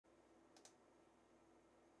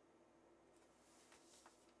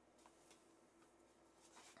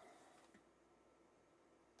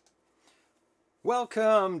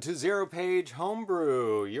Welcome to ZeroPage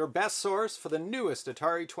Homebrew, your best source for the newest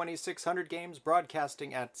Atari 2600 games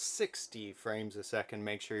broadcasting at 60 frames a second.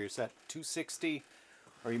 Make sure you're set to 60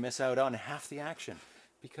 or you miss out on half the action,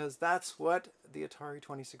 because that's what the Atari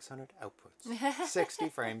 2600 outputs. 60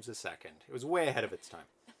 frames a second. It was way ahead of its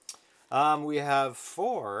time. We have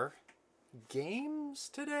 4 games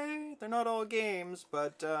today. They're not all games,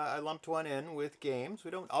 but I lumped one in with games. We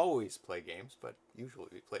don't always play games, but usually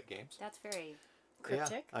we play games. That's very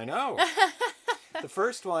cryptic. Yeah, I know. The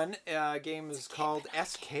first one game is called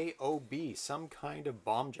S.K.O.B, some kind of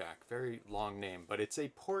Bombjack. Very long name, but it's a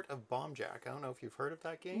port of Bombjack. I don't know if you've heard of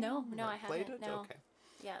that game. No, I played haven't. it. No. Okay.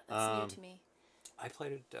 Yeah, that's new to me. I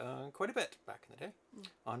played it quite a bit back in the day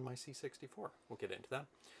on my C64. We'll get into that.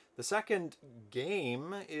 The second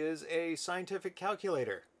game is a scientific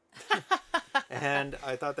calculator. And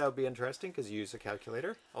I thought that would be interesting because you use a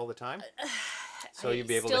calculator all the time. So you'd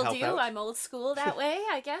be able to help out. Still do. I'm old school that way,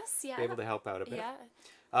 I guess. Yeah. Be able to help out a bit.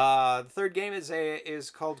 Yeah. The third game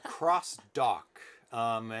is called Cross Dock.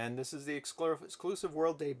 And this is the exclusive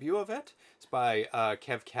world debut of it. It's by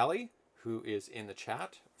KevKelley, who is in the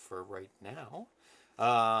chat for right now.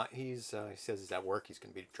 He says he's at work. He's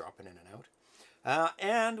going to be dropping in and out.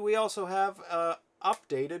 And we also have an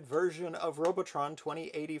updated version of Robotron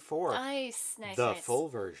 2084. Nice. The full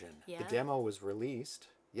version. Yeah. The demo was released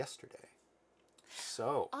yesterday.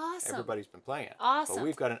 So awesome. Everybody's been playing it. Awesome. But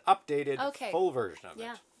we've got an updated full version of it.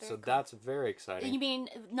 So cool. that's very exciting. You mean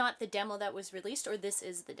not the demo that was released, or this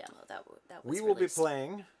is the demo that was We will be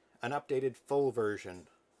playing an updated full version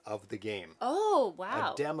of the game. Oh,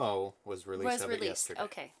 wow. A demo was released of it yesterday.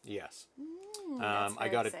 Okay. Yes. I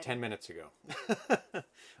got it 10 minutes ago.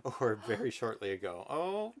 Or very shortly ago.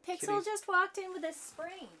 Oh, Pixel kitties. just walked in with a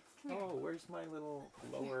spring. Come here. Oh, where's my little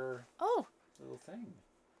lower little thing?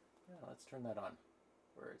 Yeah, let's turn that on.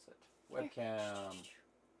 Where is it? Webcam.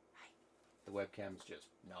 The webcam's just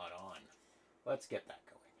not on. Let's get that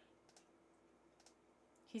going.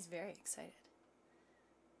 He's very excited.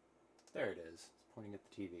 There it is. It's pointing at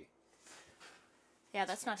the TV. Yeah,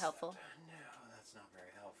 that's not helpful. No, that's not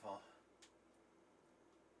very helpful.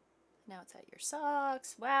 Now it's at your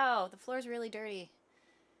socks. Wow, the floor's really dirty.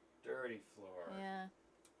 Dirty floor. Yeah.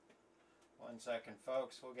 1 second,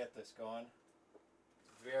 folks. We'll get this going.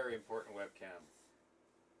 Very important webcam.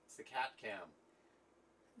 It's the cat cam.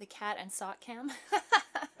 The cat and sock cam?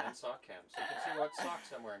 And sock cam. So you can see what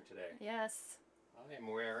socks I'm wearing today. Yes. I am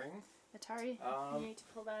wearing... Atari, you need to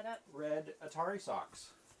pull that up. Red Atari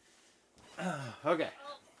socks. Okay. Oh,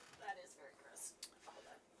 that is very gross. Hold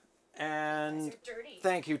on. And These are dirty.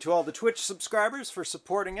 thank you to all the Twitch subscribers for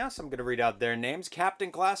supporting us. I'm going to read out their names.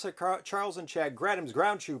 Captain Classic, Charles and Chad, Gradham's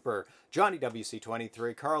Ground Trooper, Johnny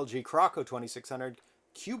WC23, Carl G, Croco 2600,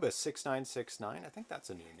 Cubus 6969, I think that's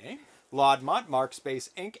a new name. Lodmont, Mark Space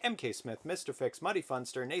Inc., MK Smith, Mr. Fix, Muddy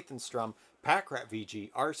Funster, Nathan Strum, Packrat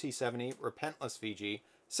VG, RC70, Repentless VG,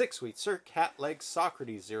 Six Sweet Sir, Cat Legs,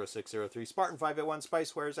 Socrates 0603, Spartan 581,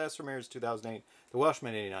 Spicewares, S. Ramirez 2008, The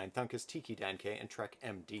Welshman 89, Thunkus, Tiki Dan K, and Trek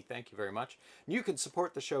MD. Thank you very much. You can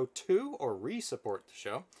support the show too, or re-support the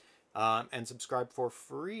show. And subscribe for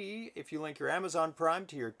free if you link your Amazon Prime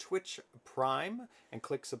to your Twitch Prime and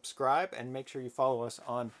click subscribe, and make sure you follow us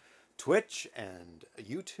on Twitch and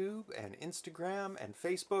YouTube and Instagram and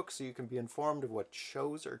Facebook so you can be informed of what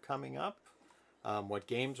shows are coming up, what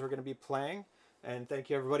games we're going to be playing. And thank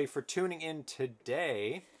you everybody for tuning in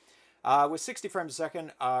today. With 60 frames a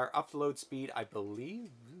second, our upload speed, I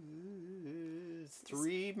believe, is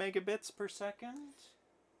 3 megabits per second.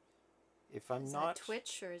 If I'm is not... that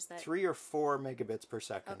Twitch, or is that... 3 or 4 megabits per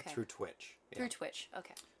second through Twitch. Yeah. Through Twitch,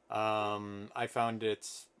 okay. I found you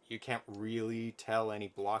can't really tell any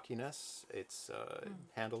blockiness. It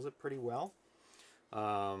handles it pretty well.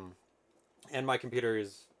 And my computer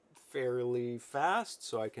is fairly fast,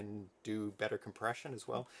 so I can do better compression as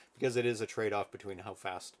well, because it is a trade-off between how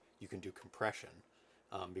fast you can do compression,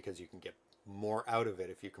 because you can get more out of it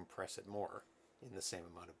if you compress it more in the same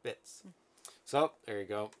amount of bits. So, there you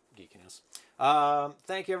go, geekiness.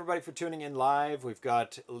 Thank you everybody for tuning in live. We've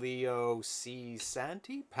got Leo C.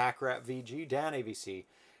 Santi, Packrat VG, Dan AVC,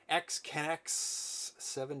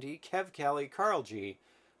 XKenX70, KevKelley, Carl G,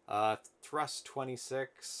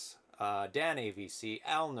 Thrust26, Dan AVC,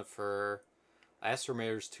 Alnifer, S.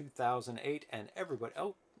 Ramirez 2008, and everybody,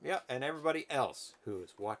 and everybody else who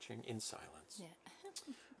is watching in silence. Yeah.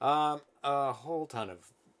 A whole ton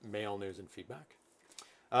of mail, news, and feedback.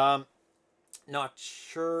 Not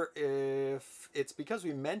sure if it's because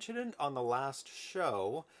we mentioned it on the last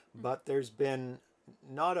show, but there's been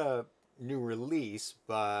not a new release,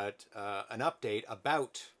 but an update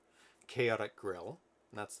about Chaotic Grill.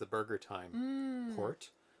 and that's the Burger Time port.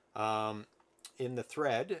 In the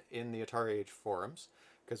thread in the Atari Age forums,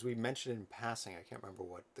 because we mentioned it in passing. I can't remember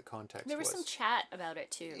what the context was. There was some chat about it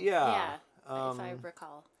too. Yeah. If I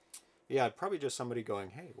recall. Yeah, probably just somebody going,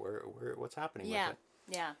 "Hey, what's happening with it?"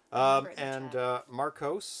 Yeah. And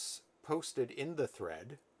Marcos posted in the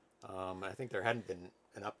thread. I think there hadn't been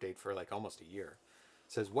an update for like almost a year.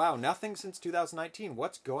 Says, "Wow, nothing since 2019.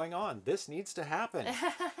 What's going on? This needs to happen."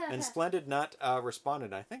 And Splendid Nut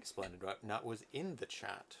responded. I think Splendid Nut was in the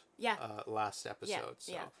chat. Yeah. Last episode.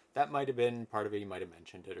 So yeah. that might have been part of it. He might have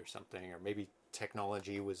mentioned it or something, or maybe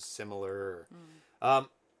technology was similar.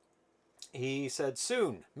 He said,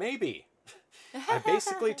 "Soon, maybe." I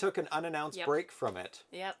basically took an unannounced break from it.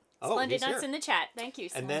 Yep. Oh, Splendid Nuts in the chat. Thank you,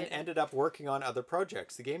 Splendid. And then ended up working on other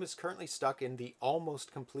projects. The game is currently stuck in the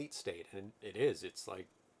almost complete state. And it is. It's like,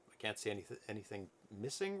 I can't see anything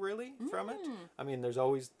missing, really, from it. I mean, there's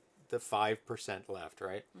always the 5% left,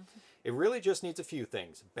 right? It really just needs a few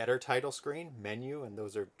things. Better title screen, menu, and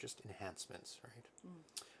those are just enhancements,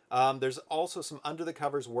 right? There's also some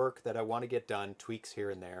under-the-covers work that I want to get done, tweaks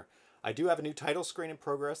here and there. I do have a new title screen in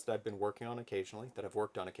progress that I've been working on occasionally,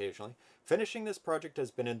 Finishing this project has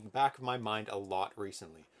been in the back of my mind a lot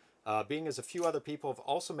recently. Being as a few other people have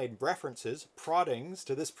also made references, proddings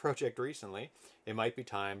to this project recently, it might be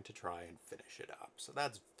time to try and finish it up. So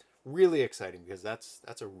that's really exciting because that's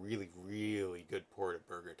a really, really good port of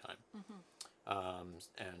Burger Time.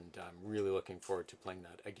 And I'm really looking forward to playing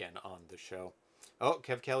that again on the show. Oh,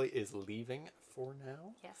 KevKelley is leaving for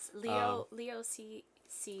now. Yes, Leo C.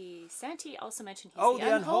 Santi also mentioned he's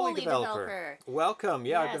the Unholy developer. Welcome.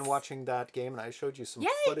 Yeah, I've been watching that game and I showed you some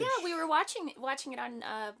footage. Yeah, we were watching it on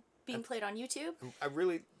being played on YouTube. I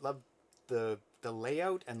really love the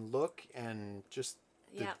layout and look and just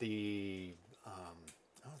the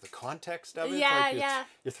context of it.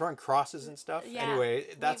 You're throwing crosses and stuff. Yeah. Anyway,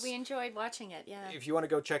 we enjoyed watching it. Yeah. If you want to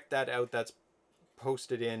go check that out, that's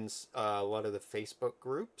posted in a lot of the Facebook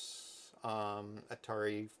groups.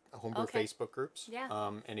 Atari Homebrew Facebook groups.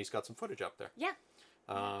 Yeah. And he's got some footage up there. Yeah.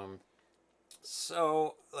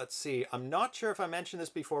 So, let's see. I'm not sure if I mentioned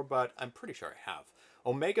this before, but I'm pretty sure I have.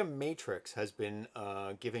 Omega Matrix has been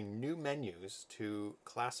giving new menus to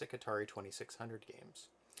classic Atari 2600 games.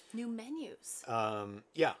 New menus?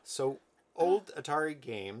 Yeah. So, old Atari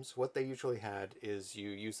games, what they usually had is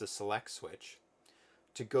you use the select switch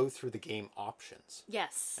to go through the game options.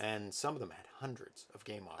 Yes. And some of them had hundreds of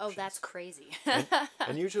game options. Oh, that's crazy.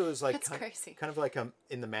 and usually it was like kind of like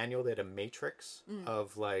in the manual they had a matrix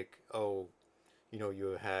of like,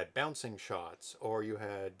 you had bouncing shots, or you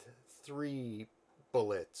had 3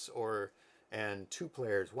 bullets, and 2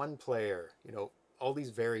 players, 1 player, all these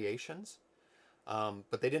variations.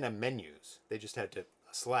 But they didn't have menus. They just had to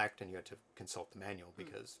select, and you had to consult the manual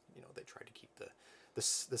because, they tried to keep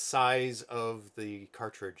the size of the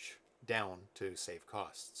cartridge down to save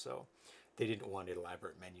costs. So they didn't want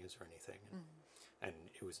elaborate menus or anything. And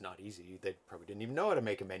it was not easy. They probably didn't even know how to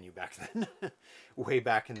make a menu back then. Way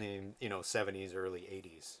back in the 70s, early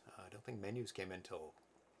 80s. I don't think menus came in until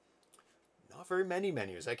not very many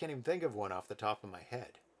menus. I can't even think of one off the top of my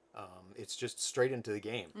head. It's just straight into the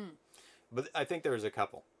game. But I think there's a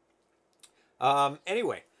couple.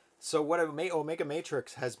 Anyway, so what Omega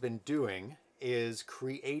Matrix has been doing is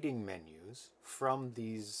creating menus from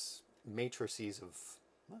these matrices of,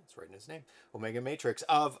 it's right in his name, Omega Matrix,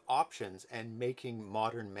 of options, and making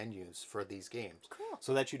modern menus for these games. Cool.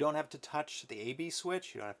 So that you don't have to touch the A-B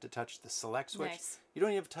switch, you don't have to touch the select switch, Nice. You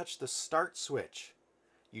don't even have to touch the start switch.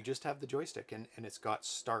 You just have the joystick, and it's got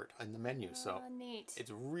start in the menu. So neat.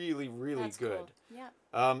 it's really, really That's good. Cool.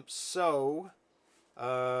 Yeah. So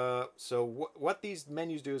what these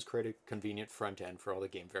menus do is create a convenient front end for all the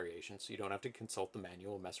game variations, so you don't have to consult the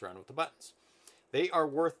manual and mess around with the buttons. They are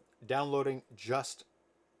worth downloading just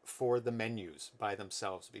for the menus by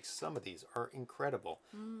themselves, because some of these are incredible.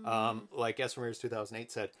 Like S. Ramirez 2008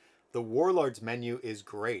 said, the Warlords menu is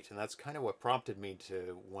great, and that's kind of what prompted me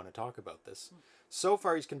to want to talk about this. So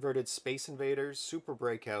far, he's converted Space Invaders, Super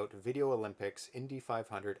Breakout, Video Olympics, Indy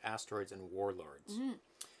 500, Asteroids, and Warlords.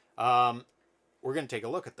 We're going to take a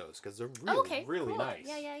look at those because they're really, really cool. nice.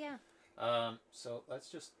 Yeah. So let's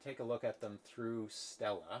just take a look at them through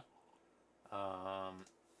Stella.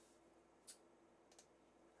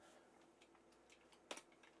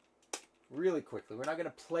 Really quickly, we're not going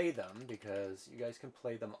to play them because you guys can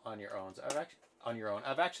play them on your own.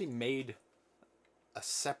 I've actually made a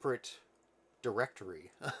separate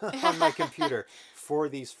directory on my computer for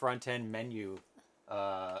these front-end menu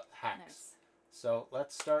hacks. Nice. So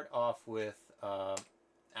let's start off with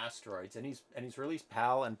Asteroids, and he's released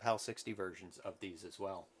PAL and PAL 60 versions of these as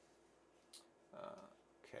well.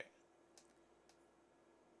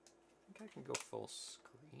 I can go full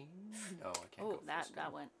screen. No, I can't go full screen.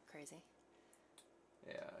 That went crazy.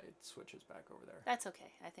 Yeah, it switches back over there. That's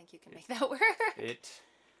okay. I think you can make that work.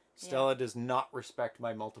 Stella does not respect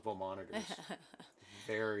my multiple monitors.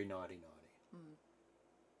 Very naughty.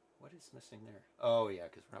 What is missing there? Oh, yeah,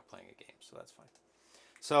 because we're not playing a game, so that's fine.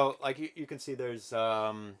 So, like, you can see there's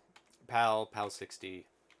PAL 60,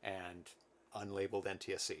 and unlabeled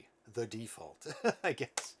NTSC. The default, I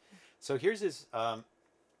guess. So here's his... naughty.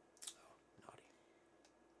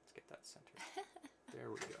 Let's get that centered. There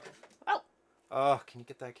we go. Oh! Oh, can you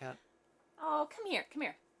get that cat? Oh, come here. Come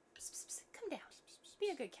here. Come down. Be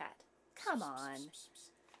a good cat. Come on.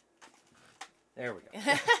 There we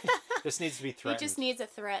go. This needs to be threatened. He just needs a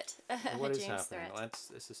threat. What a is James happening? threat.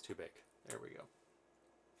 This is too big. There we go.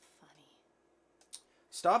 Funny.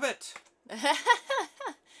 Stop it!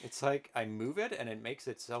 It's like I move it and it makes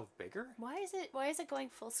itself bigger. Why is it going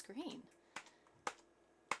full screen?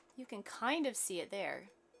 You can kind of see it there.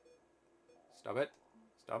 Stop it.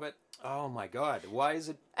 Stop it. Oh my god. Why is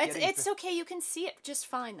it It's okay. You can see it just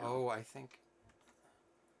fine though. Oh, I think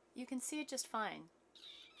you can see it just fine.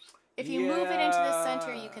 If you move it into the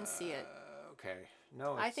center, you can see it. Okay.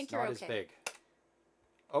 No, it's I think you're not okay. as big.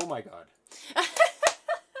 Oh my god.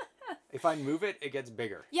 If I move it, it gets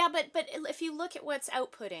bigger. Yeah, but if you look at what's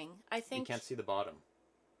outputting, I think... You can't see the bottom.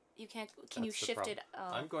 You can't... Can you shift it?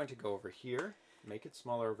 Oh. I'm going to go over here, make it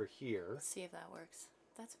smaller over here. Let's see if that works.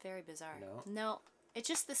 That's very bizarre. No. No. It's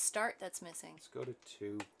just the start that's missing. Let's go to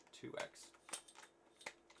 2x.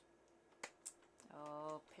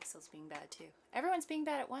 Oh, Pixel's being bad too. Everyone's being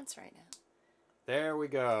bad at once right now. There we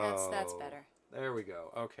go. That's better. There we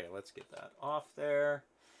go. Okay, let's get that off there.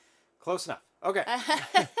 Close enough. Okay.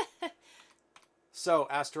 So,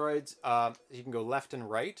 asteroids, you can go left and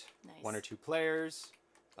right. Nice. 1 or 2 players.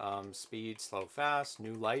 Speed, slow, fast.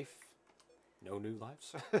 New life. No new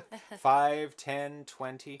lives. 5, 10,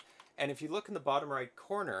 20. And if you look in the bottom right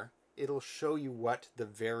corner, it'll show you what the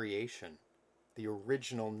variation, the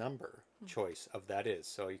original number choice of that is.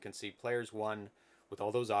 So you can see players 1 with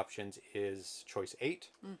all those options is choice 8.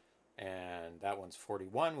 And that one's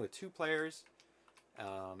 41 with 2 players.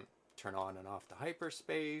 Turn on and off the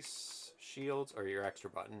hyperspace. Shields, or your extra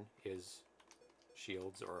button is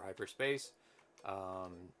shields or hyperspace.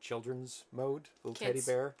 Children's mode, little Kids.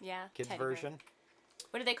 teddy bear. Yeah, kids teddy version. Bear.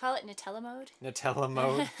 What do they call it? Nutella mode? Nutella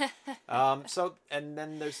mode. So, and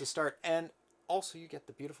then there's the start. And also you get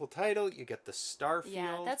the beautiful title. You get the star field.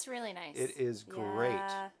 Yeah, that's really nice. It is great.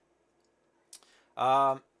 Yeah.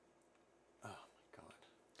 Oh my god.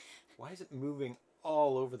 Why is it moving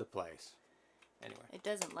all over the place? Anyway. It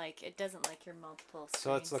doesn't like your multiple screens.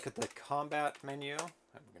 So let's look at the combat menu.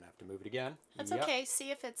 I'm going to have to move it again. That's okay. See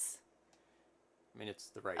if it's... I mean, it's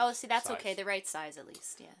the right Oh, see, that's size. okay. The right size, at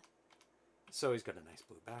least, yeah. So he's got a nice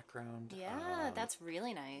blue background. Yeah, that's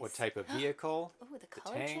really nice. What type of vehicle? Oh, the The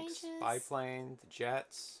color tanks, changes. biplane, the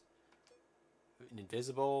jets,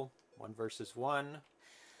 invisible, 1 versus 1.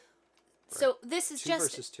 So this is 2 just...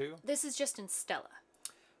 versus 2. This is just in Stella.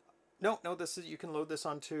 No, this is, you can load this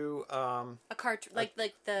onto A cartridge, like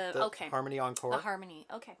the okay. Harmony Encore. The Harmony,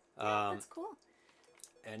 okay. Yeah, that's cool.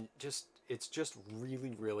 And it's just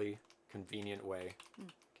really convenient way.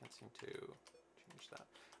 Can't seem to change that.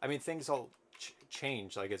 I mean, things all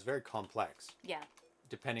change. Like, it's very complex. Yeah.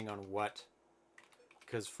 Depending on what,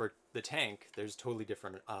 because for the tank, there's totally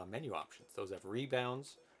different menu options. Those have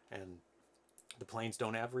rebounds, and the planes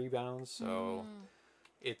don't have rebounds. So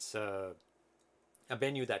it's a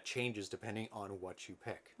menu that changes depending on what you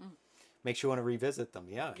pick. Makes you want to revisit them.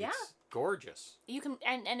 Yeah. It's gorgeous. You can,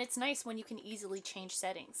 and it's nice when you can easily change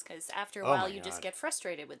settings, because after a while you just get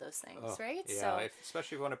frustrated with those things, right? Yeah, so,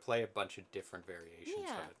 especially if you want to play a bunch of different variations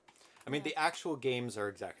Yeah. of it. I mean, the actual games are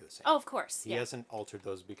exactly the same. Oh, of course. He hasn't altered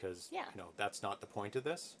those because, you know, that's not the point of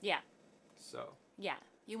this. Yeah. So. Yeah.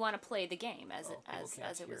 You want to play the game as it was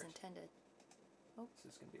hear it. intended. Oh.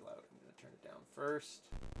 This is going to be loud. I'm going to turn it down first.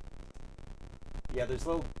 Yeah, there's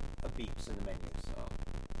little beeps in the menu, so there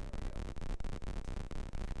we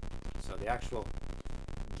go. So the actual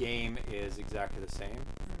game is exactly the same.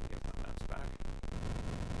 Get my maps back.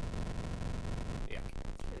 Yeah.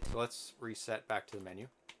 So let's reset back to the menu.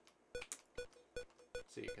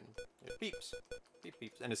 So you can, it beeps, beep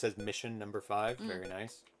beeps, and it says mission number 5. Very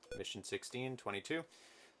nice. Mission 16, 22.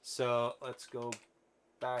 So let's go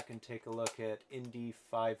back and take a look at Indy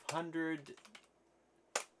 500.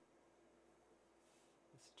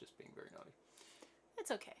 Just being very naughty.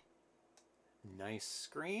 It's okay. Nice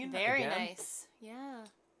screen. Very again. nice. Yeah.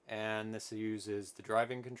 And this uses the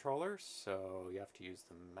driving controller, so you have to use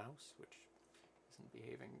the mouse, which isn't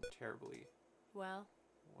behaving terribly well.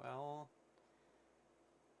 Well.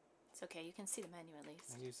 It's It's okay. You can see the menu at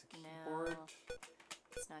least. I use the keyboard. No,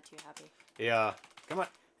 it's not too happy. Yeah. Come on.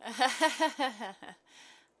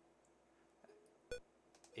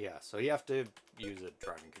 Yeah, so you have to use a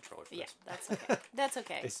driving controller for Yeah, this. that's okay. That's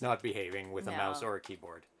okay. It's not behaving with a mouse or a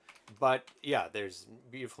keyboard. But yeah, there's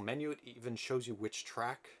a beautiful menu. It even shows you which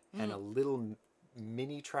track and a little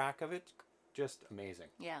mini track of it. Just amazing.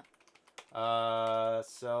 Yeah.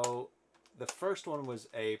 So the first one was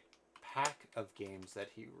a pack of games that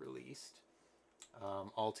he released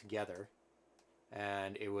all together.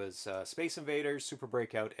 And it was Space Invaders, Super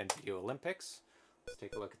Breakout, and Video Olympics. Let's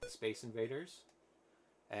take a look at the Space Invaders.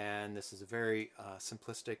 And this is a very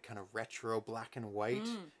simplistic kind of retro black and white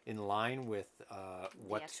in line with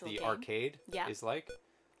what the arcade is like. So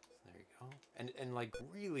there you go. And like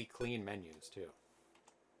really clean menus too.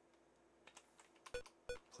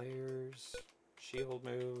 Players, shield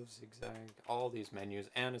moves, zigzag, all these menus.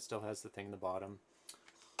 And it still has the thing in the bottom.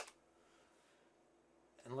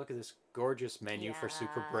 And look at this gorgeous menu for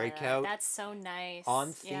Super Breakout. That's so nice.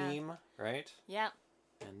 On theme, right? Yeah.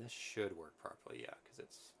 And this should work properly, yeah,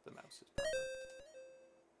 because the mouse is proper.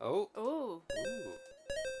 Oh. Ooh. Ooh.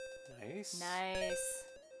 Nice. Nice.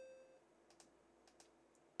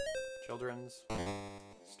 Children's.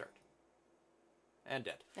 Start. And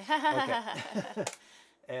dead. Okay.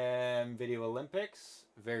 And Video Olympics.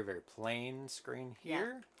 Very, very plain screen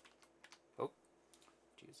here. Yeah. Oh.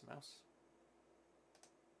 Did you use the mouse?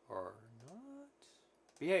 Or not?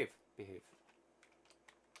 Behave. Behave.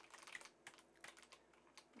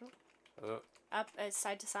 Up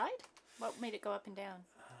side to side? What made it go up and down?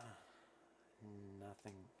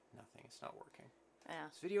 Nothing. It's not working. Yeah.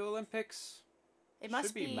 It's Video Olympics. It must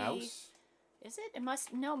should be mouse. Is it? It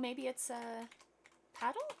must. No, maybe it's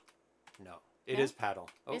paddle. No, it is paddle.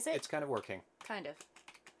 Oh, is it? It's kind of working. Kind of.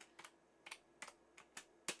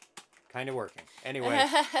 Kind of working. Anyway,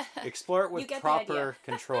 explore it with proper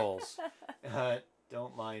controls.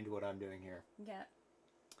 Don't mind what I'm doing here. Yeah.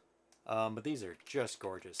 But these are just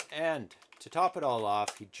gorgeous. And to top it all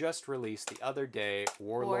off, he just released the other day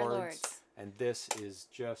Warlords. And this is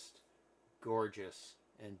just gorgeous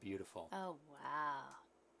and beautiful. Oh, wow.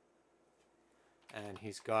 And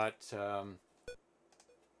he's got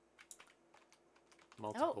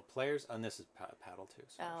multiple players. And this is paddle too,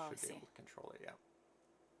 so I should be able to control it, yeah.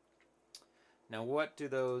 Now, what do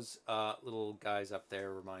those little guys up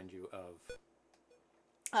there remind you of?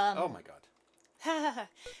 Oh, my God.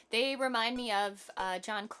 They remind me of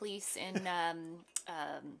John Cleese in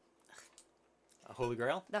Holy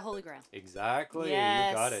Grail? The Holy Grail. Exactly.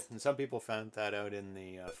 Yes. You got it. And some people found that out in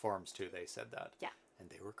the forums too. They said that. Yeah. And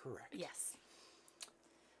they were correct. Yes.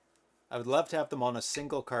 I would love to have them on a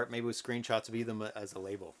single cart, maybe with screenshots of them as a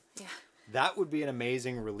label. Yeah. That would be an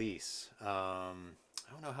amazing release. I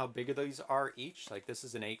don't know how big these are each. Like this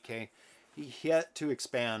is an 8K. He had to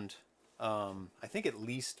expand, I think at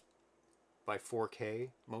least by 4K,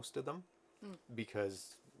 most of them,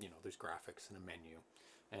 because, you know, there's graphics and a menu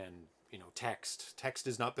and, you know, text. Text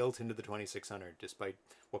is not built into the 2600, despite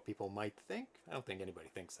what people might think. I don't think anybody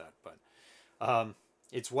thinks that, but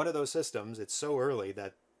it's one of those systems. It's so early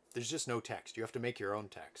that there's just no text. You have to make your own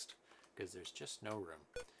text because there's just no room.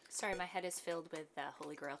 Sorry, my head is filled with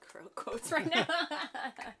Holy Grail quotes right now.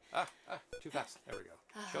 Too fast. There we go.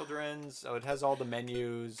 Children's. So it has all the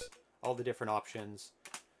menus, all the different options.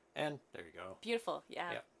 And there you go. Beautiful,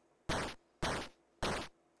 yeah.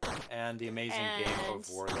 And the amazing game of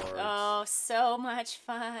Warlords. Oh, so much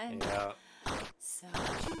fun. Yeah. So much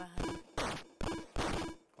fun.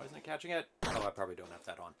 Why isn't it catching it? Oh, I probably don't have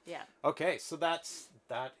that on. Yeah. Okay, so that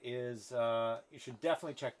is, you should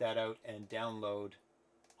definitely check that out and download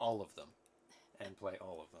all of them and play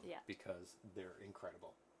all of them because they're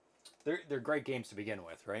incredible. They're great games to begin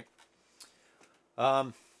with, right?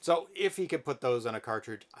 So if he could put those on a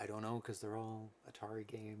cartridge, I don't know, because they're all Atari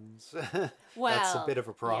games. Well, that's a bit of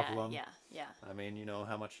a problem. Yeah. I mean, you know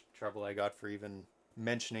how much trouble I got for even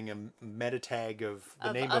mentioning a meta tag of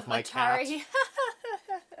the name of my Atari. cat.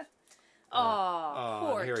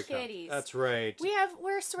 Poor kitties. That's right.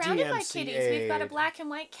 We're surrounded by kitties. We've got a black and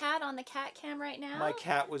white cat on the cat cam right now. My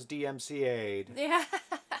cat was DMCA'd. Yeah.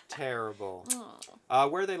 Terrible.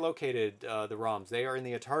 Where are they located, the ROMs? They are in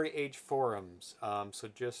the Atari Age forums. So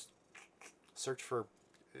just search for,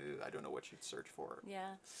 I don't know what you'd search for.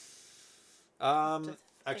 Yeah.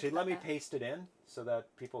 Actually, let me paste it in so that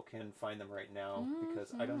people can find them right now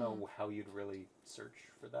because I don't know how you'd really search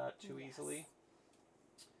for that too easily.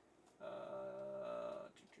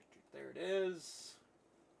 There it is.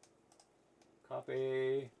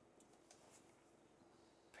 Copy.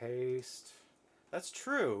 Paste. That's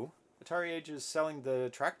true. Atari Age is selling the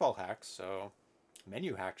trackball hacks, so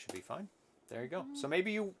Menu hack should be fine. There you go. So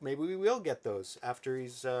maybe we will get those after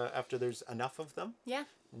after there's enough of them. Yeah.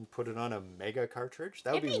 And put it on a mega cartridge.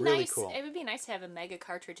 That would It'd be be really nice. cool. It would be nice to have a mega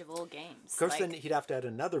cartridge of old games. Of course, then he'd have to add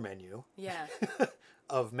another menu. Yeah.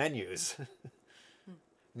 Of menus.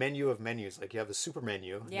 Menu of menus. Like you have a super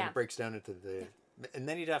menu. And then it breaks down into the... And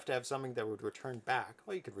then you'd have to have something that would return back.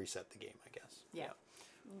 Well, you could reset the game, I guess. Yeah.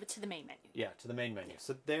 But to the main menu. Yeah, to the main menu.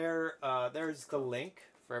 So there's the link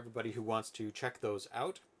for everybody who wants to check those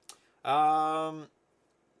out.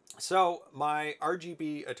 So my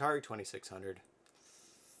RGB Atari 2600,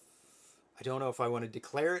 I don't know if I want to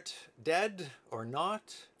declare it dead or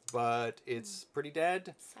not, but it's pretty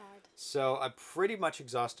dead. Sad. So I pretty much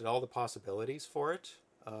exhausted all the possibilities for it,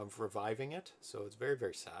 of reviving it. So it's very,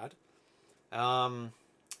 very sad.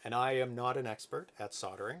 And I am not an expert at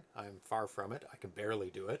soldering. I'm far from it. I can barely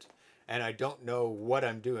do it. And I don't know what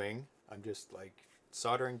I'm doing. I'm just like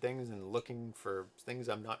soldering things and looking for things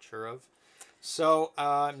I'm not sure of. So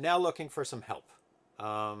I'm now looking for some help.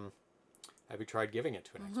 Have you tried giving it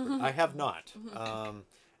to an expert? I have not.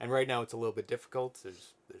 And right now it's a little bit difficult.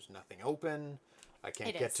 There's nothing open. I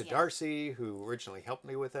can't get to Darcy, who originally helped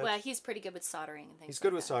me with it. Well, he's pretty good with soldering and things. He's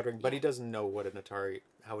good with soldering, but he doesn't know what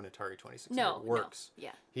how an Atari 2600 works. No.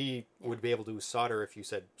 Yeah. He would be able to solder if you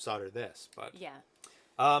said solder this, but yeah.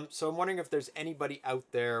 So I'm wondering if there's anybody out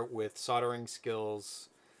there with soldering skills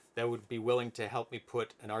that would be willing to help me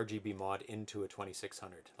put an RGB mod into a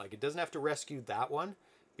 2600. Like, it doesn't have to rescue that one,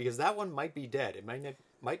 because that one might be dead. It might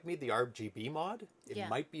need the RGB mod. It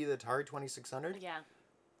might be the Atari 2600. Yeah.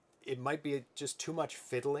 It might be just too much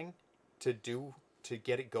fiddling to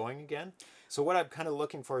get it going again. So what I'm kind of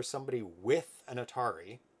looking for is somebody with an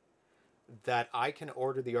Atari that I can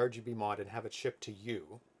order the RGB mod and have it shipped to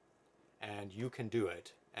you, and you can do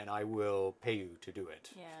it, and I will pay you to do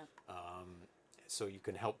it. Yeah. So you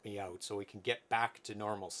can help me out so we can get back to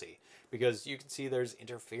normalcy. Because you can see there's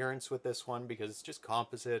interference with this one because it's just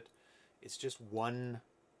composite. It's just one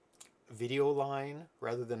video line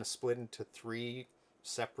rather than a split into 3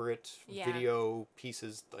 separate video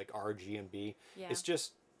pieces like R, G, and B. Yeah. It's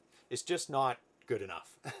just not good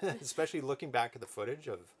enough. Especially looking back at the footage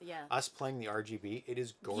of us playing the RGB, it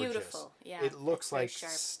is gorgeous. Beautiful. Yeah. It looks like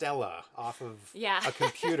sharp. Stella off of Yeah. a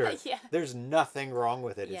computer. Yeah. There's nothing wrong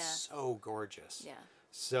with it. Yeah. It's so gorgeous. Yeah.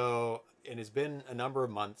 So, and it's been a number of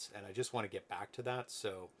months, and I just want to get back to that.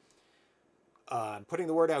 So, I'm putting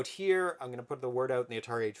the word out here. I'm going to put the word out in the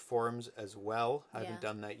Atari Age forums as well. I haven't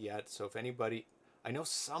done that yet. So if anybody... I know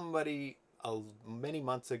somebody many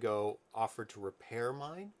months ago offered to repair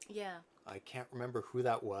mine. Yeah. I can't remember who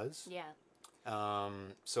that was. Yeah.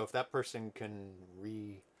 So if that person can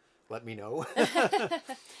let me know,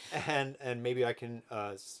 and maybe I can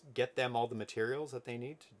get them all the materials that they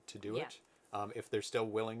need to do it, if they're still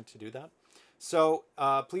willing to do that. So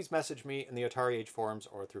please message me in the Atari Age forums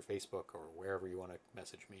or through Facebook or wherever you want to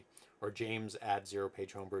message me, or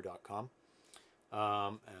james@zeropagehomebrew.com.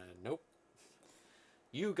 And nope.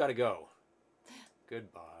 You gotta go.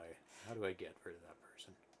 Goodbye. How do I get rid of that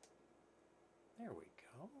person? There we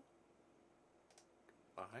go.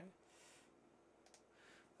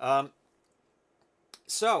 Goodbye.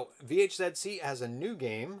 So, VHZC has a new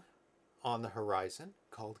game on the horizon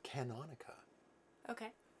called Canonica.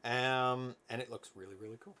 Okay. And it looks really,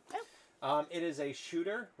 really cool. Oh. It is a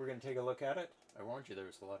shooter. We're going to take a look at it. I warned you there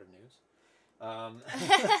was a lot of news.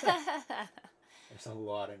 There's a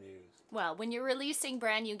lot of news. Well, when you're releasing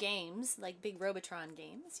brand new games, like big Robotron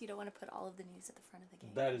games, you don't want to put all of the news at the front of the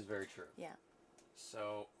game. That is very true. Yeah.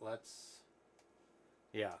 So let's...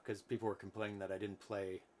 Yeah, because people were complaining that I didn't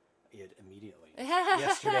play it immediately.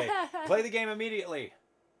 Yesterday. Play the game immediately!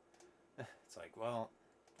 It's like, well,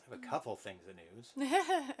 I have a couple things of news.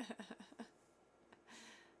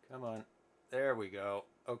 Come on. There we go.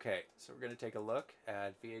 Okay, so we're going to take a look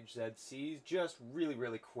at VHZC's just really,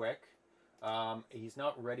 really quick. He's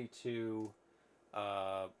not ready to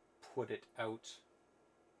put it out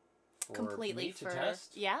for completely me to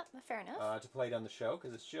test. Yeah, fair enough. To play it on the show,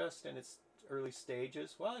 because it's just in its early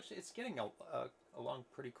stages. Well, actually, it's getting along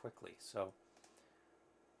pretty quickly, so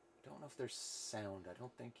I don't know if there's sound. I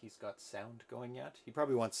don't think he's got sound going yet. He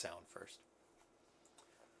probably wants sound first.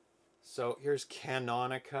 So here's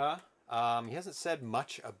Canonica. He hasn't said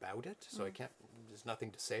much about it, so there's nothing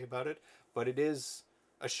to say about it, but it is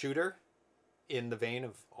a shooter in the vein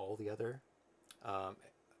of all the other, of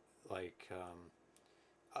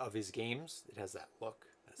his games. It has that look.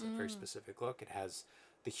 It has a very specific look. It has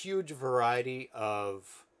the huge variety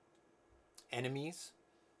of enemies,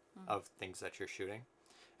 of things that you're shooting.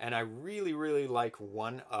 And I really, really like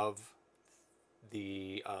one of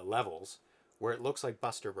the levels where it looks like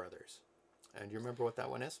Buster Brothers. And do you remember what that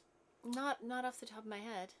one is? Not off the top of my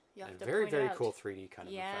head. You have to very, point very it out. cool 3D kind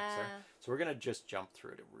of effects there. So we're going to just jump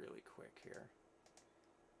through it really quick here.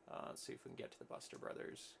 Let's see if we can get to the Buster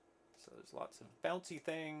Brothers. So there's lots of bouncy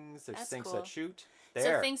things. There's things that shoot.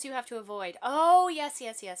 There. So things you have to avoid. Oh, yes.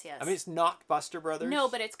 I mean, it's not Buster Brothers. No,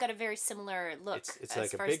 but it's got a very similar look. It's as like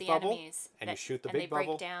far a big as the bubble, enemies and you shoot the big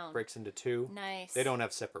bubble, breaks into 2. Nice. They don't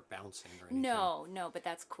have separate bouncing or anything. No, but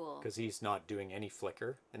that's cool. Because he's not doing any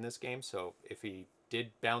flicker in this game, so if he did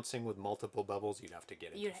bouncing with multiple bubbles, you'd have to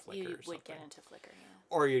get into flicker or something. You would get into flicker, yeah.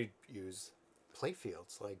 Or you'd use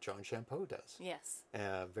playfields like John Champeau does. Yes.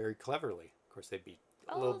 Very cleverly. Of course, they'd be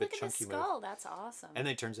a little bit chunky. Look at the skull. That's awesome. And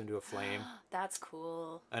then it turns into a flame. That's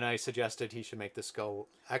cool. And I suggested he should make the skull...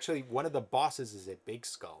 Actually, one of the bosses is a big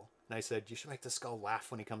skull. And I said, you should make the skull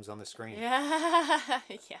laugh when he comes on the screen. Yeah.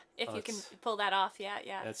 Yeah. If you can pull that off, yeah.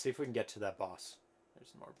 Let's see if we can get to that boss.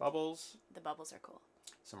 There's more bubbles. The bubbles are cool.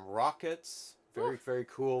 Some rockets. Very, very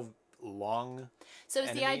cool, long So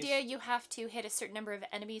is the idea you have to hit a certain number of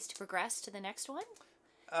enemies to progress to the next one?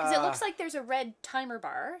 Because it looks like there's a red timer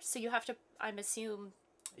bar, so you have to, I'm assuming,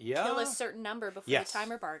 kill a certain number before the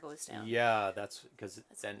timer bar goes down. Yeah, that's because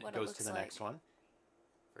then it goes to the next one.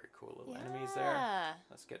 Very cool little enemies there.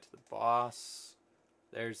 Let's get to the boss.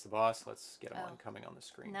 There's the boss. Let's get him on coming on the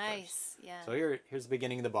screen Nice, first. So here's the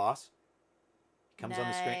beginning of the boss. He comes on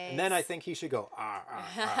the screen. And then I think he should go,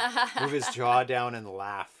 move his jaw down and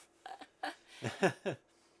laugh.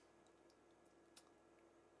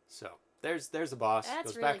 So... There's the boss. That's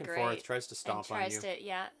goes really back and forth, tries to stomp on you. Tries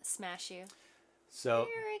to, smash you. So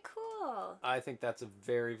very cool. I think that's a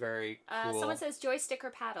very, very cool... someone says joystick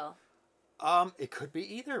or paddle. It could be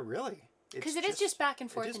either, really. Because it is just back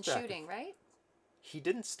and forth and shooting, right? He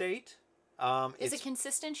didn't state. Is it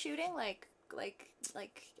consistent shooting, like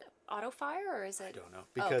auto fire, or is it? I don't know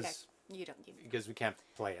because you don't. Because we can't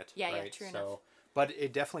play it. Yeah, right? yeah, true enough. But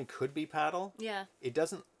it definitely could be paddle. Yeah. It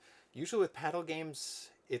doesn't. Usually with paddle games,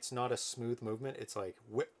 it's not a smooth movement. It's like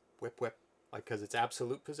whip, whip, whip, like because it's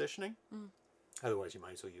absolute positioning. Otherwise, you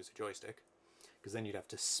might as well use a joystick, because then you'd have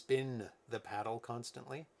to spin the paddle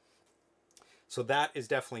constantly. So that is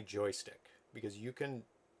definitely joystick, because you can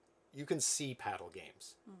see paddle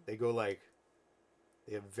games. They go like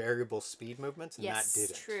they have variable speed movements, and that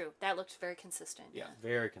didn't. Yes, true. That looked very consistent. Yeah,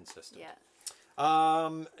 very consistent. Yeah.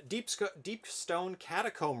 Deep Stone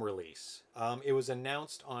Catacomb release. It was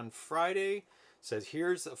announced on Friday. It says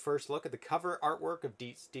here's a first look at the cover artwork of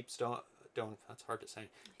Deep Stone. That's hard to say.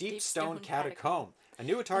 Deep Stone Catacomb, a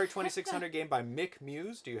new Atari 2600 game by Mick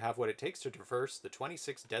Muse. Do you have what it takes to traverse the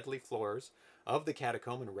 26 deadly floors of the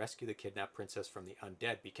catacomb and rescue the kidnapped princess from the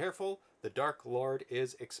undead? Be careful, the Dark Lord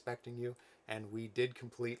is expecting you. And we did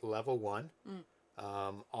complete level 1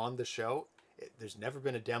 on the show. There's never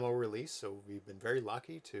been a demo release, so we've been very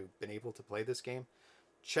lucky to have been able to play this game.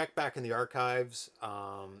 Check back in the archives.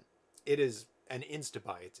 It is an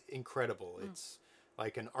insta-buy. It's incredible. It's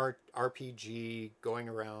like an RPG going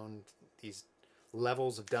around these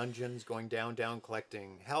levels of dungeons, going down,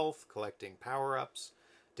 collecting health, collecting power-ups,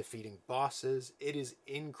 defeating bosses. It is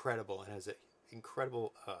incredible and has an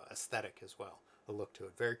incredible aesthetic as well. A look to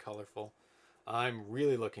it. Very colorful. I'm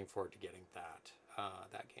really looking forward to getting that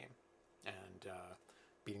game and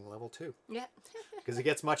beating level 2. Yeah. Because it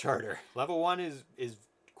gets much harder. Level 1 is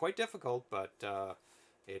quite difficult, but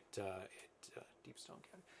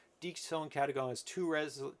Deep Stone Catacomb has too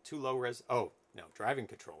low res. Oh no, driving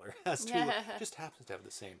controller has just happens to have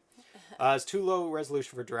the same. Has too low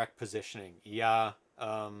resolution for direct positioning. Yeah.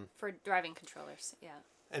 For driving controllers, yeah.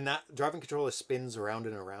 And that driving controller spins around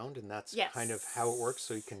and around, and that's kind of how it works.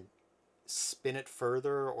 So you can spin it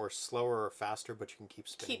further or slower or faster, but you can keep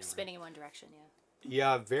spinning. Keep spinning in one direction, yeah.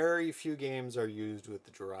 Yeah, very few games are used with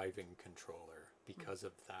the driving controller because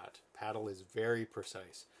of that. Paddle is very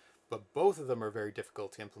precise, but both of them are very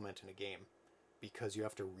difficult to implement in a game because you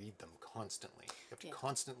have to read them constantly. You have to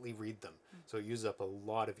constantly read them, so it uses up a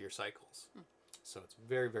lot of your cycles. So it's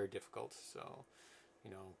very, very difficult. So,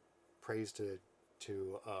 praise to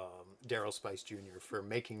Daryl Spice Jr. for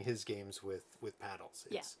making his games with paddles.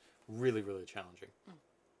 It's really, really challenging.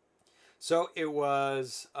 So it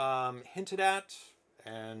was hinted at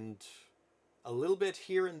and a little bit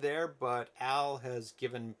here and there, but Al has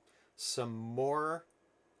given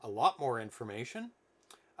a lot more information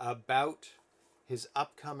about his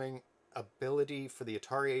upcoming ability for the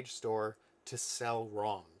Atari Age store to sell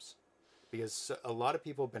ROMs. Because a lot of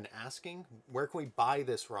people have been asking, where can we buy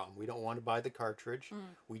this ROM? We don't want to buy the cartridge.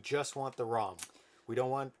 We just want the ROM. We don't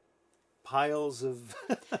want piles of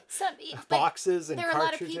boxes and cartridges. There are a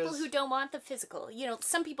lot of people who don't want the physical. You know,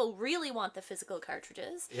 some people really want the physical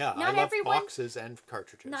cartridges. Yeah, I love boxes and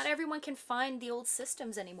cartridges. Not everyone can find the old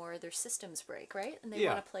systems anymore. Their systems break, right? And they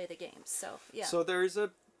want to play the games. So, yeah. So there's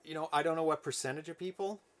a, you know, I don't know what percentage of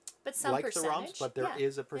people like the ROMs, but there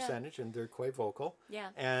is a percentage, and they're quite vocal. Yeah.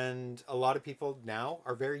 And a lot of people now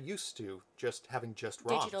are very used to just having just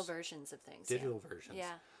ROMs. Digital versions of things. Digital versions.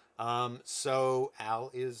 Yeah. So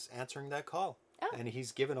Al is answering that call. Oh. And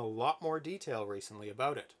he's given a lot more detail recently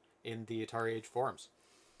about it in the Atari Age forums.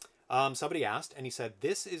 Somebody asked, and he said,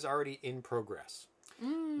 this is already in progress.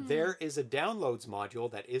 There is a downloads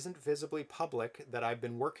module that isn't visibly public that I've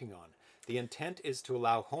been working on. The intent is to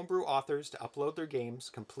allow homebrew authors to upload their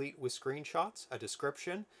games complete with screenshots, a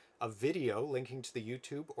description, a video linking to the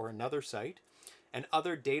YouTube or another site, and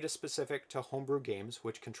other data specific to homebrew games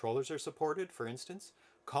which controllers are supported, for instance.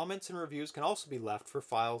 Comments and reviews can also be left for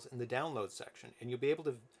files in the download section, and you'll be able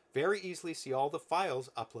to very easily see all the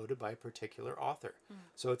files uploaded by a particular author.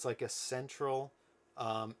 So it's like a central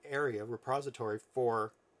area, repository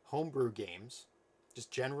for homebrew games,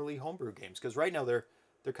 just generally homebrew games, because right now they're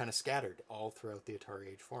kind of scattered all throughout the Atari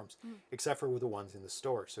Age forums, except for with the ones in the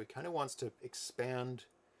store. So he kind of wants to expand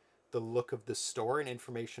the look of the store and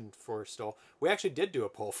information for store. We actually did do a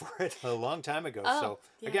poll for it a long time ago. I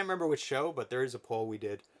can't remember which show, but there is a poll we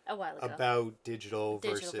did a while ago about digital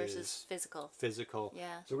versus physical.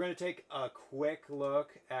 Yeah. So we're going to take a quick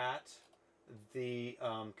look at the,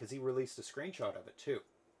 because he released a screenshot of it too.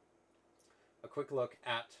 A quick look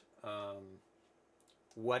at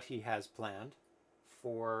what he has planned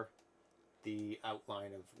for the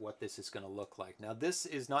outline of what this is going to look like. Now, this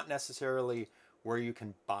is not necessarily where you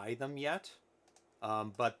can buy them yet,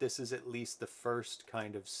 but this is at least the first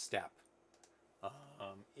kind of step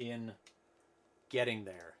in getting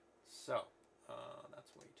there. So,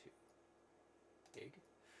 that's way too big,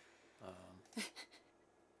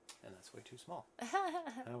 and that's way too small.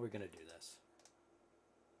 How are we going to do this?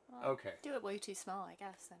 Well, okay. Do it way too small, I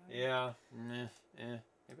guess. I don't know. Yeah.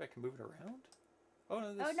 Maybe I can move it around. Oh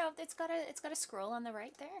no! Oh no! It's got a scroll on the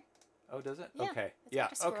right there. Oh, does it? Yeah, okay.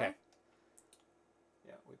 Okay.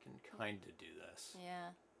 Yeah, we can kind of do this.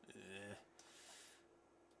 Yeah.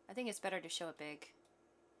 I think it's better to show it big.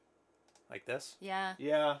 Like this? Yeah.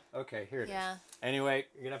 Yeah. Okay. Here it is. Yeah. Anyway,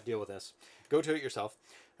 you're gonna have to deal with this. Go to it yourself.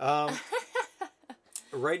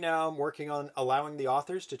 Right now, I'm working on allowing the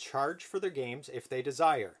authors to charge for their games if they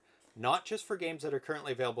desire. Not just for games that are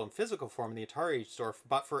currently available in physical form in the Atari Age store,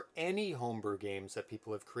 but for any homebrew games that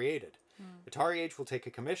people have created. Atari Age will take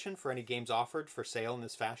a commission for any games offered for sale in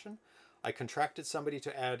this fashion. I contracted somebody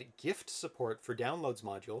to add gift support for downloads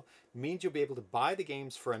module. Means you'll be able to buy the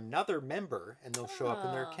games for another member and they'll show up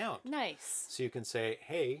in their account. Nice. So you can say,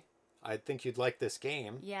 hey, I think you'd like this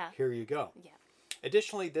game. Yeah. Here you go. Yeah.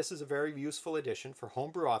 Additionally, this is a very useful addition for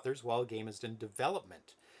homebrew authors while a game is in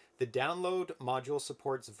development. The download module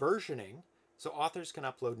supports versioning, so authors can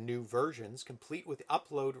upload new versions, complete with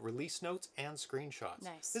upload release notes and screenshots.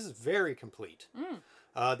 Nice. This is very complete.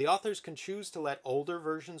 The authors can choose to let older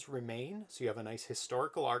versions remain, so you have a nice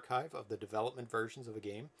historical archive of the development versions of a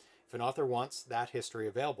game, if an author wants that history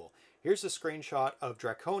available. Here's a screenshot of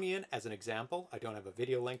Draconian as an example. I don't have a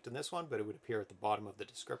video linked in this one, but it would appear at the bottom of the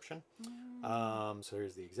description. So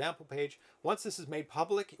here's the example page. Once this is made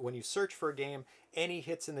public, when you search for a game, any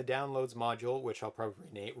hits in the downloads module, which I'll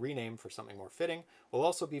probably rename for something more fitting, will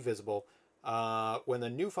also be visible. When the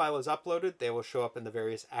new file is uploaded, they will show up in the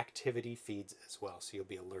various activity feeds as well, so you'll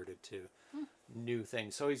be alerted to new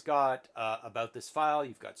things. So he's got about this file,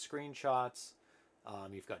 you've got screenshots,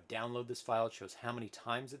 you've got download this file. It shows how many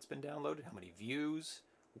times it's been downloaded, how many views,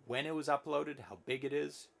 when it was uploaded, how big it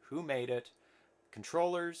is, who made it,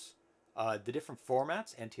 controllers, the different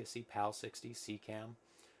formats, NTSC, PAL60, CCAM,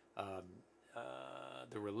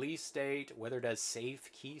 the release date, whether it has save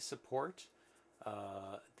key support,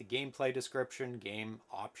 the gameplay description, game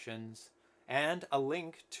options, and a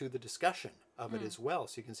link to the discussion of it as well,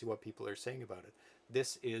 so you can see what people are saying about it.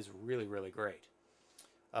 This is really, really great.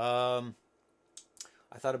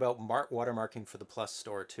 I thought about watermarking for the Plus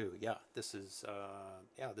store too. Yeah, this is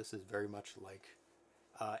very much like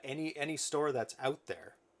any store that's out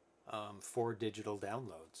there for digital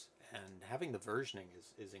downloads, and having the versioning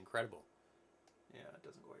is incredible. Yeah, it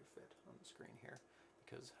doesn't quite fit on the screen here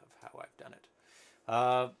because of how I've done it.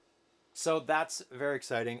 So that's very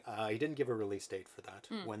exciting. He didn't give a release date for that,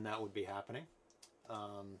 when that would be happening.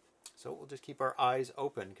 So we'll just keep our eyes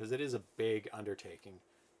open because it is a big undertaking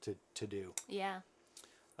to do. Yeah.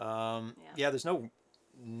 Yeah, there's no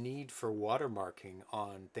need for watermarking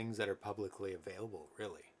on things that are publicly available,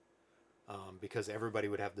 really. because everybody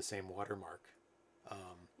would have the same watermark.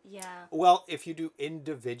 Yeah. Well, if you do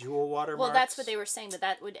individual watermarks... Well, that's what they were saying, but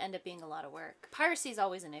that would end up being a lot of work. Piracy is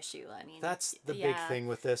always an issue. I mean... That's the big thing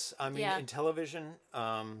with this. I mean, in television,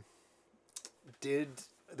 did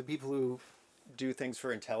the people who do things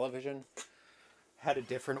for Intellivision had a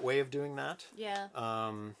different way of doing that? Yeah.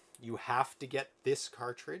 You have to get this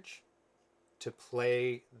cartridge to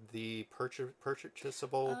play the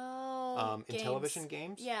purchasable Intellivision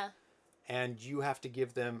games. Yeah. And you have to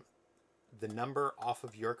give them the number off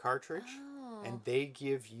of your cartridge, and they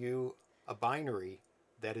give you a binary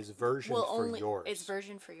that is versioned for yours. It's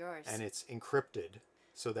versioned for yours. And it's encrypted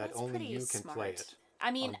so that only you can play it.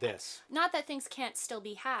 I mean, on this. Not that things can't still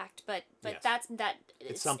be hacked, but yes.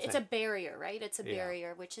 It's a barrier, right? It's a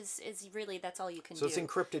barrier, which is really, that's all you can do. So it's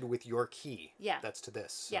encrypted with your key. Yeah. That's to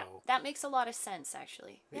this. So. Yeah, that makes a lot of sense,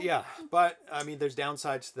 actually. Yeah, but, I mean, there's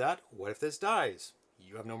downsides to that. What if this dies?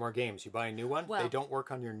 You have no more games. You buy a new one, they don't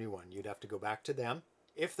work on your new one. You'd have to go back to them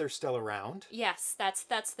if they're still around. Yes, that's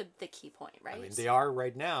the key point, right? I mean, they are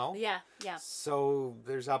right now. Yeah, yeah. So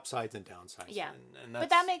there's upsides and downsides. Yeah, and but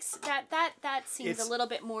that makes that seems a little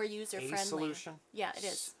bit more user friendly. A solution. Yeah, it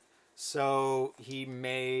is. So he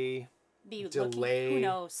may delay. Who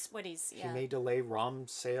knows what he's? Yeah. He may delay ROM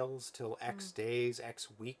sales till X days, X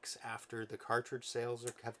weeks after the cartridge sales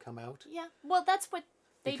have come out. Yeah, well, that's what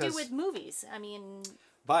they do with movies. I mean,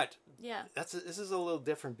 but yeah, this is a little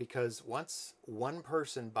different because once one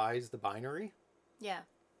person buys the binary,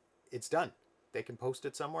 it's done. They can post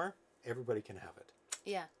it somewhere. Everybody can have it.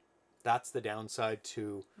 Yeah, that's the downside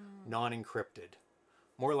to non-encrypted.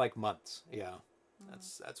 More like months. Yeah,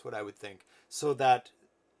 that's what I would think. So that,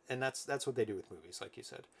 and that's what they do with movies, like you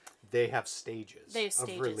said. They have stages. They have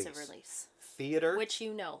stages of release. Theater, which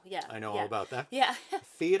you know, I know all about that. Yeah.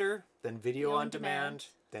 Theater, then video on demand,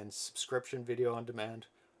 then subscription video on demand.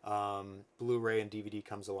 Blu-ray and DVD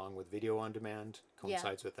comes along with video on demand,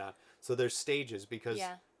 coincides with that. So there's stages because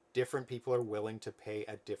different people are willing to pay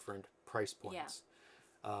at different price points.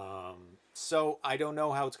 So I don't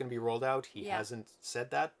know how it's going to be rolled out. He hasn't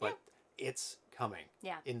said that, but it's coming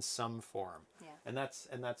in some form. Yeah. And that's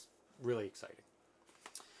really exciting.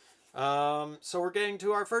 So we're getting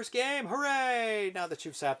to our first game. Hooray! Now that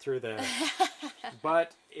you've sat through this.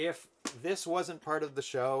 But if this wasn't part of the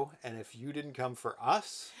show, and if you didn't come for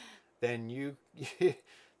us, then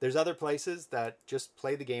there's other places that just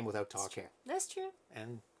play the game without talking. That's true.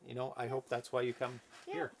 And, you know, I hope that's why you come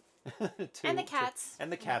here. And the cats. And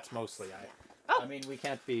the cats mostly. I mean, we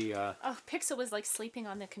can't be... Oh, Pixel was like sleeping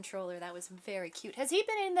on the controller. That was very cute. Has he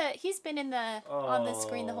been in the... He's been in the... on the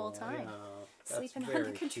screen the whole time. Yeah, sleeping on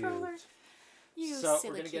the controller. Cute. You so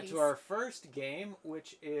silly we're going to get kitties. to our first game,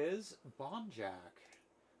 which is Bombjack.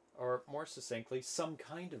 Or more succinctly, some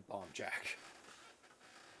kind of Bombjack.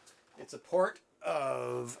 It's a port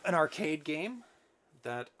of an arcade game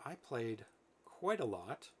that I played quite a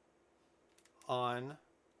lot on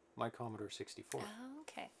my Commodore 64. Oh,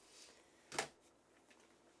 okay.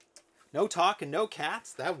 No talk and no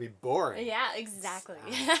cats? That would be boring. Yeah, exactly.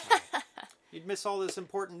 You'd miss all this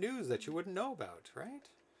important news that you wouldn't know about, right?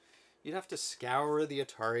 You'd have to scour the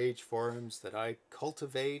Atari Age forums that I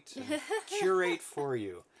cultivate and curate for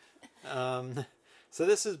you. So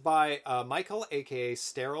this is by Michael, a.k.a.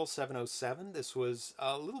 Sterile707. This was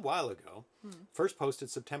a little while ago. First posted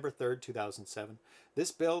September 3rd, 2007.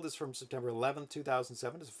 This build is from September 11th,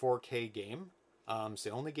 2007. It's a 4K game. It's the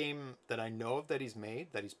only game that I know of that he's made,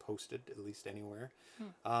 that he's posted, at least anywhere.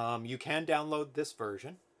 You can download this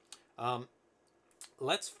version.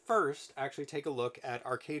 Let's first actually take a look at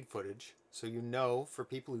arcade footage, so you know, for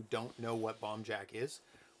people who don't know what Bombjack is,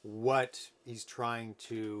 what he's trying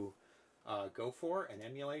to go for and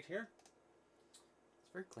emulate here. It's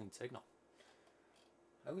a very clean signal.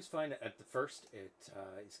 I always find at the first it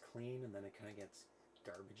is clean, and then it kind of gets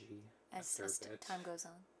garbagey as time goes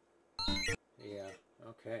on. Yeah,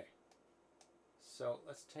 okay. So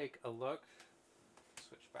let's take a look.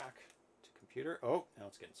 Switch back to computer. Oh, now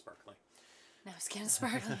it's getting sparkly. Now it's getting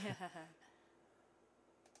sparkly.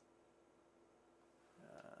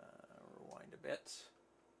 Rewind a bit.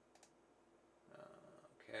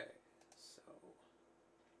 Okay, so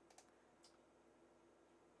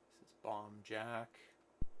this is Bombjack.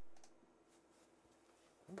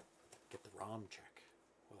 Get the ROM check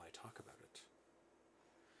while I talk about it.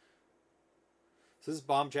 So this is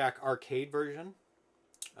Bombjack arcade version.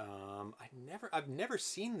 I've never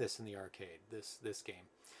seen this in the arcade. This game.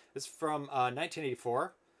 This is from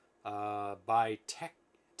 1984 by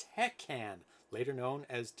Tekcan, later known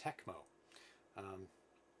as Tecmo. There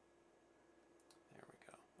we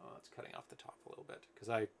go. Oh, it's cutting off the top a little bit because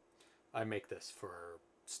I make this for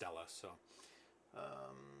Stella. So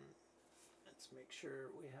let's make sure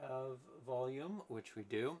we have volume, which we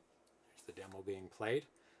do. There's the demo being played.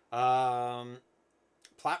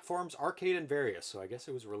 Platforms, arcade, and various. So I guess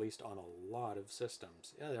it was released on a lot of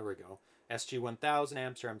systems. Yeah, there we go. SG-1000,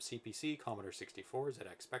 Amsterdam CPC, Commodore 64,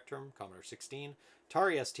 ZX Spectrum, Commodore 16,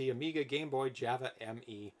 Atari ST, Amiga, Game Boy, Java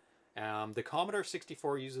ME. The Commodore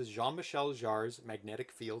 64 uses Jean-Michel Jarre's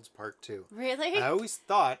Magnetic Fields Part 2. Really? I always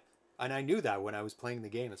thought, and I knew that when I was playing the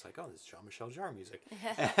game, it's like, oh, this is Jean-Michel Jarre music.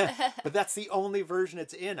 But that's the only version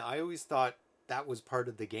it's in. I always thought that was part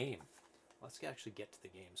of the game. Let's actually get to the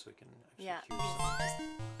game so we can actually hear some.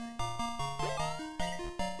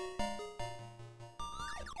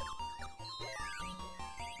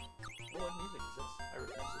 What music is this? I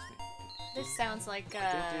recognize this music. This sounds like It's like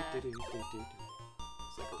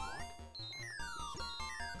a rock.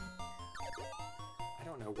 I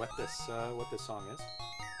don't know what this song is.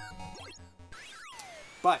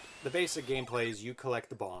 But the basic gameplay is you collect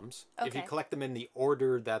the bombs. Okay. If you collect them in the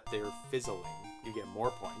order that they're fizzling, you get more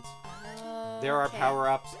points. There are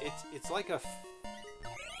power-ups. It's like a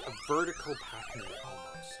vertical Pac-Man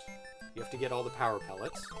almost. You have to get all the power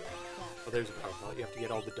pellets. Oh, there's a power pellet. You have to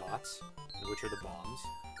get all the dots, which are the bombs.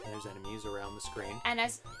 And there's enemies around the screen. And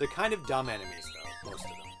they're kind of dumb enemies, though, most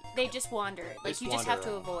of them. They just wander. Like, you just have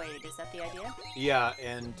to avoid. Is that the idea? Yeah,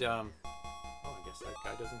 and oh, I guess that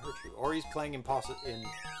guy doesn't hurt you. Or he's playing in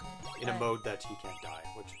a mode that he can't die,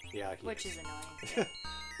 which is annoying.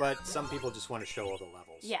 But some people just want to show all the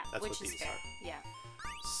levels. Yeah, that's which what is these fair. are. Yeah.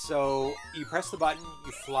 So you press the button,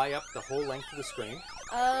 you fly up the whole length of the screen.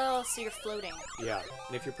 Oh, so you're floating. Yeah,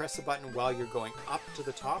 and if you press the button while you're going up to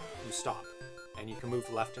the top, you stop, and you can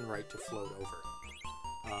move left and right to float over.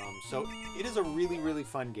 So it is a really, really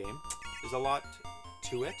fun game. There's a lot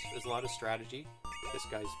to it. There's a lot of strategy. This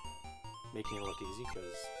guy's making it look easy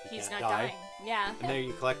because he's can't not die. dying. Yeah. And then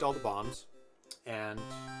you collect all the bombs, and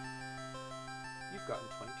you've gotten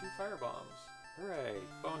 22 fire bombs. Hooray!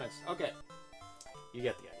 Bonus. Okay. You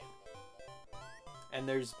get the idea. And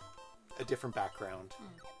there's a different background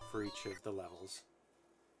for each of the levels,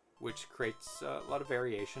 which creates a lot of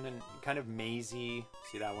variation and kind of mazy.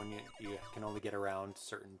 See that one? You can only get around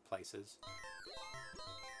certain places.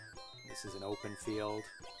 This is an open field,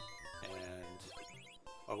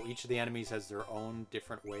 and each of the enemies has their own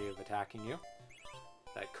different way of attacking you.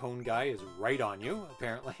 That cone guy is right on you,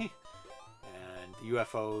 apparently, and the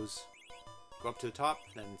UFOs go up to the top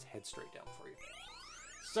and then head straight down for you.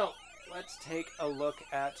 So, let's take a look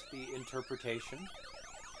at the interpretation.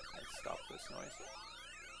 Let's stop this noise.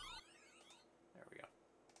 There we go.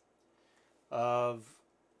 Of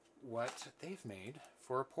what they've made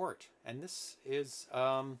for a port. And this is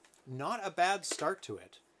not a bad start to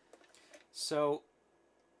it. So,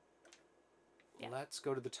 let's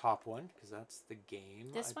go to the top one, because that's the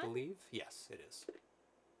game, I believe. Yes, it is.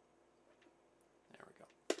 There we go.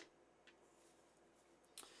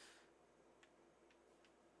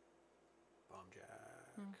 Bombjack.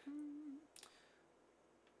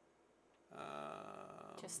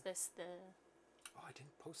 Just this, Oh, I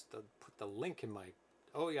didn't put the link in my...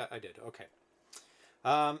 Oh, yeah, I did. Okay.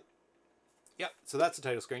 Yeah, so that's the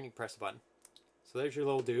title screen. You can press the button. So there's your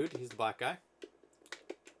little dude. He's the black guy.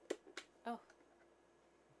 Oh.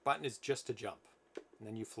 Button is just to jump. And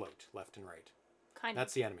then you float left and right. Kind of.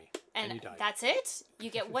 That's the enemy. And you die. That's it?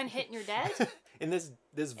 You get one hit and you're dead? In this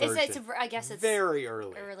version. I guess it's... Very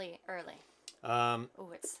early. Early.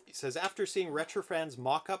 It says, after seeing RetroFan's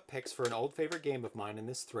mock-up pics for an old favorite game of mine in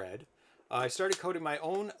this thread, I started coding my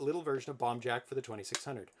own little version of Bombjack for the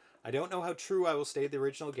 2600. I don't know how true I will stay the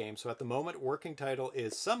original game, so at the moment, working title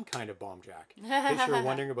is some kind of Bombjack, in case you're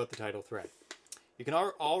wondering about the title thread. You can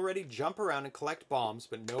already jump around and collect bombs,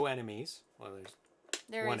 but no enemies. Well,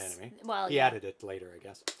 there's one enemy. Well, he added it later, I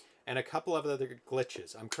guess. And a couple of other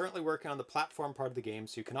glitches. I'm currently working on the platform part of the game,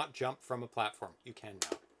 so you cannot jump from a platform. You can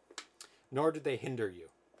now. Nor do they hinder you.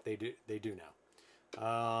 They do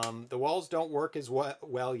now. The walls don't work as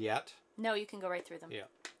well yet. No, you can go right through them. Yeah.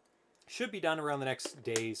 Should be done around the next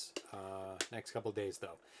couple of days,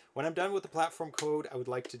 though. When I'm done with the platform code, I would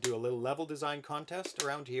like to do a little level design contest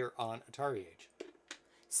around here on Atari Age.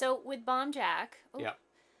 So with Bombjack... Oh, yeah.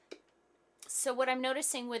 So what I'm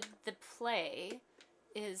noticing with the play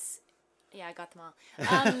is... Yeah, I got them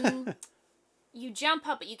all. You jump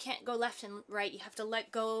up, but you can't go left and right. You have to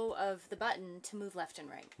let go of the button to move left and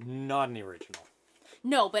right. Not in the original.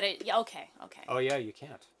 No, but okay. Oh yeah, you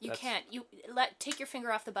can't. You can't. You take your finger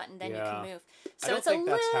off the button, then you can move. So it's a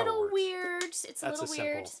little weird. It's a little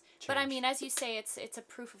weird. But I change. mean, as you say, it's a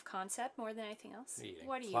proof of concept more than anything else.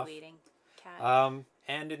 What are fluff. you eating, cat?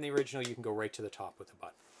 And in the original, you can go right to the top with the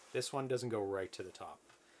button. This one doesn't go right to the top.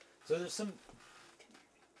 So there's some...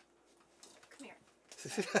 Come here.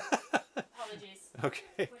 Apologies.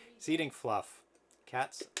 Okay. He's eating fluff.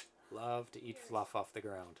 Cats love to eat fluff off the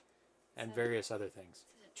ground. And various other things.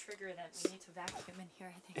 This is a trigger that we need to vacuum in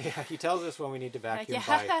here, I think. Yeah, he tells us when we need to vacuum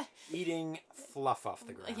by eating fluff off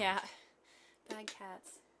the ground. Yeah. Bad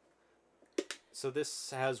cats. So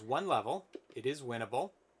this has one level. It is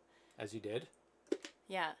winnable, as you did.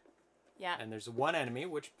 Yeah. Yeah. And there's one enemy,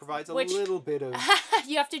 which provides a little bit of...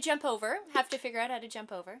 You have to jump over. Have to figure out how to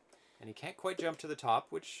jump over. And he can't quite jump to the top,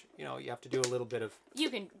 which, you know, you have to do a little bit of You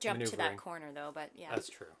can jump to that corner, though, but yeah. That's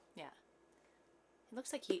true. Yeah. It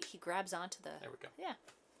looks like he grabs onto the... There we go. Yeah.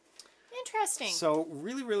 Interesting. So,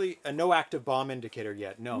 really, no active bomb indicator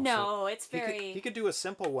yet. No. No, it's very... He could do a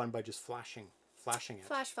simple one by just flashing it.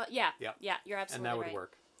 Yeah. Yeah, you're absolutely right. And that would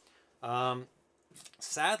work.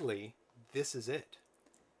 Sadly, this is it.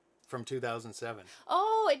 From 2007.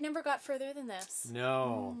 Oh, it never got further than this.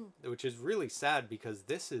 No. Which is really sad because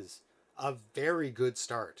this is a very good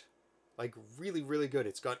start. Like, really good.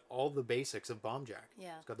 It's got all the basics of Bombjack.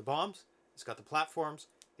 Yeah. It's got the bombs. It's got the platforms.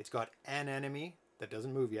 It's got an enemy that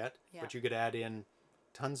doesn't move yet. Yeah. But you could add in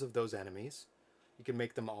tons of those enemies. You can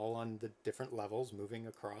make them all on the different levels, moving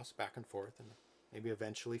across, back and forth, and maybe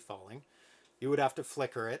eventually falling. You would have to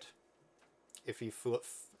flicker it if he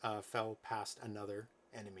fell past another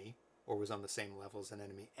enemy or was on the same level as an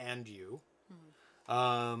enemy and you.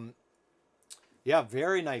 Yeah,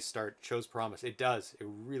 very nice start. Shows promise. It does. It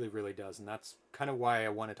really does. And that's kind of why I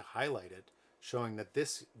wanted to highlight it, showing that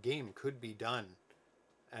this game could be done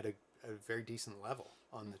at a very decent level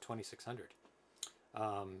on the 2600.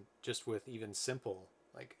 Just with even simple,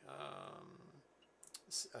 like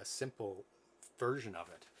a simple version of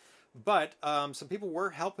it. But some people were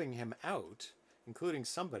helping him out, including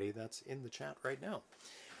somebody that's in the chat right now.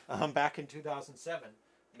 Back in 2007,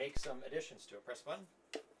 make some additions to it. Press a button.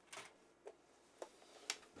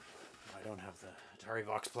 I don't have the Atari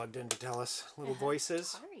Vox plugged in to tell us little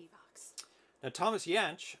voices. Atari Vox. Now, Thomas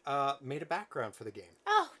Yanch made a background for the game.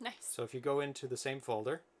 Oh, nice. So if you go into the same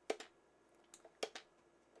folder,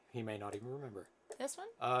 he may not even remember. This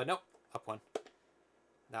one? No, up one.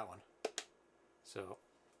 That one.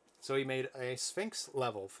 So he made a Sphinx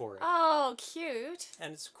level for it. Oh, cute.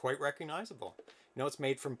 And it's quite recognizable. You know, it's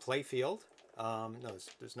made from Playfield. No,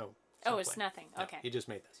 there's no... Oh, it's nothing. No, okay. he just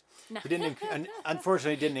made this. No. He didn't,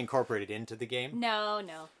 unfortunately, didn't incorporate it into the game. No.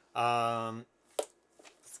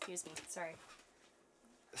 Excuse me. Sorry.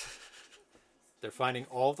 They're finding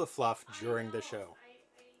all the fluff during the show.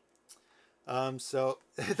 So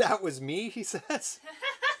that was me, he says.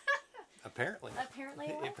 Apparently.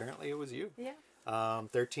 Apparently it was you. Yeah.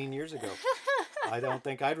 13 years ago. I don't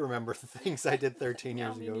think I'd remember the things I did 13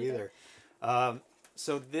 years ago either.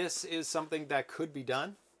 So this is something that could be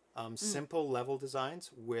done. Simple level designs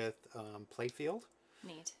with Playfield.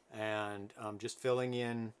 Neat. And just filling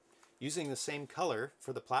in, using the same color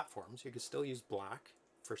for the platforms. You could still use black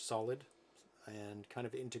for solid and kind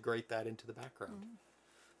of integrate that into the background.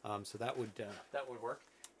 So that would work.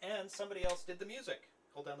 And somebody else did the music.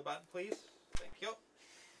 Hold down the button, please. Thank you.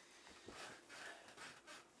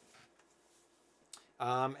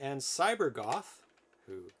 And CyberGoth,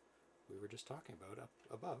 who we were just talking about up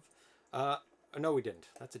above. No, we didn't.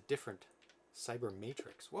 That's a different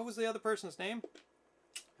Cybermatrix. What was the other person's name?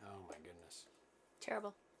 Oh my goodness.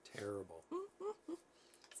 Terrible.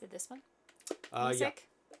 Is it this one? Music?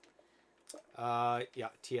 Yeah,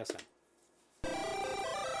 TSM.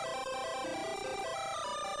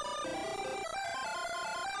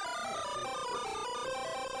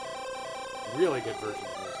 Really good version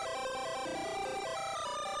of music.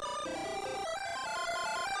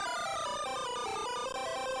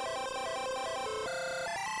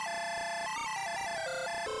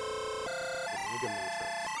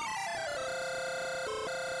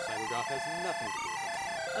 CyberGoth has nothing to do with it.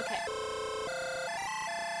 Okay.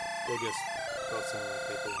 They just both sound like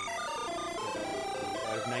they belong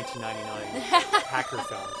out of 1999 hacker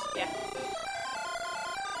films. Yeah.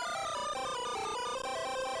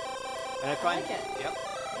 And I find, like it. Yep.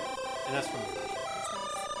 And that's from the original. That's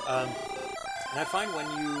nice. And I find when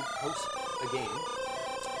you post a game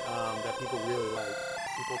that people really like,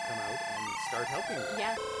 people come out and start helping you.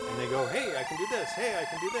 Yeah. And they go, hey, I can do this. Hey, I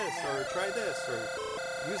can do this. Yeah. Or try this. Or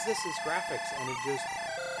use this as graphics. And it just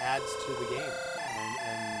adds to the game.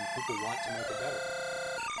 And people want to make it better.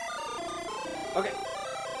 Okay.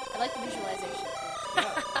 I like the visualization too.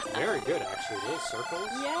 Yeah, it's very good actually. Little circles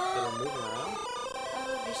that are moving around. I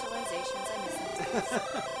love visualizations. I miss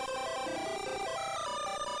them.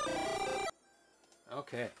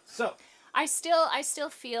 Okay, so I still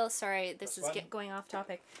feel, sorry, this is going off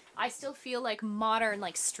topic. I still feel like modern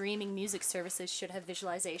like streaming music services should have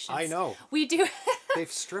visualizations. I know. We do.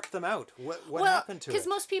 They've stripped them out. What happened to it? Because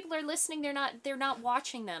most people are listening, they're not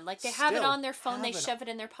watching them. Like they have it on their phone, they shove it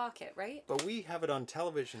in their pocket, right? But we have it on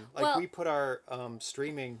television. Like we put our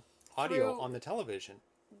streaming audio on the television.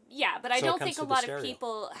 Yeah, but I don't think a lot of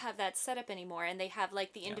people have that set up anymore, and they have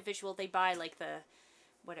like the individual. They buy like the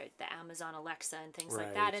Amazon Alexa and things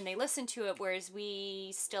like that, and they listen to it. Whereas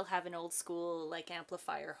we still have an old school like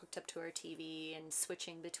amplifier hooked up to our TV and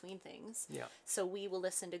switching between things. Yeah. So we will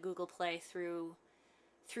listen to Google Play through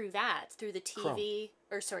the TV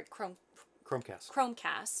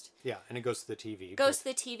Chromecast. Yeah, and it goes to the TV. Goes to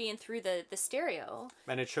the TV and through the stereo.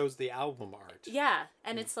 And it shows the album art. Yeah,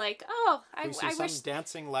 and it's like, oh, I wish some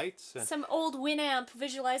dancing lights. And some old Winamp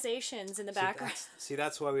visualizations in the background.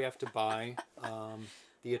 That's why we have to buy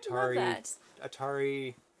the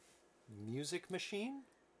Atari Music Machine,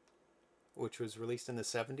 which was released in the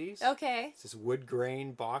 70s. Okay. It's this wood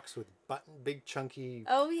grain box with big chunky.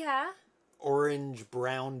 Oh yeah. Orange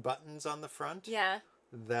brown buttons on the front. Yeah.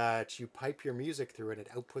 That you pipe your music through and it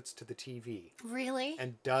outputs to the TV. Really?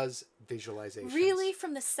 And does visualizations. Really?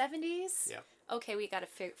 From the 70s? Yeah. Okay, we got to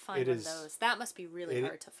find one of those. That must be really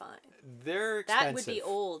hard to find. They're expensive. That would be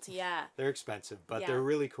old, yeah. They're expensive, but they're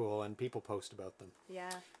really cool and people post about them.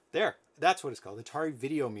 Yeah. There. That's what it's called. Atari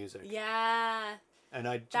Video Music. Yeah. And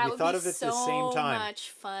we thought of it at the same time. So much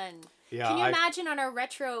fun. Yeah, can you imagine on our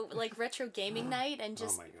retro gaming night and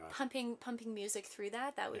just oh my God. pumping music through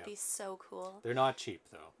that? That would be so cool. They're not cheap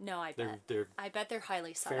though. No, I bet. They're I bet they're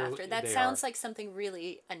highly sought after. That sounds like something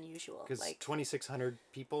really unusual. Because like 2,600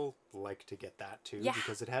 people like to get that too,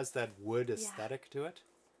 because it has that wood aesthetic to it.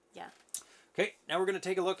 Yeah. Okay, now we're going to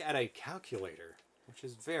take a look at a calculator, which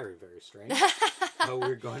is very, very strange. But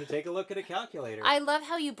we're going to take a look at a calculator. I love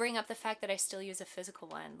how you bring up the fact that I still use a physical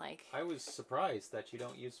one. Like I was surprised that you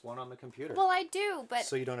don't use one on the computer. Well, I do, but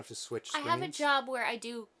so you don't have to switch screens? I have a job where I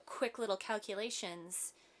do quick little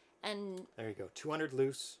calculations, and there you go. 200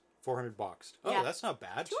 loose, 400 boxed. Oh, that's not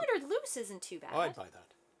bad. 200 loose isn't too bad. Oh, I'd buy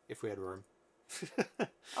that if we had room.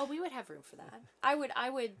 Oh, we would have room for that. I would.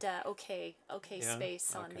 Okay,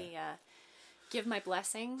 space on the. Give my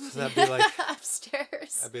blessings. So that'd be like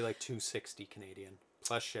upstairs. That'd be like $260 Canadian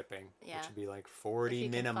plus shipping, which would be like 40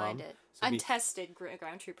 if minimum. Find it. So untested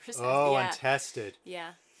ground troopers. Oh, untested.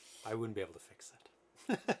 Yeah. I wouldn't be able to fix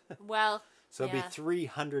that. Well. So it'd be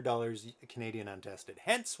 $300 Canadian untested.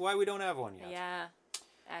 Hence why we don't have one yet. Yeah.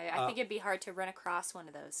 I think it'd be hard to run across one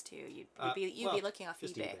of those too. You'd be looking off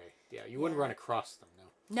eBay. Yeah, you wouldn't run across them, no.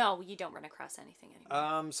 No, you don't run across anything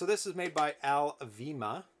anymore. So this is made by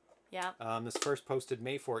Alvema. Yeah. This first posted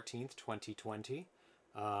May 14th, 2020.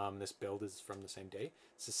 This build is from the same day.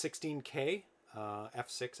 It's a 16K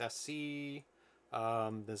F6SC.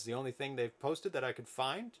 This is the only thing they've posted that I could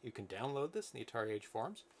find. You can download this in the Atari Age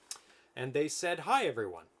forums. And they said, "Hi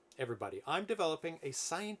everybody. I'm developing a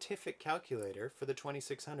scientific calculator for the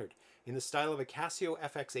 2600 in the style of a Casio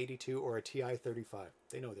FX82 or a TI-35.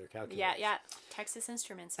 They know their calculators. Yeah. Texas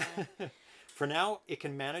Instruments. For now, it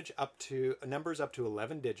can manage numbers up to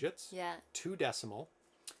 11 digits. Yeah. 2 decimal,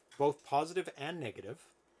 both positive and negative.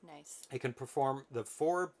 Nice. It can perform the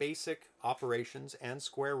 4 basic operations and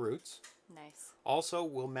square roots. Nice. Also,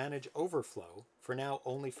 will manage overflow, for now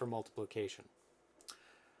only for multiplication.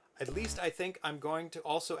 At least I think I'm going to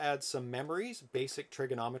also add some memories, basic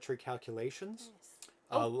trigonometry calculations,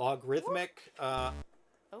 logarithmic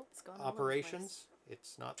operations.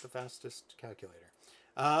 It's not the fastest calculator.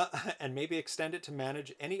 And maybe extend it to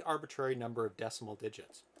manage any arbitrary number of decimal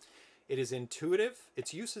digits. It is intuitive.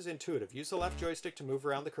 Its use is intuitive. Use the left joystick to move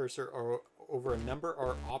around the cursor or over a number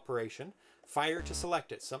or operation. Fire to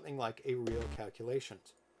select it, something like a real calculation.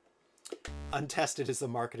 Untested is the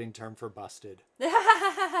marketing term for busted.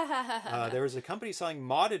 There was a company selling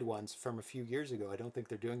modded ones from a few years ago. I don't think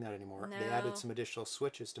they're doing that anymore. No. They added some additional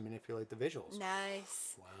switches to manipulate the visuals.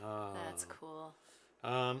 Nice. Wow. That's cool.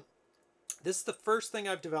 This is the first thing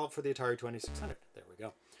I've developed for the Atari 2600. There we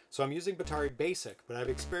go. So I'm using Atari Basic, but I've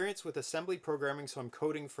experience with assembly programming, so I'm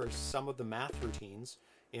coding for some of the math routines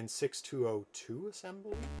in 6202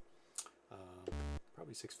 assembly.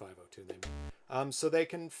 Probably 6502 maybe. So they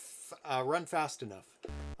can run fast enough.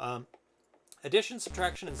 Addition,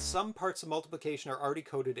 subtraction, and some parts of multiplication are already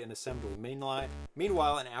coded in assembly.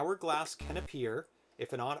 Meanwhile, an hourglass can appear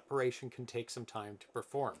if an operation can take some time to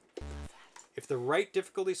perform. If the right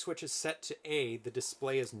difficulty switch is set to A, the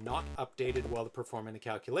display is not updated while performing the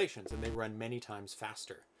calculations, and they run many times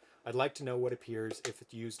faster. I'd like to know what appears if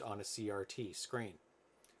it's used on a CRT screen.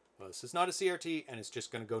 Well, this is not a CRT, and it's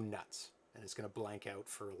just going to go nuts. and it's going to blank out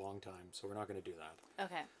for a long time, so we're not going to do that.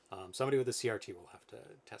 Okay. Somebody with a CRT will have to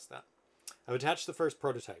test that. I've attached the first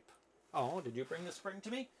prototype. Oh, did you bring the spring to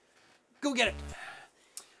me? Go get it!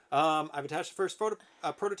 I've attached the first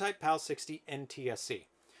prototype, PAL 60 NTSC.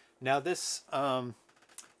 Now this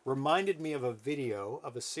reminded me of a video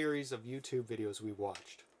of a series of YouTube videos we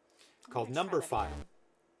watched called Number File.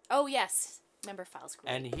 Oh yes, Number File's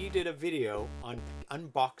great. And he did a video on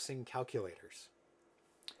unboxing calculators.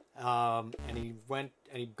 And he went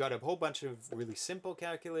and he got a whole bunch of really simple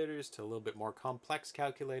calculators to a little bit more complex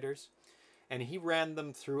calculators. And he ran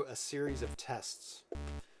them through a series of tests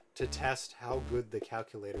to test how good the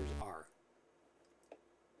calculators are.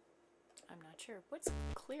 I'm not sure. What's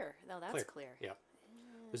clear? No, that's clear. Yeah.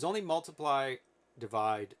 There's only multiply,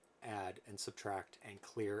 divide, add, and subtract, and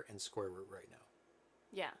clear, and square root right now.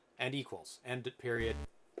 Yeah. And equals, and period,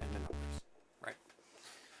 and the numbers.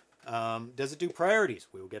 Right. Does it do priorities?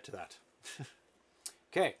 We will get to that.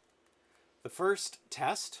 Okay. The first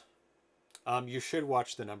test, you should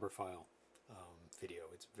watch the Number File video.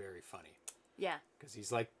 It's very funny. Yeah. Because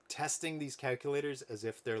he's like testing these calculators as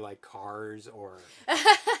if they're like cars or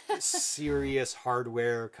serious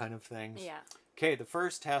hardware kind of things. Yeah. Okay, the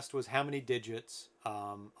first test was how many digits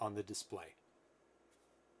on the display.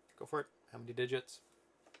 Go for it. How many digits?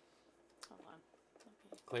 Hold on.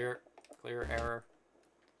 Okay. Clear error.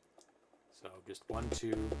 So just 1,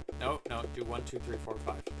 2. No, do 1, 2, 3, 4,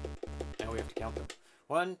 5. Now we have to count them.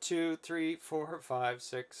 1, 2, 3, 4, 5,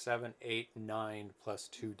 6, 7, 8, 9 plus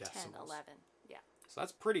 2 decimals. 10, 11. Yeah. So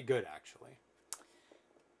that's pretty good, actually.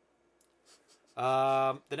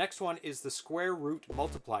 The next one is the square root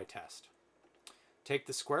multiply test. Take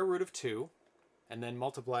the square root of 2 and then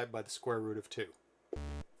multiply it by the square root of 2,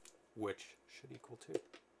 which should equal 2.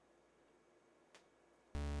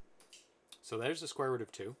 So there's the square root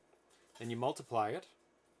of 2. Then you multiply it.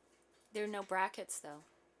 There are no brackets, though.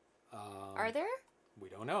 Are there? We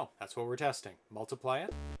don't know. That's what we're testing. Multiply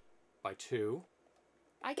it by 2.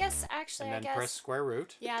 I guess, actually, and then press square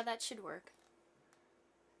root. Yeah, that should work.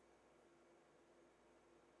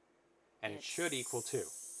 And it should equal 2.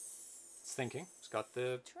 It's thinking. It's got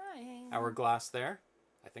the Trying. hourglass there.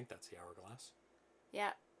 I think that's the hourglass.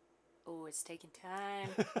 Yeah. Oh, it's taking time.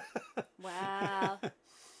 Wow.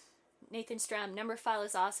 Nathan Stram, Number File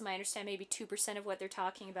is awesome. I understand maybe 2% of what they're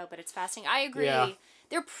talking about, but it's fascinating. I agree. Yeah.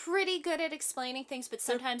 They're pretty good at explaining things, but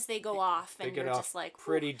sometimes they go off, and you're just like,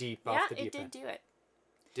 pretty deep off the deep end. Yeah, it did do it.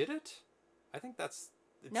 Did it? I think that's...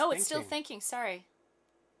 No, it's still thinking. Sorry.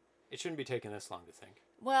 It shouldn't be taking this long to think.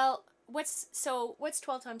 Well, what's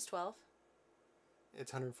 12 times 12?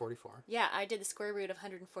 It's 144. Yeah, I did the square root of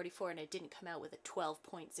 144, and it didn't come out with a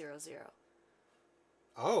 12.00.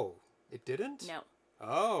 Oh, it didn't? No.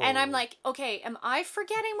 Oh. And I'm like, okay, am I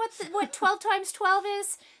forgetting what 12 times 12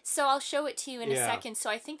 is? So I'll show it to you in a second. So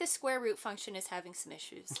I think the square root function is having some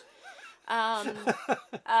issues. Okay.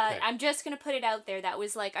 I'm just going to put it out there. That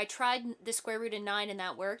was like, I tried the square root of 9 and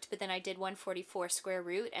that worked, but then I did 144 square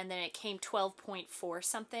root and then it came 12.4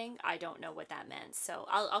 something. I don't know what that meant. So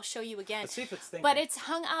I'll show you again. Let's see if it's thinking. But it's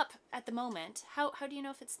hung up at the moment. How do you know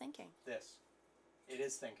if it's thinking? This. It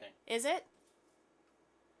is thinking. Is it?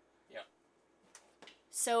 Yeah.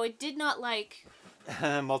 So it did not like...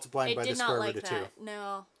 multiplying by the square root of 2.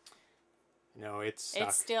 No. No, it's stuck.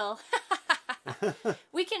 It's still...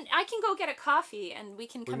 I can go get a coffee and we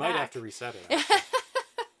can come back. We might have to reset it.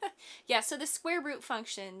 Yeah, so the square root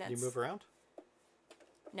function... Can you move around?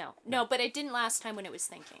 No, but it didn't last time when it was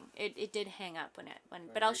thinking. It did hang up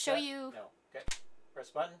but I'll show you... No. Okay. Press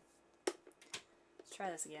button. Let's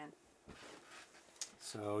try this again.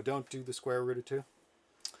 So don't do the square root of 2.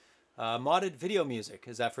 Modded video music.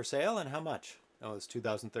 Is that for sale and how much? Oh, it's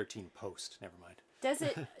 2013 post. Never mind. Does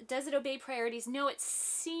it obey priorities? No, it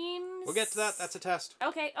seems... We'll get to that. That's a test.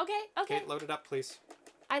 Okay. Okay, load it up, please.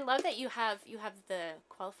 I love that you have the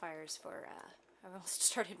qualifiers for... I almost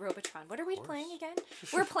started Robotron. What are we playing again?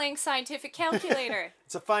 We're playing Scientific Calculator.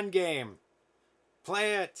 It's a fun game.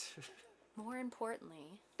 Play it. More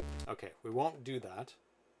importantly... Okay, we won't do that.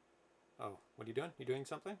 Oh, what are you doing? You doing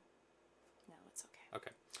something? No, it's okay.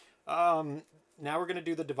 Okay. Now we're going to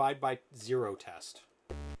do the divide by 0 test.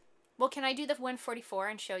 Well, can I do the 144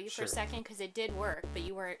 and show you for a second? Because it did work, but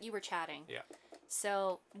you were chatting. Yeah.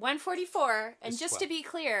 So 144, and just 12. To be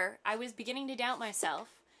clear, I was beginning to doubt myself.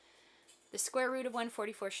 The square root of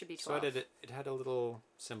 144 should be 12. So it had a little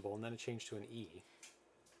symbol, and then it changed to an E.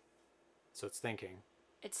 So it's thinking.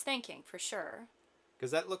 It's thinking, for sure. Because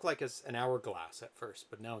that looked like an hourglass at first,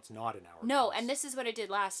 but now it's not an hourglass. No, and this is what it did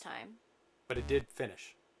last time. But it did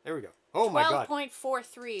finish. There we go. Oh my god.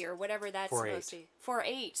 12.43 or whatever that's supposed to be.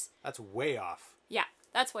 48. That's way off. Yeah.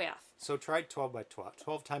 That's way off. So try 12 by 12.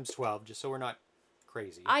 12 times 12, just so we're not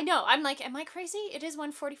crazy. I know. I'm like, am I crazy? It is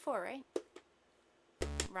 144, right?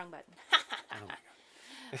 Wrong button. Oh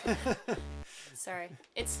my god. Sorry.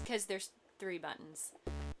 It's because there's 3 buttons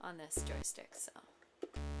on this joystick, so.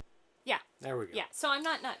 Yeah. There we go. Yeah, so I'm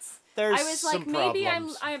not nuts. There's I was like, some maybe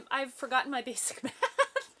problems. I've forgotten my basic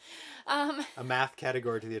math. A math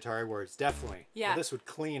category to the Atari words, definitely. Yeah. Well, this would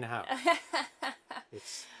clean house.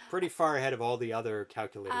 It's pretty far ahead of all the other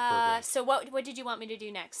calculator programs. So what did you want me to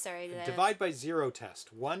do next? Sorry. Divide by 0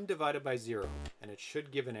 test. 1 divided by 0, and it should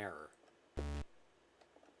give an error.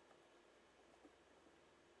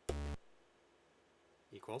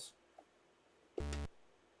 Equals.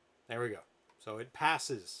 There we go. So it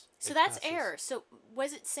passes. So that's error. So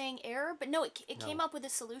was it saying error? But no, it came up with a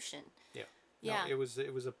solution. Yeah. Yeah. No, it was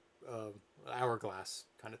a hourglass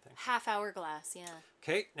kind of thing. Half hourglass, yeah.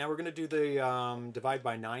 Okay, now we're going to do the divide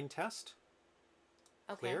by 9 test.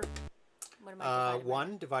 Okay. Clear? What am I dividing by?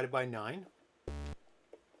 1 divided by 9.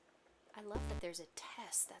 I love that there's a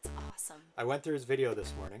test. That's awesome. I went through his video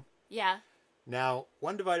this morning. Yeah. Now,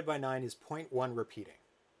 1 divided by 9 is 0.1 repeating.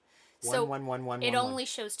 So 1, 1, 1, 1, it 1, only 1.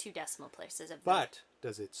 shows 2 decimal places of But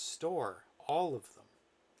does it store all of them?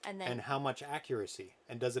 and then And how much accuracy?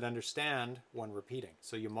 And does it understand 1 repeating?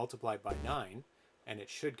 So you multiply it by 9, and it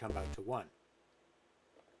should come out to 1.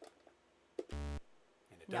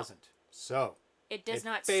 And it doesn't. So it does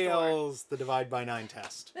not fails the divide by 9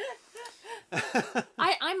 test.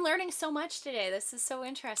 I'm learning so much today. This is so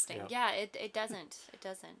interesting. Yep. Yeah, it doesn't. It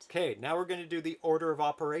doesn't. Okay, now we're going to do the order of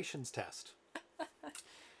operations test.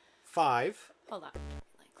 5 Hold on. Let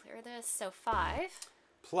me clear this. So 5.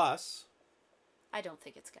 plus I don't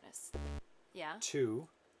think it's gonna. Yeah. 2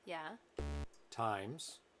 Yeah.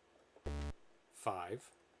 times 5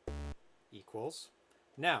 equals.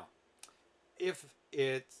 Now, if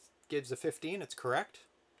it gives a 15, it's correct.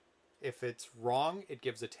 If it's wrong, it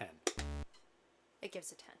gives a 10. It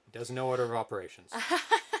gives a 10. It does no order of operations.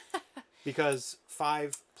 Because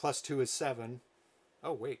 5 plus 2 is 7.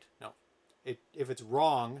 Oh, wait, no. If it's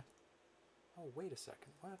wrong... Oh, wait a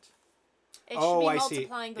second, what? It should be I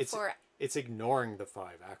multiplying see. before. It's ignoring the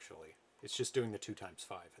 5, actually. It's just doing the 2 times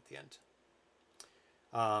 5 at the end.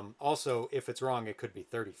 Also, if it's wrong, it could be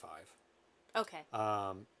 35. Okay.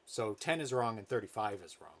 So 10 is wrong and 35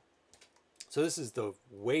 is wrong. So this is the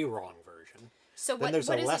way wrong version. So Then what there's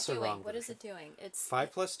a is lesser it doing? wrong What is version. it doing? It's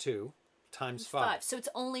 5 plus 2 times 5. So it's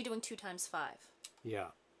only doing 2 times 5. Yeah.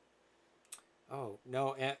 Oh,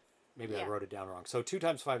 no, maybe I Yeah. wrote it down wrong. So 2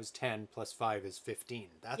 times 5 is 10, plus 5 is 15.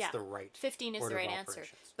 That's Yeah. the right 15 is the order of right answer.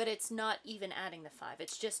 operations. But it's not even adding the 5.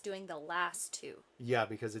 It's just doing the last 2. Yeah,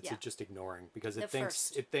 because it's Yeah. just ignoring. Because The it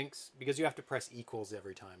thinks, because you have to press equals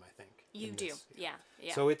every time, I think. You in do. this. Yeah.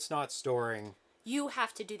 Yeah. So it's not storing, you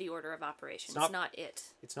have to do the order of operations, It's not- not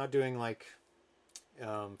it. it's not doing like,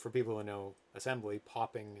 for people who know assembly,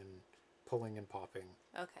 popping and pulling and popping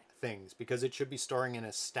Okay. things. Because it should be storing in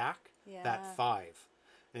a stack, Yeah. that 5.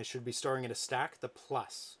 And it should be storing in a stack, the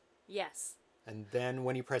plus. Yes. And then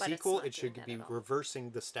when you press But it's equal, not it should doing that be at all.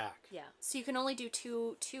 reversing the stack. Yeah. So you can only do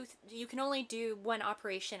you can only do one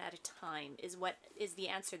operation at a time is what is the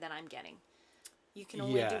answer that I'm getting. You can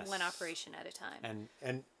only do one Yes. operation at a time. And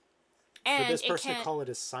And for this it person to can't- call it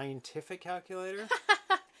a scientific calculator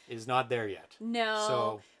is not there yet. No.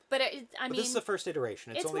 So, but I but mean this is the first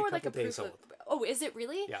iteration. It's only more a like couple a days proof old. of. Oh, is it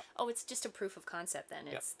really? Yeah. Oh, it's just a proof of concept then.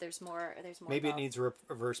 It's there's more Maybe it involved. needs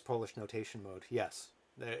reverse Polish notation mode. Yes,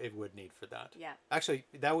 it would need for that. Yeah. Actually,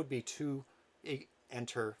 that would be 2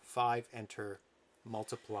 enter, 5 enter,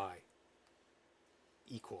 multiply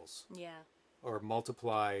equals. Yeah. Or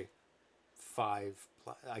multiply 5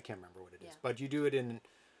 plus, I can't remember what it is. Yeah. But you do it in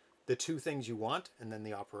the 2 things you want and then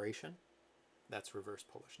the operation. That's reverse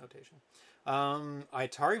Polish notation.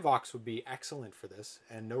 Atari Vox would be excellent for this,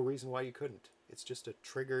 and no reason why you couldn't. It's just a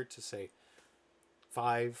trigger to say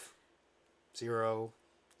 5, 0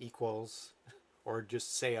 equals, or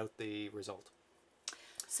just say out the result.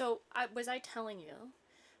 So was I telling you,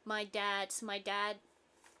 my dad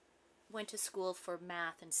went to school for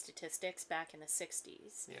math and statistics back in the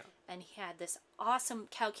 60s. Yeah. And he had this awesome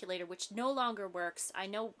calculator, which no longer works. I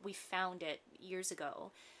know we found it years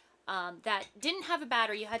ago. That didn't have a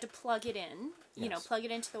battery. You had to plug it in, Yes. plug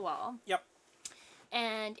it into the wall. Yep.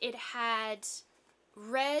 And it had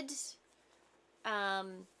red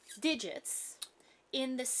digits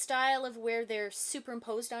in the style of where they're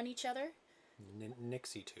superimposed on each other.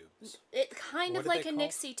 Nixie tubes. It kind What of are like they a called?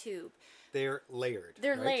 Nixie tube. They're layered.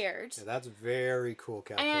 They're right? layered. Yeah, that's very cool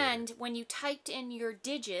calculator. And when you typed in your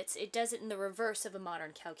digits, it does it in the reverse of a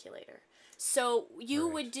modern calculator. So you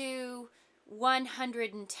Right. would do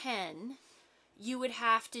 110. you would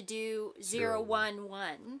have to do 0, 1,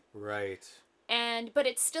 1. Right. But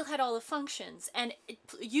it still had all the functions, and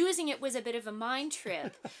using it was a bit of a mind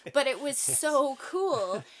trip, but it was so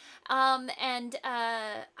cool. I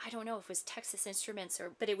don't know if it was Texas Instruments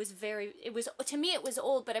but to me it was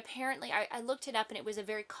old, but apparently I looked it up, and it was a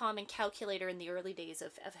very common calculator in the early days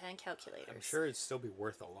of hand calculators. I'm sure it'd still be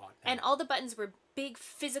worth a lot now. And all the buttons were big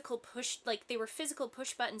physical push, like they were physical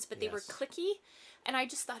push buttons, but they were clicky. And I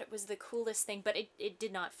just thought it was the coolest thing, but it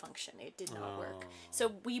did not function. It did not work.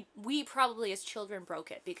 So we probably as children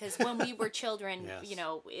broke it, because when we were children, you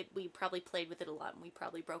know, we probably played with it a lot, and we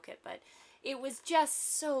probably broke it. But it was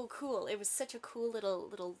just so cool. It was such a cool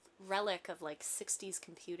little relic of like 60s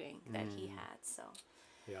computing that he had. So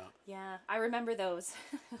yeah, I remember those.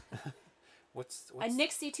 What's a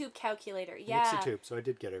Nixie tube calculator? Yeah, Nixie tube. So I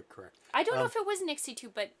did get it correct. I don't know if it was Nixie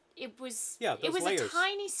tube, but it was. Yeah, it was layers. A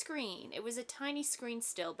tiny screen. It was a tiny screen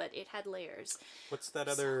still, but it had layers. What's that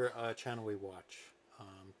other channel we watch?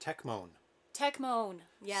 Techmoan. Techmoan.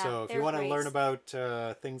 Yeah. So if you want to learn about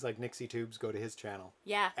things like Nixie tubes, go to his channel.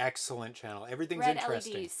 Yeah. Excellent channel. Everything's Red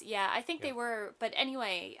interesting. LEDs. Yeah, I think they were, but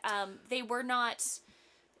anyway, they were not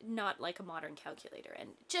like a modern calculator, and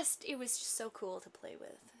it was just so cool to play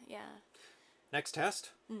with. Yeah. Next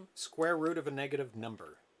test, square root of a negative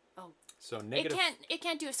number. Oh. So negative. It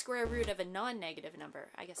can't do a square root of a non-negative number.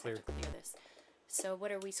 I guess I have to clear this. So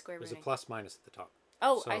what are we square rooting? There's a plus minus at the top.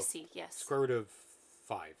 Oh, so I see. Yes. Square root of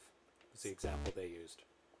 5 was the example they used.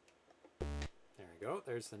 There we go.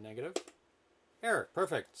 There's the negative. Error.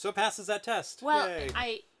 Perfect. So it passes that test. Well,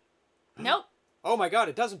 Yay. Nope. Oh my God!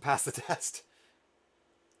 It doesn't pass the test.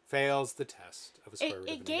 Fails the test of a square root of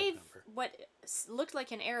a It gave negative number. what looked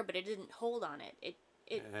like an error, but it didn't hold on it.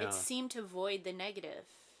 It seemed to void the negative.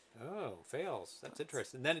 Oh, fails. That's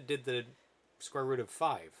interesting. And then it did the square root of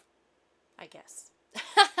 5. I guess.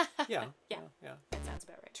 Yeah. Yeah. That sounds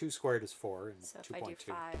about right. 2 squared is 4, and So 2.2. if I do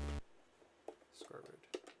 5. Square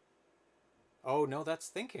root. Oh, no, that's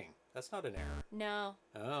thinking. That's not an error. No.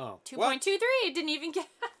 Oh. 2.23. It didn't even get.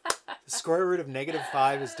 The square root of negative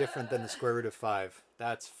 5 is different than the square root of 5.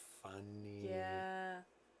 That's funny. Yeah.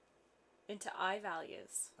 Into I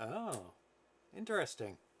values. Oh.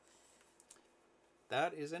 Interesting.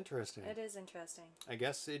 That is interesting. It is interesting. I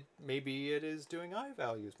guess maybe it is doing I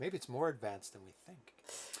values. Maybe it's more advanced than we think.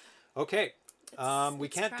 Okay. We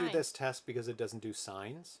can't do this test because it doesn't do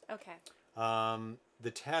signs. Okay.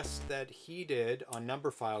 The test that he did on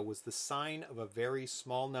number file was the sign of a very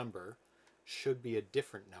small number should be a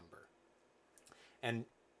different number. And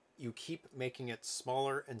you keep making it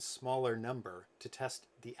smaller and smaller number to test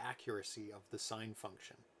the accuracy of the sign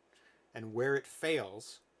function. And where it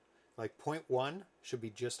fails, like 0.1 should be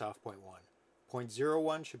just off 0.1.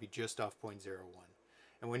 0.01 should be just off 0.01.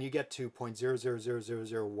 And when you get to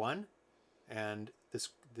 0.000001 and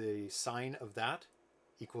the sign of that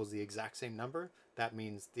equals the exact same number, that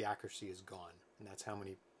means the accuracy is gone. And that's how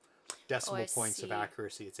many decimal points of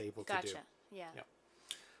accuracy it's able to do. Yeah.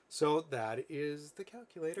 So that is the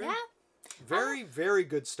calculator. Yeah. Very, very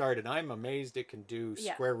good start. And I'm amazed it can do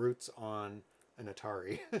square roots on an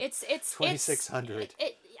Atari. It's 2600.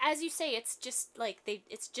 As you say, it's just like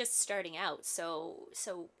it's just starting out. So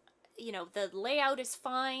you know, the layout is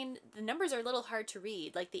fine. The numbers are a little hard to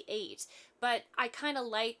read, like the 8, but I kind of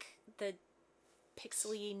like the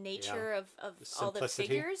pixely nature of all the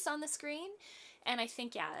figures on the screen. And I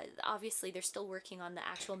think, obviously they're still working on the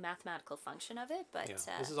actual mathematical function of it, but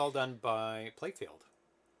this is all done by Playfield.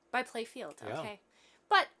 By Playfield, okay.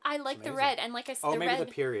 But I like the red, and like I said, maybe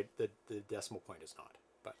the period, the decimal point is not,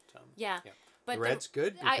 but but the red's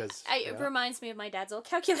good because it reminds me of my dad's old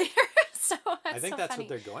calculator. So I think that's what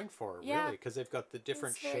they're going for, really, because they've got the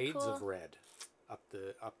different shades of red up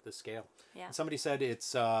the scale. Yeah. And somebody said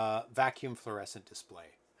it's vacuum fluorescent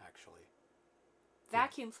display, actually.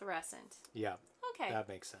 Vacuum fluorescent. Yeah. Okay. That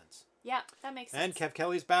makes sense. Yeah, that makes sense. And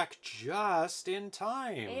KevKelley's back just in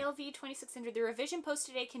time. ALV 2600. The revision post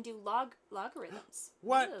today can do logarithms.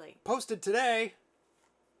 What? Really? Posted today?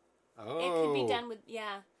 Oh. It could be done with,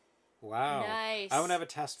 Wow. Nice. I want to have a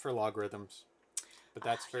test for logarithms. But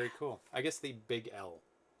that's very cool. I guess the big L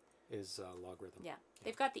is logarithm. Yeah.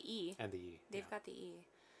 They've got the E. And the E. They've got the E.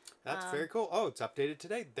 That's very cool. Oh, it's updated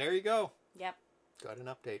today. There you go. Yep. Got an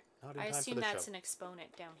update. Not in I time assume for the that's show. an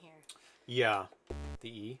exponent down here. Yeah. The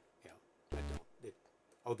E? Yeah. I don't.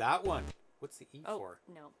 Oh, that one. What's the E for?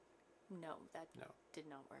 No. No, that did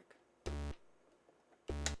not work.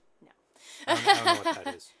 No. I don't know what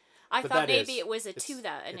that is. I thought maybe it was a 2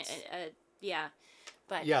 yeah.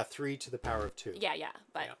 But 3 to the power of 2. Yeah,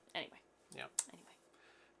 but anyway. Yeah. Anyway.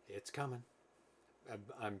 It's coming.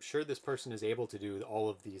 I'm sure this person is able to do all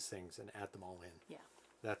of these things and add them all in. Yeah.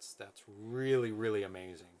 That's really, really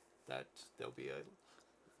amazing. That there'll be a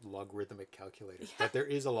logarithmic calculator. Yeah. That there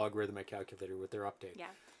is a logarithmic calculator with their update. Yeah.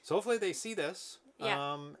 So hopefully they see this.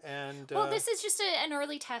 Yeah. Well, this is just an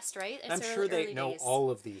early test, right? I'm sure they know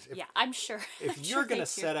all of these. Yeah, I'm sure. If you're going to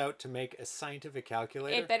set out to make a scientific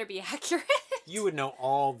calculator, it better be accurate. You would know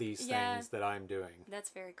all these things that I'm doing.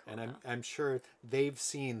 That's very cool. And I'm sure they've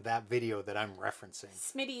seen that video that I'm referencing.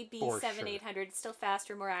 Smitty B7800 still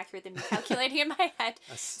faster, more accurate than me calculating in my head.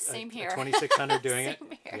 Same here. 2600 doing it.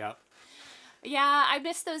 Here. Yeah. Yeah, I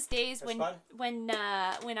miss those days That's when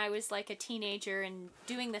I was like a teenager and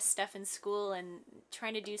doing this stuff in school and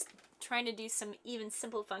trying to do some even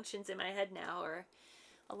simple functions in my head now are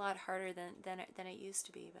a lot harder than it used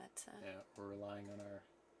to be. But yeah, we're relying on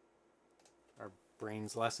our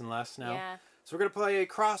brains less and less now. Yeah. So we're gonna play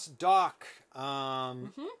Cross Dock.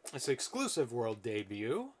 It's an exclusive world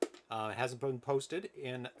debut. It hasn't been posted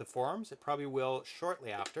in the forums. It probably will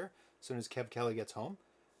shortly after, as soon as KevKelley gets home.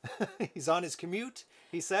 He's on his commute.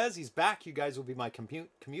 He says he's back. You guys will be my commute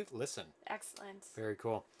listen. Excellent. Very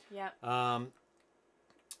cool. Yeah.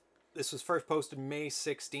 This was first posted May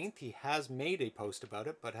 16th. He has made a post about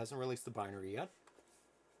it, but hasn't released the binary yet.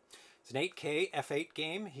 It's an 8K F8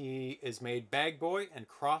 game. He is made Bag Boy and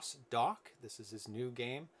Cross Dock. This is his new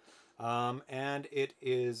game. And it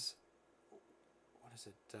is... What is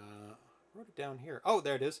it? I wrote it down here. Oh,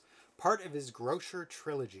 there it is. Part of his Grocer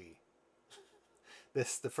trilogy. The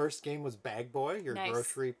first game was Bag Boy, your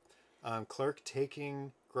grocery clerk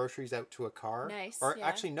taking groceries out to a car. Nice. Or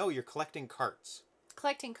actually, no, you're collecting carts.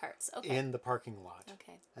 Collecting carts. Okay. In the parking lot.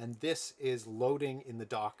 Okay. And this is loading in the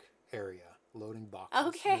dock area. Loading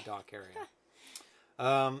boxes in the dock area.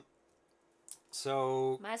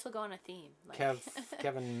 So might as well go on a theme.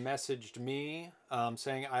 Kevin messaged me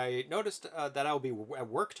saying, I noticed that I'll be at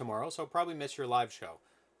work tomorrow, so I'll probably miss your live show.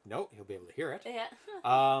 No, he'll be able to hear it.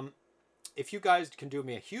 Yeah. If you guys can do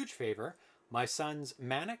me a huge favor, my sons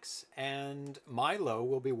Mannix and Milo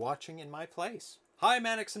will be watching in my place. Hi,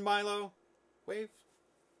 Mannix and Milo. Wave.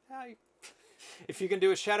 Hi. If you can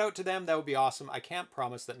do a shout out to them, that would be awesome. I can't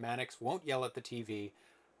promise that Mannix won't yell at the TV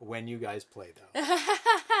when you guys play, though.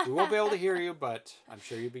 We won't be able to hear you, but I'm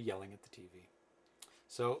sure you'll be yelling at the TV.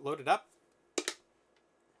 So load it up.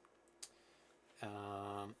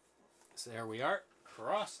 So there we are.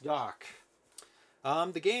 Cross Dock.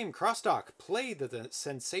 The game Cross Dock. Play the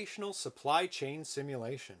sensational supply chain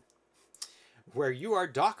simulation, where you are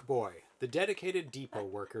Dock Boy, the dedicated depot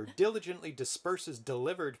worker, diligently disperses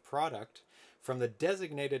delivered product from the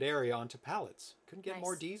designated area onto pallets. Couldn't get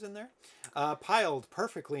more D's in there. Piled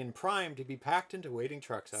perfectly and primed to be packed into waiting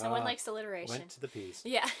trucks. Someone likes alliteration. Went to the P's.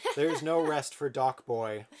 Yeah. There's no rest for Dock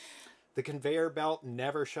Boy. The conveyor belt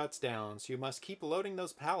never shuts down, so you must keep loading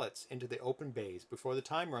those pallets into the open bays before the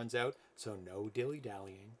time runs out, so no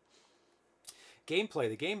dilly-dallying. Gameplay.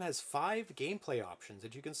 The game has 5 gameplay options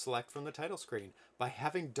that you can select from the title screen by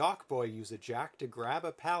having Dock Boy use a jack to grab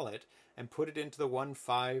a pallet and put it into the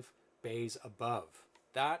 1-5 bays above.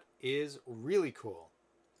 That is really cool.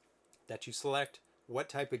 That you select what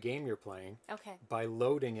type of game you're playing by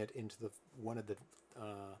loading it into one of the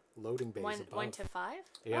loading bays above. 1 to 5?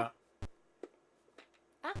 Yeah.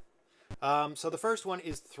 Oh. So the first one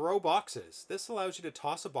is throw boxes. This allows you to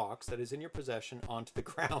toss a box that is in your possession onto the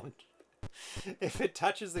ground. If it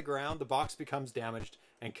touches the ground, the box becomes damaged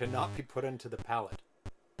and cannot be put into the pallet.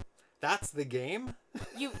 That's the game?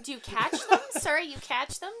 Do you catch them? Sorry, you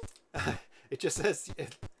catch them? It just says...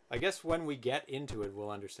 I guess when we get into it,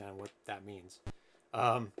 we'll understand what that means.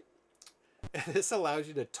 This allows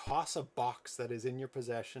you to toss a box that is in your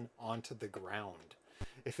possession onto the ground.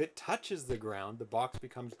 If it touches the ground, the box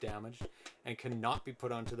becomes damaged and cannot be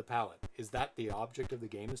put onto the pallet. Is that the object of the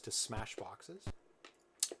game, is to smash boxes?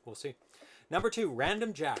 We'll see. Number 2,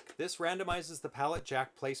 Random Jack. This randomizes the pallet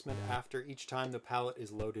jack placement after each time the pallet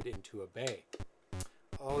is loaded into a bay.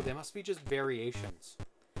 Oh, there must be just variations.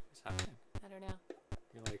 What's happening? I don't know.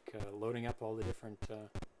 You're like loading up all the different...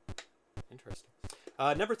 Interesting.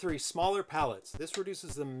 Number 3, smaller pallets. This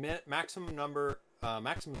reduces the maximum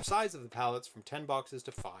size of the pallets from 10 boxes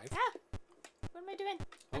to 5. Ah! What am I doing?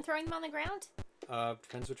 I'm throwing them on the ground?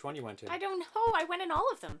 Depends which one you went in. I don't know. I went in all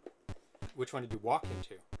of them. Which one did you walk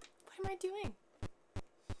into? What am I doing?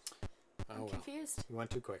 I'm confused. You went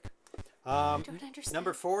too quick. I don't understand.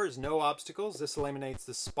 Number 4 is no obstacles. This eliminates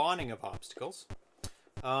the spawning of obstacles.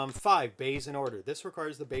 5, bays in order. This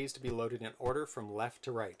requires the bays to be loaded in order from left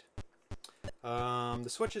to right. The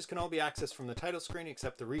switches can all be accessed from the title screen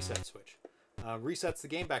except the reset switch. Resets the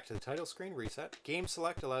game back to the title screen. Reset. Game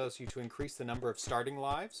select allows you to increase the number of starting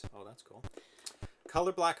lives. Oh, that's cool.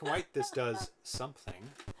 color black and white, this does something.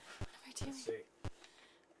 What am I doing? Let's see.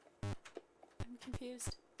 I'm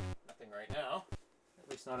confused. Nothing right now. At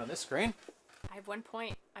least not on this screen. I have 1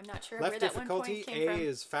 point. I'm not sure Left where that 1 difficulty, point came A from.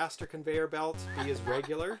 is faster conveyor belt, B is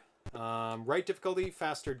regular. Right difficulty,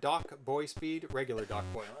 faster dock boy speed, regular dock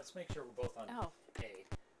boy. Let's make sure we're both on A.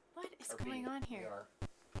 What is or going B. on here? We are.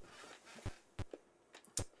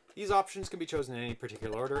 These options can be chosen in any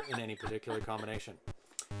particular order, in any particular combination.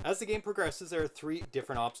 As the game progresses, there are 3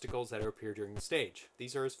 different obstacles that appear during the stage.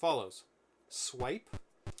 These are as follows. Swipe.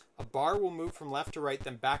 A bar will move from left to right,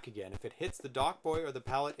 then back again. If it hits the dock boy or the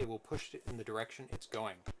pallet, it will push it in the direction it's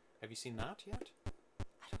going. Have you seen that yet?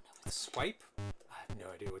 I don't know what's Swipe? I have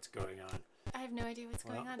no idea what's going on. I have no idea what's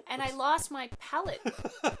going on. And I lost my pallet.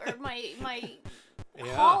 Or my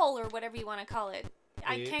Yeah. haul, or whatever you want to call it.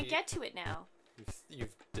 I can't get to it now.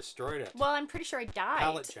 You've destroyed it. Well, I'm pretty sure I died.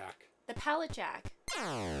 Pallet jack. The pallet jack.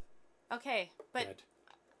 Okay, but Dead.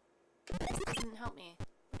 this doesn't help me.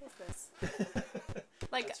 What is this?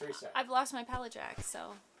 Like, Let's reset. I've lost my pallet jack,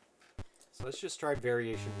 so... So let's just try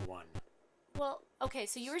variation 1. Well, okay,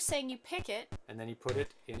 so you were saying you pick it. And then you put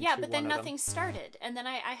it into Yeah, but then one of nothing started. And then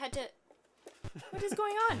I had to... What is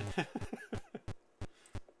going on? them.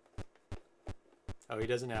 Oh, he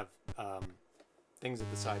doesn't have things at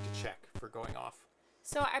the side to check for going off.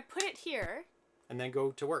 So I put it here. And then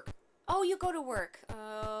go to work. Oh, you go to work.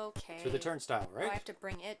 Okay. Through the turnstile, Oh, right? I have to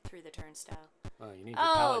bring it through the turnstile. Well, you need your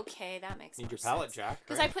pallet. Okay, that makes You need more your pallet sense. jack,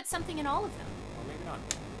 Because right? I put something in all of them. Or maybe not.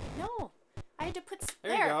 No. I had to put...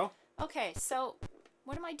 There you go. Okay, so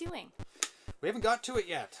what am I doing? We haven't got to it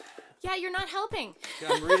yet. Yeah, you're not helping.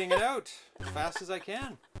 I'm reading it out as fast as I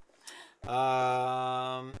can.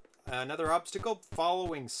 Another obstacle,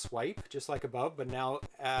 following swipe, just like above, but now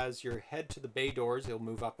as you head to the bay doors, it'll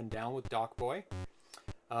move up and down with Dock Boy.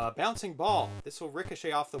 Bouncing ball. This will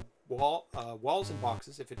ricochet off the walls and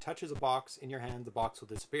boxes. If it touches a box in your hand, the box will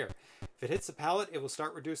disappear. If it hits the pallet, it will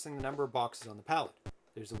start reducing the number of boxes on the pallet.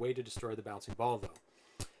 There's a way to destroy the bouncing ball,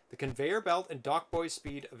 though. The conveyor belt and Dock Boy's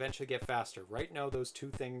speed eventually get faster. Right now, those 2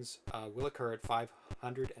 things will occur at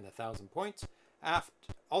 500 and 1,000 points.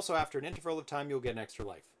 Also, after an interval of time, you'll get an extra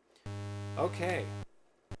life. Okay.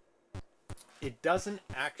 It doesn't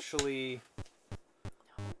actually...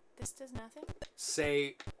 No, this does nothing.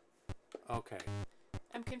 Say... Okay.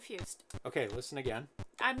 I'm confused. Okay, listen again.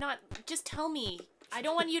 I'm not... Just tell me. I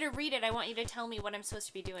don't want you to read it. I want you to tell me what I'm supposed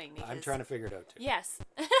to be doing. Because... I'm trying to figure it out, too. Yes.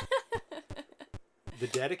 The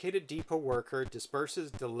dedicated depot worker disperses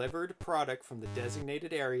delivered product from the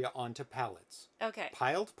designated area onto pallets. Okay.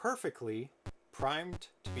 Piled perfectly, primed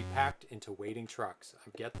to be packed into waiting trucks.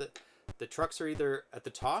 I get that the trucks are either at the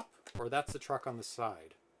top or that's the truck on the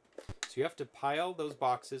side. So you have to pile those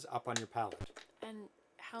boxes up on your pallet. And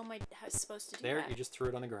how am I supposed to do There, that? you just threw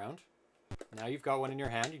it on the ground. Now you've got one in your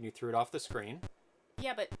hand and you threw it off the screen.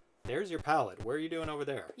 Yeah, but... There's your pallet. What are you doing over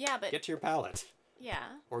there? Yeah, but... Get to your pallet. Yeah.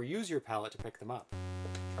 Or use your pallet to pick them up.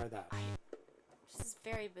 Try that. This is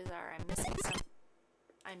very bizarre.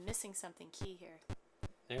 I'm missing something key here.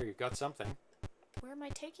 There, you've got something. Where am I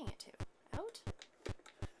taking it to? Out?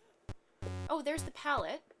 Oh, there's the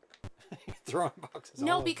pallet. Throwing boxes all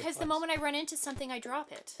No, over the because the place. moment I run into something, I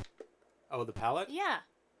drop it. Oh, the pallet? Yeah.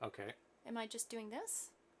 Okay. Am I just doing this?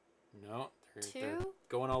 No, they're 2?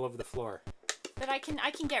 going all over the floor. But I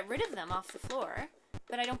can get rid of them off the floor,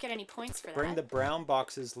 but I don't get any points for that. Bring the brown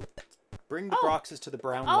boxes. Bring the Oh. boxes to the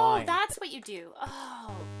brown Oh, line. that's what you do.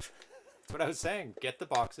 Oh. That's what I was saying. Get the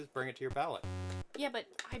boxes, bring it to your pallet. Yeah, but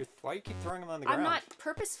Why do you keep throwing them on the ground? I'm not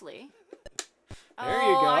purposefully. There oh,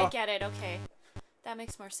 you go. I get it. Okay. That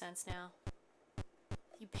makes more sense now.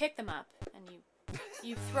 You pick them up and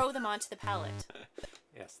you throw them onto the pallet.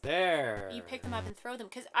 Yes, there. You pick them up and throw them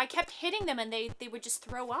because I kept hitting them and they would just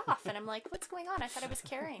throw off and I'm like, what's going on? I thought I was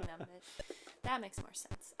carrying them. But that makes more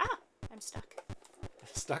sense. Ah, I'm stuck.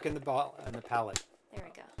 Stuck in the pallet. There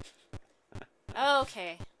we go.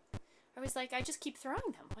 Okay. I was like, I just keep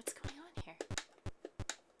throwing them. What's going on here?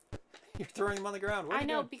 You're throwing them on the ground. What are I you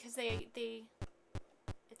know doing? because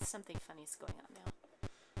it's something funny's going on now.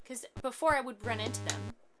 Because before I would run into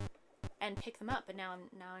them and pick them up, but now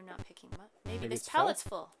I'm not picking them up. Maybe this it's pallet's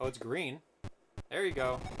full. Oh, it's green. There you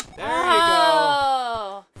go. There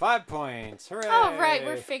Oh. you go. 5 points. Hooray. Oh, right.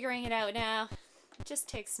 We're figuring it out now. It just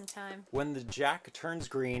takes some time. When the jack turns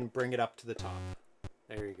green, bring it up to the top.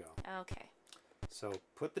 There you go. Okay. So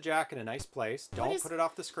put the jack in a nice place. Don't put it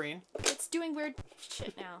off the screen. It's doing weird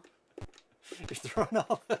shit now. You're throwing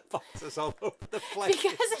all the boxes all over the place.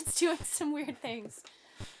 Because it's doing some weird things.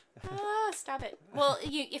 Oh, stop it. Well,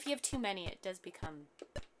 if you have too many, it does become...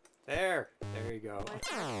 There you go.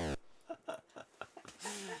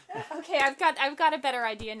 Okay, I've got a better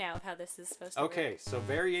idea now of how this is supposed to work. Okay, so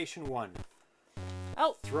variation 1.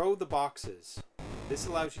 Oh. Throw the boxes. This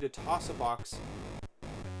allows you to toss a box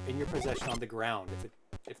in your possession on the ground.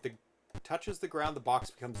 If it touches the ground, the box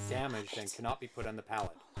becomes damaged and cannot be put on the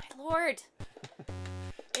pallet. Oh my lord!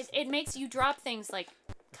 it makes you drop things like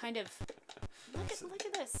kind of. Look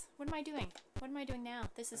at this. What am I doing? What am I doing now?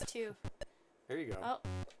 This is 2. There you go. Oh,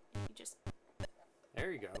 you just.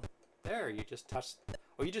 There you go. There, you just touched.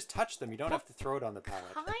 Oh, you just touched them. You don't have to throw it on the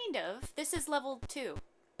pallet. Kind of. This is level 2.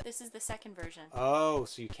 This is the second version. Oh,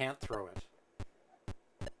 so you can't throw it.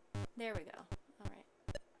 There we go. All right.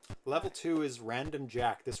 Level 2 is random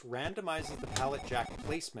jack. This randomizes the pallet jack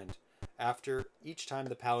placement after each time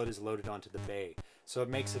the pallet is loaded onto the bay, so it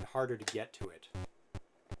makes it harder to get to it.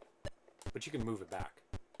 But you can move it back,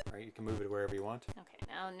 right? You can move it wherever you want. Okay,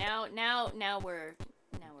 now we're.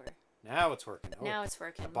 Now it's working. Oh, now it's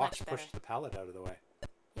working. The box much better. pushed the pallet out of the way.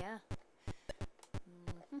 Yeah.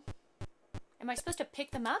 Mm-hmm. Am I supposed to pick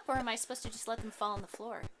them up, or am I supposed to just let them fall on the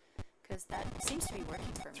floor? Because that seems to be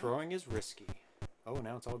working for me. Throwing is risky. Oh,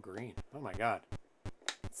 now it's all green. Oh my god.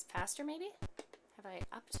 It's faster, maybe? Have I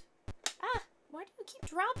upped? Ah! Why do you keep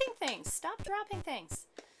dropping things? Stop dropping things.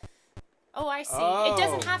 Oh, I see. Oh. It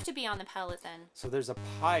doesn't have to be on the pallet then. So there's a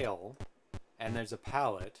pile, and there's a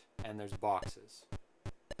pallet, and there's boxes.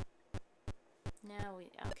 Now we...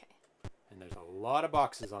 Okay. And there's a lot of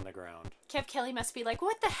boxes on the ground. KevKelley must be like,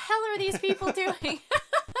 what the hell are these people doing?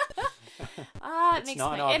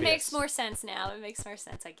 It makes more sense now. It makes more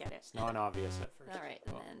sense. I get it. It's non-obvious at first. All right,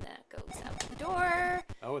 and then that goes out the door.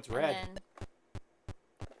 Oh, it's red.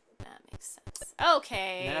 That makes sense.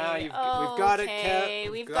 Okay. Now we've got it,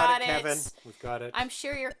 Kev. We've got it, Kevin. We've got it. I'm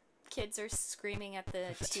sure your kids are screaming at the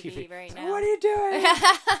TV right now. What are you doing?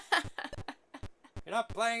 You're not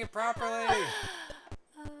playing it properly.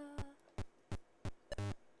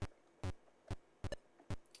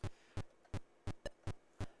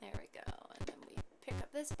 There we go. And then we pick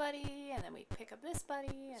up this buddy, and then we pick up this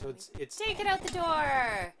buddy, and so it's take it out the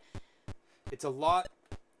door. It's a lot.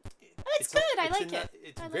 It's good. I like it.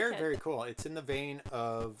 It's very cool. It's in the vein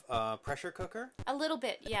of pressure cooker. A little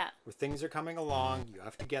bit, yeah. Where things are coming along, you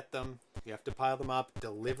have to get them, you have to pile them up,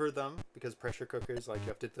 deliver them, because pressure cookers, like, you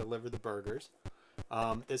have to deliver the burgers.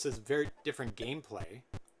 This is very different gameplay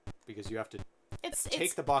because you have to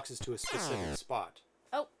take the boxes to a specific spot.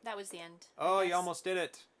 Oh, that was the end. Oh, you almost did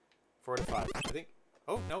it. 4 to 5, I think.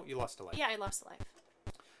 Oh, no, you lost a life. Yeah, I lost a life.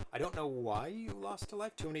 I don't know why you lost a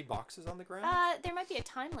life. Too many boxes on the ground? There might be a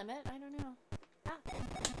time limit. I don't know. Ah,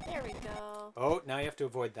 there we go. Oh, now you have to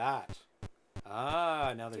avoid that.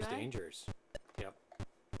 Ah, now there's dangers. Yep.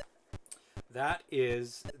 That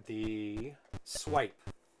is the swipe.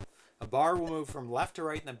 A bar will move from left to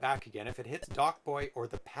right and then back again. If it hits Dock Boy or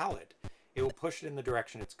the pallet, it will push it in the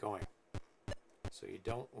direction it's going. So you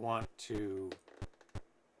don't want to...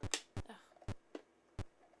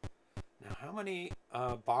 Now, how many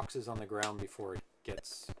boxes on the ground before it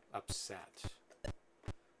gets upset?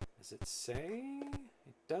 Does it say?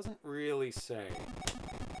 It doesn't really say.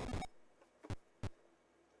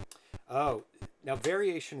 Oh, now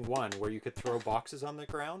variation 1, where you could throw boxes on the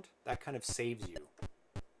ground, that kind of saves you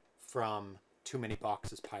from too many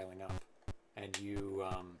boxes piling up and you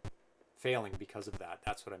failing because of that.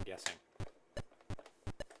 That's what I'm guessing.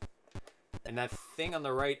 And that thing on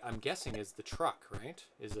the right, I'm guessing, is the truck, right?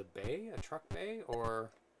 Is a bay, a truck bay, or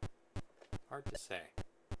hard to say.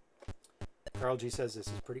 Carl G says this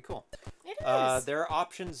is pretty cool. It is. There are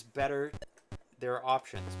options better. There are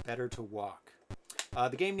options better to walk.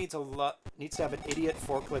 The game needs to have an idiot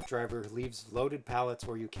forklift driver who leaves loaded pallets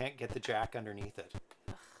where you can't get the jack underneath it.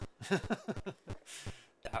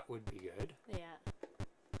 That would be good. Yeah.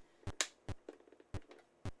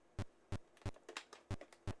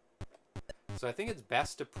 So I think it's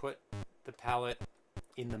best to put the pallet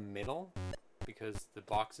in the middle because the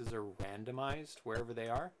boxes are randomized wherever they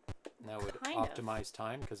are. And that would optimize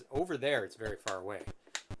time because over there it's very far away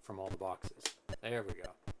from all the boxes. There we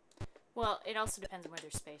go. Well, it also depends on where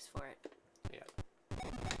there's space for it. Yeah.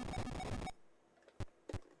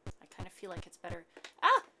 I kind of feel like it's better.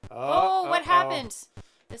 Ah! Oh, what happened?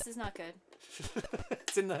 This is not good.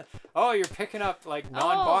 It's in the... Oh, you're picking up, like,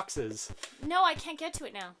 non-boxes. No, I can't get to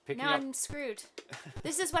it now. Now I'm screwed.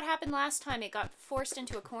 This is what happened last time. It got forced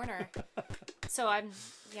into a corner. So I'm...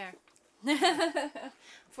 Yeah.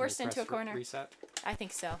 Forced into a corner. Reset? I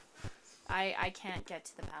think so. I can't get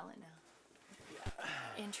to the pallet now. Yeah.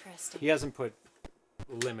 Interesting. He hasn't put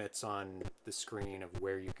limits on the screen of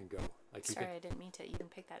where you can go. Like Sorry, I didn't mean to even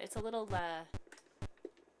pick that. It's a little... I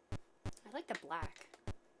like the black.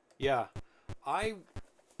 Yeah.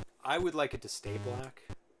 I would like it to stay black.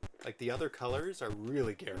 Like the other colors are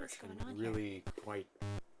really garish and really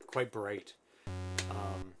quite bright.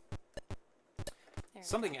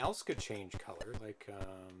 Something else could change color, like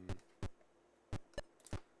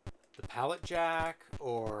the palette jack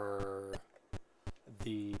or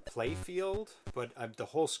the play field, but the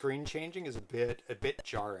whole screen changing is a bit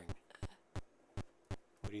jarring.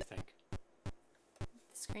 What do you think?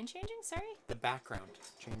 The screen changing? Sorry? The background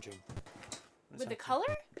changing. With the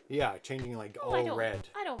color? Yeah, changing like all red.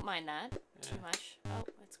 I don't mind that too much. Oh,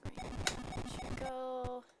 it's green. It should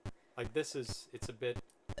go. Like this is, it's a bit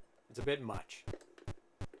much.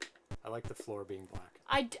 I like the floor being black.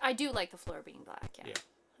 I do like the floor being black, yeah.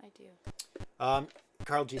 I do.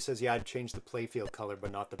 Carl G says, yeah, I'd change the playfield color,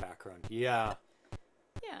 but not the background. Yeah.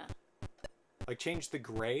 Yeah. Like change the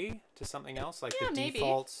gray to something else, like the maybe.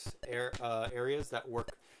 default areas that work,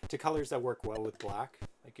 to colors that work well with black.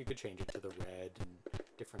 Like you could change it to the red and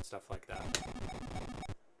different stuff like that.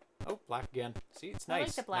 Oh, black again. See, it's nice. I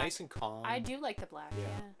like the black. Nice and calm. I do like the black,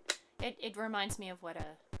 yeah. It reminds me of what a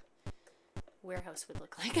warehouse would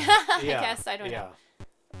look like. I guess. I don't know.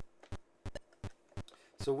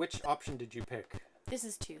 So which option did you pick? This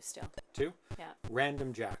is 2 still. 2? Yeah.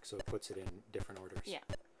 Random jack, so it puts it in different orders. Yeah.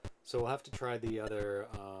 So we'll have to try the other...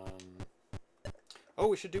 Oh,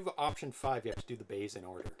 we should do option 5. You have to do the bays in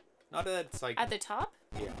order. Not that it's like... At the top?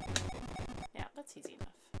 Yeah. Yeah, that's easy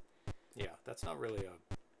enough. Yeah, that's not really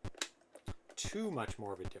too much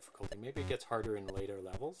more of a difficulty. Maybe it gets harder in later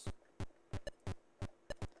levels.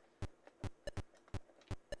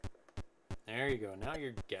 There you go. Now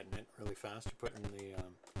you're getting it really fast. You're putting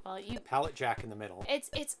the palette jack in the middle.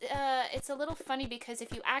 It's a little funny because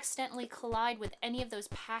if you accidentally collide with any of those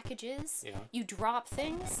packages, you drop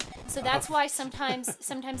things. So that's why sometimes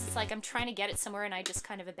it's like I'm trying to get it somewhere and I just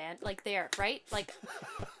kind of abandon, like there, right? Like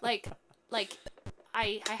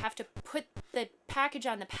I have to put the package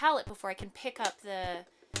on the palette before I can pick up the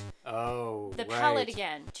palette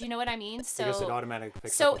again. Do you know what I mean? So because it automatically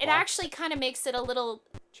picks so up it actually kind of makes it a little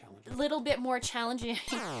bit more challenging.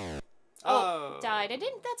 Oh, died.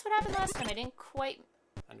 That's what happened last time. I didn't quite.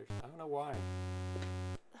 I don't know why.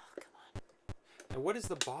 Oh, come on. And what is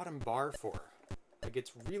the bottom bar for? Like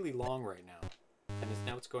it's really long right now, and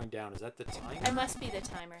now it's going down. Is that the timer? It must be the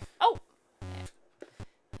timer. Oh.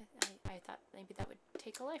 I thought maybe that would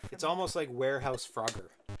take a life from It's almost like Warehouse Frogger.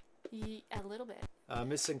 A little bit.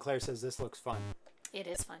 Miss Sinclair says this looks fun. It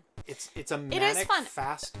is fun. It's a manic,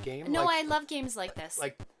 fast game. No, I love games like this.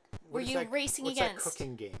 Like, were you racing against? What's that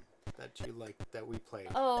cooking game that you like that we played?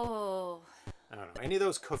 Oh. I don't know. Any of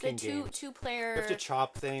those cooking games. Two-player. You have to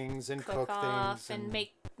chop things and cook things and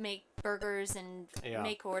make burgers and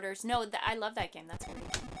make orders. No, I love that game. That's great.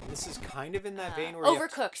 This is kind of in that vein where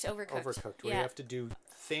Overcooked. Overcooked. Where you have to do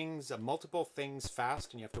things, multiple things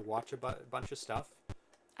fast, and you have to watch a bunch of stuff.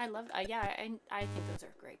 I love. I think those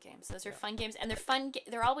are great games. Those are fun games, and they're fun.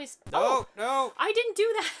 They're always. No. I didn't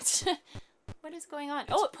do that. What is going on?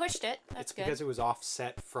 It pushed it. That's good. It's because it was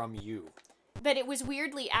offset from you. But it was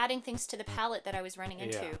weirdly adding things to the palette that I was running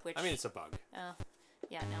into. Yeah. Which I mean, it's a bug. Oh,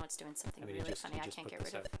 yeah. Now it's doing something really funny. I can't get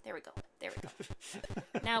rid of. There we go.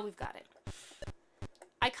 Now we've got it.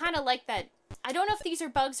 I kind of like that. I don't know if these are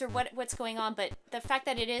bugs or what's going on, but the fact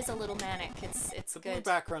that it is a little manic, it's good. The blue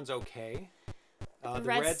background's okay. The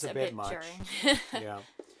red's a bit much. Yeah.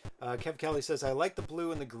 KevKelley says, I like the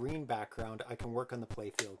blue and the green background. I can work on the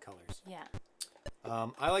playfield colors. Yeah.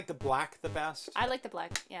 I like the black the best. I like the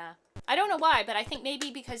black, yeah. I don't know why, but I think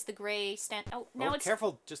maybe because the gray it's...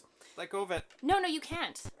 careful. Just let go of it. No, you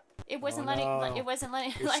can't. It wasn't letting... It wasn't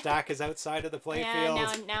letting... Your stack is outside of the playfield.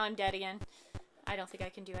 Yeah, now I'm dead again. I don't think I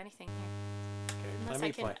can do anything here.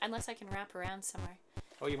 Okay, unless I can wrap around somewhere.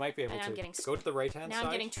 Oh, you might be able to. Go to the right-hand side. Now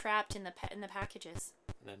I'm getting trapped in the packages.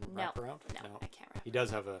 And then wrap around? No, I can't wrap. He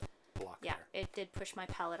does have a block there. Yeah, it did push my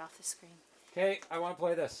palette off the screen. Okay, I want to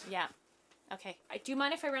play this. Yeah. Okay. Do you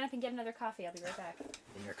mind if I run up and get another coffee? I'll be right back.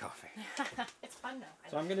 In your coffee. It's fun,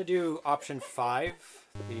 though. So I'm going to do option 5,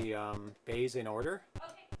 the bays in order.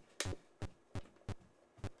 Okay.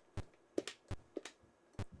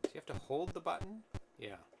 So you have to hold the button?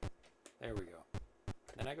 Yeah. There we go.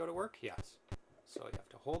 Then I go to work? Yes. So you have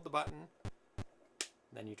to hold the button,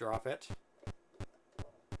 then you drop it.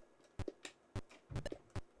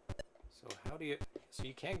 So how do you... So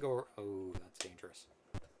you can't go... Oh, that's dangerous.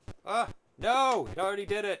 Ah! No! It already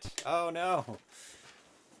did it! Oh, no!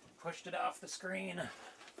 Pushed it off the screen.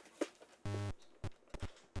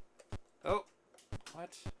 Oh!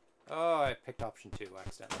 What? Oh, I picked option 2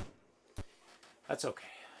 accidentally. That's okay.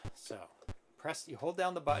 So, you hold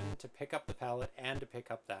down the button to pick up the palette and to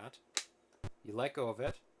pick up that. You let go of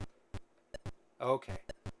it. Okay.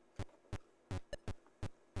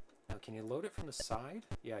 Can you load it from the side?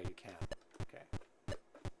 Yeah, you can. Okay.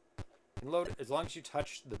 You can load it as long as you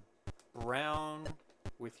touch the brown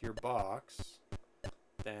with your box,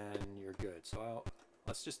 then you're good. So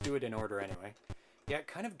let's just do it in order anyway. Yeah, it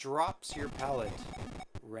kind of drops your palette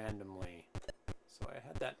randomly. So I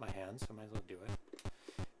had that in my hand, so I might as well do it.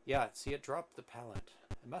 Yeah, see, it dropped the palette.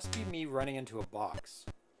 It must be me running into a box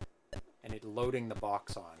and it loading the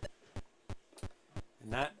box on.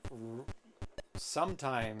 And that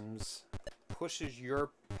sometimes pushes your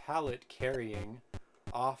palette carrying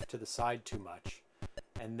off to the side too much.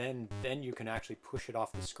 And then you can actually push it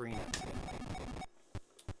off the screen.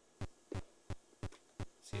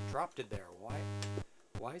 See, it dropped it there.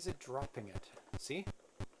 Why is it dropping it? See?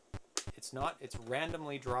 It's not, it's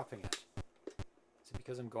randomly dropping it. Is it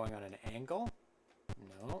because I'm going on an angle?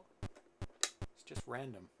 No. It's just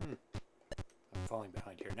random. I'm falling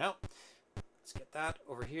behind here now. Let's get that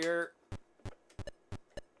over here.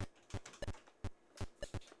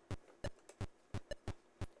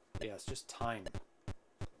 Yeah, it's just time.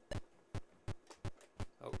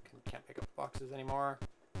 Oh, can't pick up boxes anymore.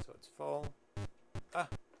 So it's full. Ah,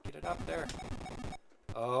 get it up there.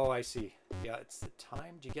 Oh, I see. Yeah, it's the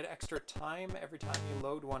time. Do you get extra time every time you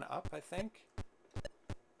load one up, I think?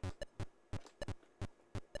 So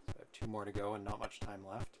I have 2 more to go and not much time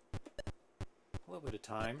left. A little bit of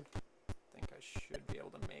time. I think I should be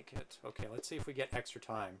able to make it. Okay, let's see if we get extra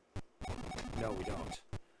time. No, we don't.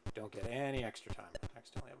 Don't get any extra time. I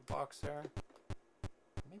accidentally have a box there.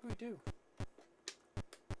 Maybe we do.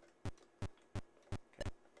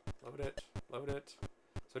 Okay, load it, load it.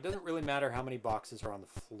 So it doesn't really matter how many boxes are on the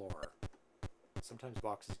floor. Sometimes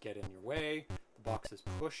boxes get in your way. The boxes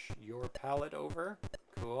push your palette over.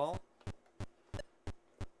 Cool.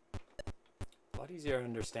 A lot easier to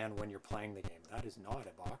understand when you're playing the game. That is not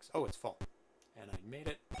a box. Oh, it's full. And I made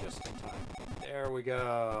it just in time. There we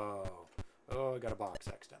go. Oh, I got a box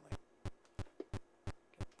accidentally.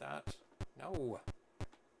 Get that. No.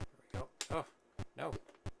 There we go. Oh, no.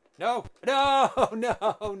 No! No!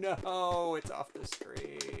 No! No! It's off the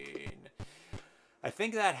screen. I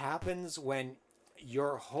think that happens when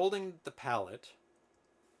you're holding the palette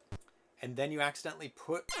and then you accidentally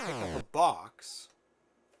pick up a box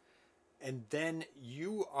and then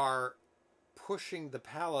you are pushing the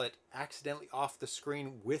palette accidentally off the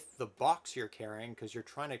screen with the box you're carrying because you're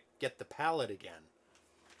trying to get the palette again.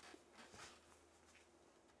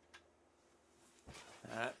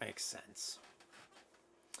 That makes sense.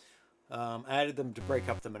 I added them to break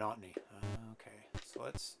up the monotony. Okay, so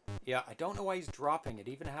let's... Yeah, I don't know why he's dropping. It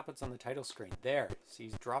even happens on the title screen. There, see,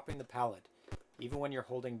 he's dropping the palette, even when you're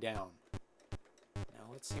holding down.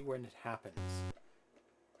 Now let's see when it happens.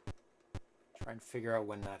 Try and figure out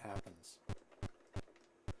when that happens.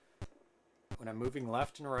 When I'm moving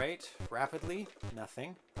left and right rapidly,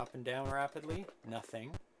 nothing. Up and down rapidly,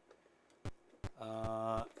 nothing.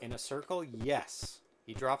 In a circle, yes.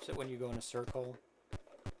 He drops it when you go in a circle.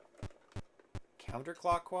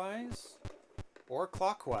 Counterclockwise or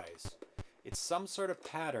clockwise. It's some sort of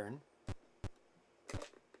pattern.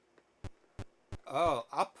 Oh,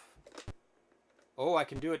 up. Oh, I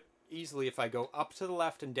can do it easily if I go up to the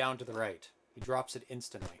left and down to the right. He drops it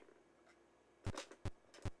instantly. Of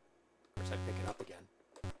course, I pick it up again.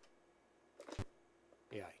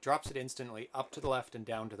 Yeah, he drops it instantly up to the left and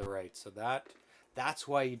down to the right. So that's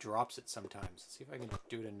why he drops it sometimes. Let's see if I can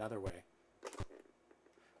do it another way.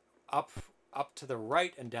 Up to the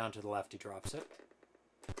right and down to the left, he drops it.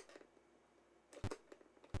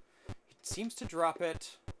 He seems to drop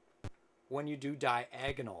it when you do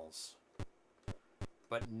diagonals,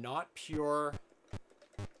 but not pure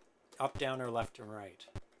up, down, or left and right.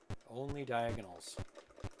 Only diagonals.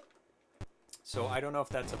 So I don't know if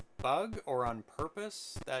that's a bug or on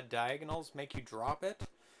purpose that diagonals make you drop it,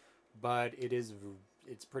 but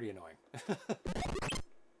it's pretty annoying.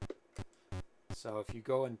 So if you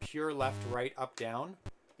go in pure left, right, up, down,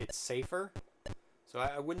 it's safer. So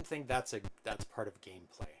I wouldn't think that's part of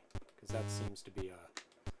gameplay, because that seems to be a...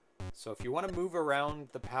 So if you want to move around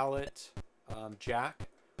the palette jack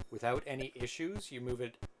without any issues, you move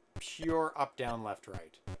it pure up, down, left,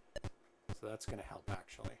 right. So that's going to help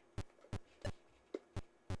actually.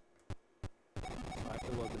 So I have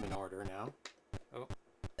to load them in order now. Oh.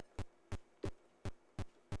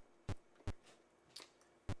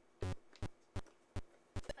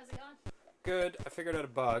 Good. I figured out a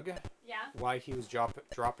bug. Yeah. Why he was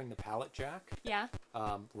dropping the pallet jack. Yeah.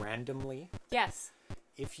 Randomly. Yes.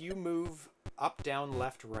 If you move up, down,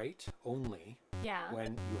 left, right only. Yeah.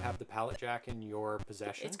 When you have the pallet jack in your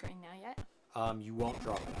possession. It's green now yet. You won't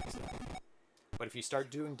drop it accidentally. But if you start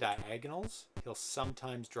doing diagonals, he'll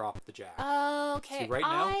sometimes drop the jack. Oh, okay. See, right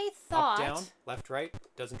now, I thought... up, down, left, right,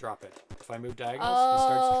 doesn't drop it. If I move diagonals, he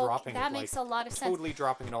starts dropping it. That makes a lot of sense. Totally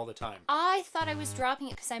dropping it all the time. I thought I was dropping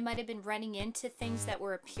it because I might have been running into things that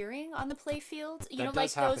were appearing on the playfield. You know,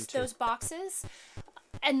 like those boxes.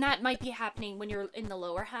 And that might be happening when you're in the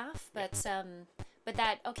lower half. But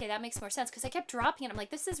that makes more sense because I kept dropping it. I'm like,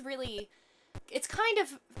 this is really... It's kind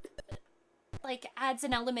of like adds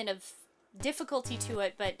an element of difficulty to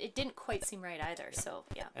it, but it didn't quite seem right either. So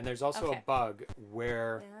yeah. And there's also a bug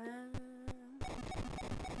where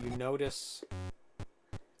you notice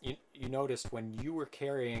you noticed when you were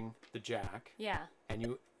carrying the jack. Yeah. And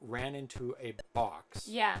you ran into a box.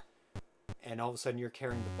 Yeah. And all of a sudden you're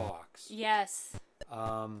carrying the box. Yes.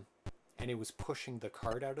 And it was pushing the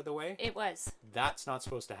cart out of the way. It was. That's not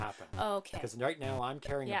supposed to happen. Okay. Because right now I'm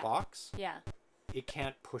carrying a box. Yeah. It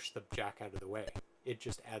can't push the jack out of the way. It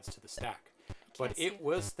just adds to the stack. But it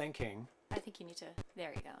was thinking... I think you need to...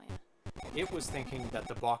 There you go, yeah. It was thinking that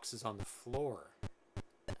the box is on the floor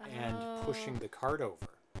and pushing the cart over,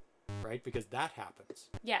 right? Because that happens.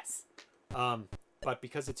 Yes. But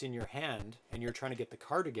because it's in your hand and you're trying to get the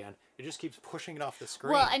cart again, it just keeps pushing it off the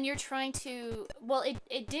screen. Well, and you're trying to... Well,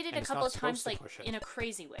 it did it a couple of times, like, in a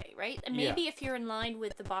crazy way, right? And maybe if you're in line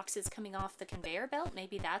with the boxes coming off the conveyor belt,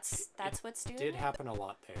 maybe that's what's doing it. It did happen a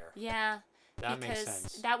lot there. Yeah. That makes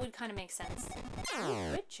sense. That would kind of make sense.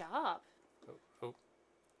 Good job. Oh.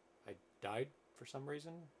 I died for some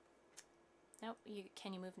reason. Nope.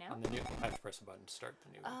 Can you move now? On the new, I have to press a button to start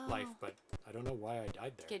the new life, but I don't know why I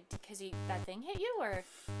died there. Because that thing hit you, or?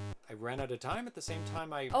 I ran out of time at the same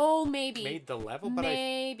time I maybe made the level, but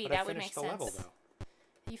maybe that I would make the sense. level though.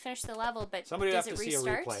 You finished the level, but somebody does have it to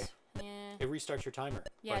restart? See a replay. Yeah. It restarts your timer.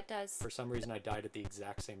 Yeah, it does. For some reason, I died at the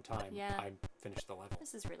exact same time. Yeah. I finished the level.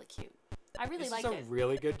 This is really cute. I really like it. This is a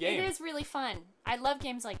really good game. It is really fun. I love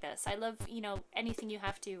games like this. I love, anything you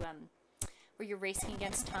have to, where you're racing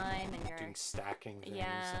against time and you're doing stacking things.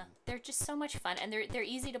 Yeah, they're just so much fun, and they're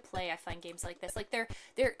easy to play. I find games like this, like they're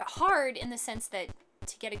hard in the sense that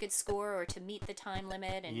to get a good score or to meet the time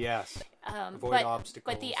limit and avoid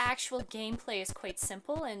obstacles. But the actual gameplay is quite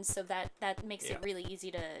simple, and so that makes it really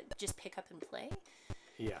easy to just pick up and play.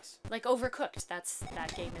 Yes. Like Overcooked,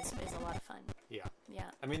 that game is a lot of fun. Yeah. Yeah.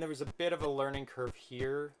 I mean, there was a bit of a learning curve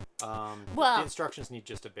here. Well, the instructions need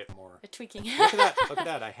just a bit more. A tweaking. Look at that! Look at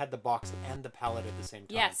that! I had the box and the palette at the same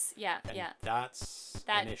time. Yes. Yeah. And yeah. That's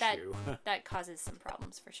an issue. That causes some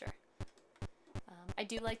problems for sure. I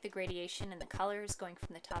do like the gradation and the colors going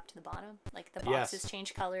from the top to the bottom. Like the boxes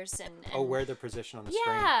change colors and where they're positioned on the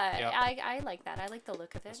screen. Yeah, I like that. I like the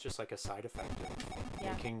look of it. It's just like a side effect of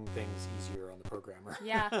making things easier on the programmer.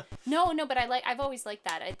 Yeah. No, but I've always liked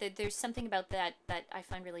that. There's something about that I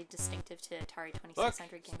find really distinctive to Atari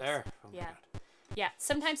 2600 games. There. Oh yeah. Yeah.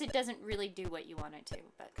 Sometimes it doesn't really do what you want it to,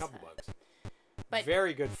 but couple bugs. But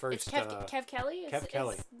very good first. It's KevKelley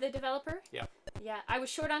is the developer. Yeah. Yeah, I was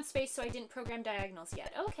short on space, so I didn't program diagonals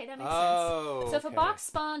yet. Okay, that makes sense. So if a box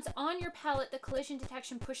spawns on your pallet, the collision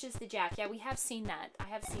detection pushes the jack. Yeah, we have seen that. I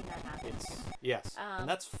have seen that happen. Yes, and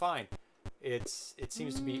that's fine. It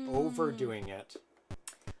seems to be overdoing it.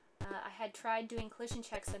 I had tried doing collision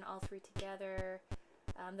checks on all three together.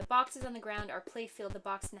 The boxes on the ground are playfield. The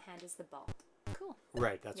box in the hand is the ball. Cool.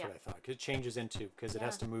 Right, that's what I thought. It changes into, because it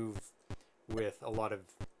has to move with a lot of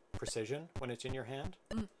precision when it's in your hand.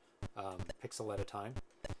 Pixel at a time,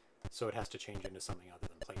 so it has to change into something other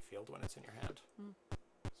than playfield when it's in your hand.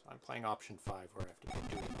 So I'm playing option 5 where I have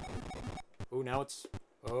to do it. Oh, now it's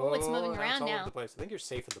it's moving around all now. Over the place. I think you're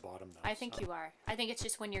safe at the bottom though. I think you are. I think it's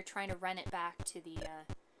just when you're trying to run it back to the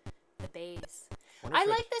base. I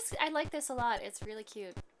like this. I like this a lot. It's really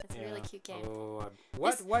cute. It's a really cute game. Oh,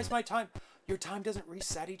 what? Why is my time? Your time doesn't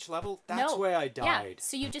reset each level. That's why I died. Yeah.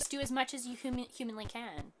 So you just do as much as you humanly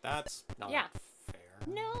can. That's not fair.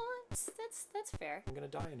 No, that's fair. I'm gonna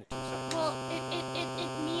die in a 2 seconds. Well, it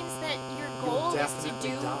means that your goal is to do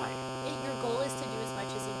your goal is to do as much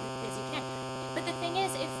as you can. But the thing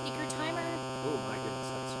is, if your timer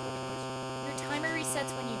your timer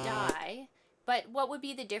resets when you die, but what would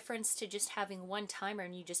be the difference to just having one timer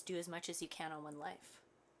and you just do as much as you can on one life?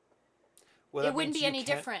 Well, it wouldn't be any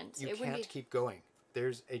different. You can't keep going.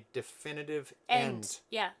 There's a definitive end.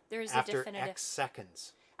 Yeah, there is a definitive. After X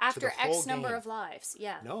seconds. After X number of lives,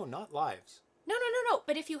 yeah. No, not lives. No.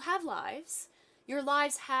 But if you have lives, your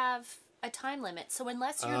lives have a time limit. So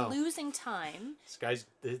unless you're losing time...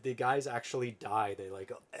 The guys actually die. They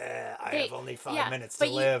I have only 5 minutes to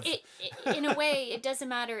but live. In a way, it doesn't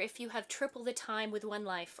matter if you have triple the time with 1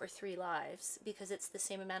 life or 3 lives, because it's the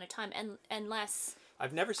same amount of time, unless...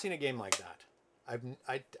 I've never seen a game like that.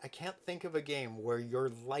 I can't think of a game where your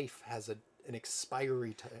life has an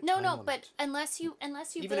expiry time No, limit. but unless you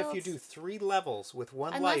even build... if you do 3 levels with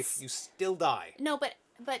 1 life, you still die. No, but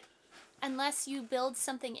unless you build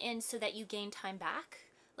something in so that you gain time back,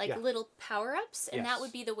 like little power-ups, and that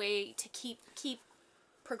would be the way to keep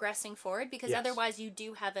progressing forward, because otherwise you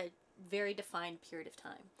do have a very defined period of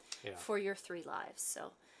time for your 3 lives.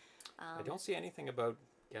 So I don't see anything about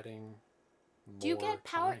getting more do you get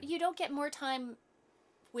power? time. You don't get more time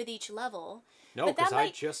with each level. No, because I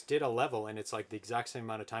just did a level and it's like the exact same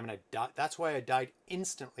amount of time, and that's why I died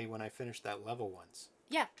instantly when I finished that level once.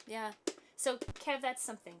 Yeah. So, Kev, that's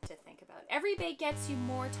something to think about. Every bay gets you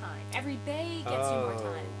more time. Every bay gets you more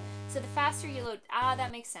time. So the faster you load...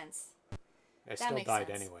 that makes sense. I still died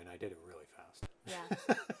anyway, and I did it really fast.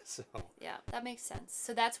 Yeah. So... Yeah, that makes sense.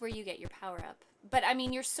 So that's where you get your power up. But, I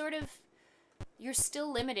mean, you're still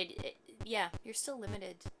limited. Yeah, you're still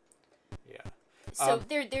limited. Yeah. So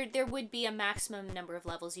there would be a maximum number of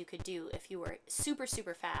levels you could do if you were super,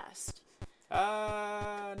 super fast.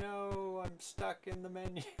 No, I'm stuck in the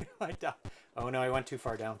menu. I died. Oh no, I went too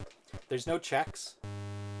far down. There's no checks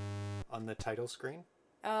on the title screen.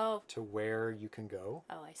 Oh. To where you can go.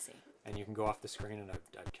 Oh, I see. And you can go off the screen, and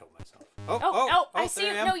I've killed myself. I see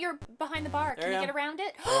you. No, you're behind the bar. Can you get around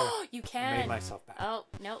it? Oh, you can. I made myself back. Oh,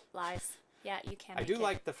 no, lies. Yeah, you can. I do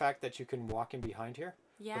like the fact that you can walk in behind here.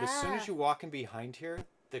 Yeah. But as soon as you walk in behind here,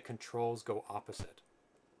 the controls go opposite.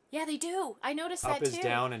 Yeah, they do. I noticed that too. Up is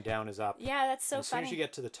down and down is up. Yeah, that's so funny. As soon as you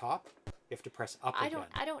get to the top, you have to press up again.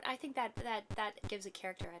 I think that gives a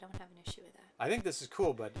character. I don't have an issue with that. I think this is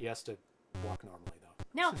cool, but he has to walk normally though.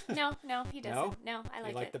 No, he doesn't. No, I like it.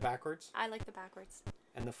 You like the backwards? I like the backwards.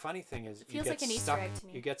 And the funny thing is, it feels like an Easter egg to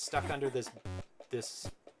me. You get stuck under this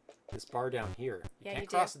bar down here. You can't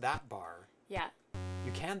cross that bar. Yeah.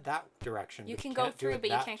 You can that direction. You can go through, but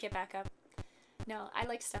you can't get back up. No, I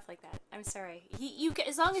like stuff like that. I'm sorry. You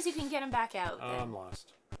as long as you can get him back out. Oh, I'm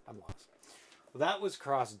lost. Well, that was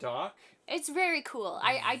cross dock. It's very cool.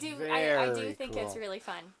 I do think it's really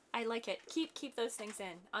fun. I like it. Keep those things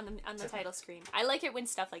in on the title screen. I like it when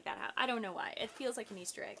stuff like that happens. I don't know why. It feels like an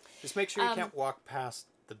Easter egg. Just make sure you can't walk past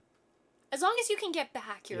the... As long as you can get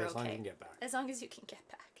back, you're okay. As long as you can get back. As long as you can get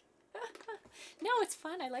back. No, it's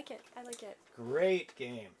fun. I like it. Great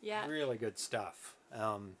game. Yeah. Really good stuff.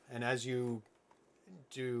 And as you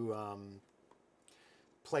do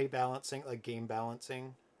play balancing, like game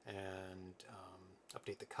balancing, and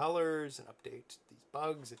update the colors and update these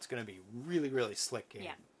bugs, it's going to be really, really slick game.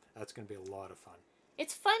 Yeah. That's going to be a lot of fun.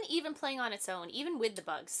 It's fun even playing on its own, even with the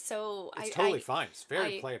bugs. So it's totally fine. It's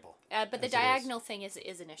very playable. But the diagonal thing is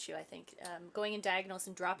an issue, I think. Going in diagonals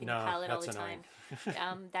and dropping the palette all the time.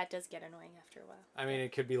 That does get annoying after a while. I mean,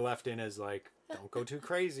 it could be left in as like, don't go too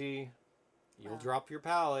crazy. You'll drop your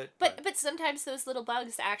palette. But sometimes those little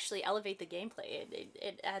bugs actually elevate the gameplay.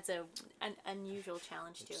 It adds an unusual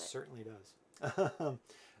challenge to it. It certainly does.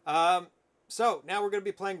 So now we're going to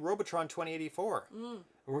be playing Robotron 2084.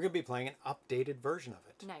 We're going to be playing an updated version of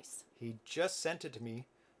it. Nice. He just sent it to me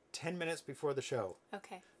 10 minutes before the show.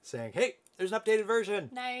 Okay. Saying, hey, there's an updated version.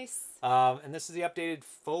 Nice. And this is the updated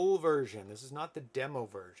full version. This is not the demo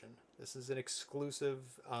version. This is an exclusive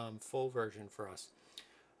full version for us.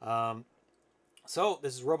 So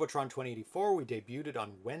this is Robotron 2084. We debuted it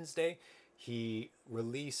on Wednesday. He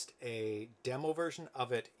released a demo version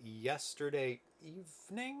of it yesterday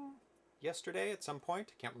evening? Yesterday at some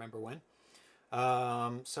point. I can't remember when.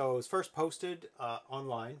 So it was first posted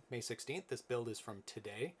online May 16th. This build is from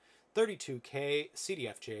today. 32K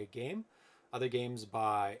CDFJ game. Other games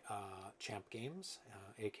by Champ Games,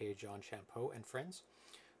 aka John Champeau and friends.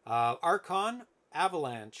 Archon,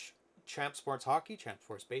 Avalanche, Champ Sports Hockey, Champ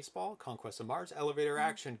Sports Baseball, Conquest of Mars, Elevator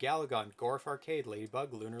Action, Galagon, Gorf Arcade,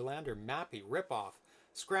 Ladybug, Lunar Lander, Mappy, Ripoff,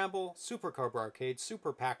 Scramble, Super Cobra Arcade,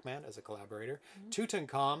 Super Pac-Man as a collaborator,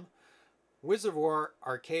 Tutankhamun, Wizard of War,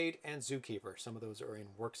 Arcade, and Zookeeper. Some of those are in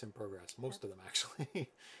works in progress. Most of them, actually.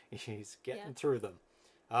 He's getting through them.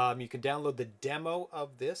 You can download the demo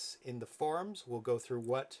of this in the forums. We'll go through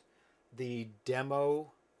what the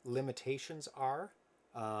demo limitations are,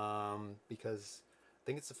 because I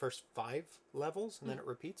think it's the first 5 levels, and then it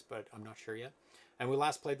repeats, but I'm not sure yet. And we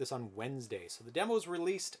last played this on Wednesday. So the demo was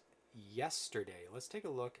released yesterday. Let's take a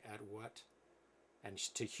look at what... And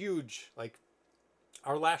to huge, like...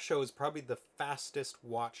 Our last show is probably the fastest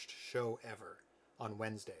watched show ever on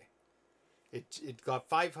Wednesday. It got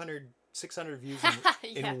 500, 600 views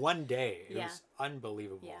in one day. It was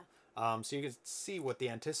unbelievable. Yeah. So you can see what the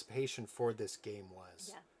anticipation for this game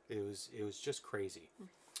was. Yeah. It was just crazy.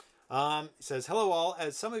 It says, hello all.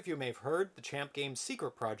 As some of you may have heard, the Champ Games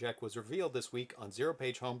secret project was revealed this week on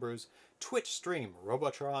ZeroPage Homebrew's Twitch stream,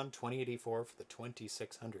 Robotron 2084 for the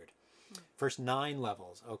 2600. First 9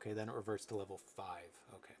 levels. Okay, then it reverts to level 5.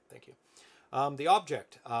 Okay, thank you. The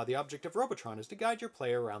object of Robotron is to guide your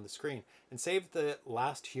player around the screen and save the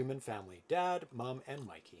last human family, Dad, Mom, and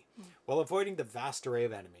Mikey, while avoiding the vast array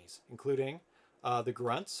of enemies, including the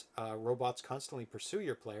grunts. Robots constantly pursue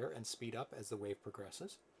your player and speed up as the wave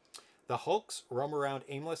progresses. The hulks roam around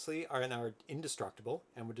aimlessly and are indestructible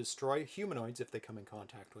and would destroy humanoids if they come in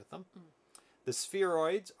contact with them. The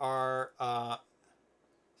spheroids are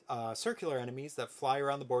circular enemies that fly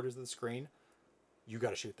around the borders of the screen. You got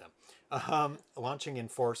to shoot them. Launching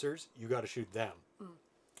enforcers, you got to shoot them.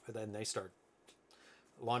 And then they start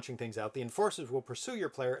launching things out. The enforcers will pursue your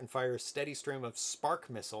player and fire a steady stream of spark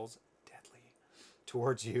missiles, deadly,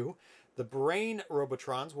 towards you. The brain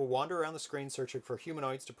Robotrons will wander around the screen searching for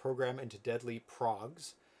humanoids to program into deadly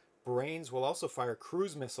progs. Brains will also fire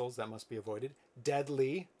cruise missiles that must be avoided.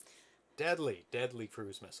 Deadly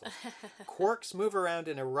cruise missiles. Quarks move around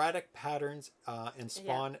in erratic patterns and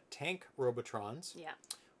spawn tank Robotrons. Yeah.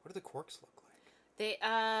 What do the quarks look like?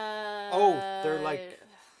 They're like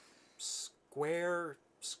squares?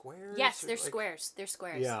 Yes, they're squares. They're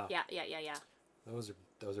squares. Yeah. Yeah.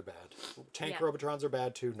 Those are bad. Tank Robotrons are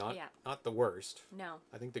bad too. Not the worst. No.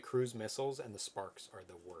 I think the cruise missiles and the sparks are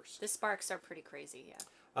the worst. The sparks are pretty crazy,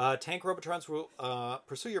 yeah. Tank Robotrons will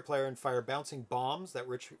pursue your player and fire bouncing bombs that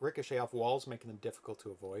ricochet off walls, making them difficult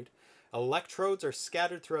to avoid. Electrodes are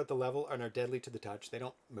scattered throughout the level and are deadly to the touch. They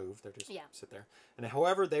don't move. They're just sit there. And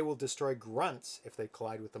however, they will destroy grunts if they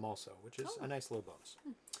collide with them also, which is a nice little bonus.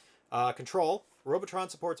 Control. Robotron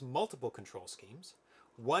supports multiple control schemes.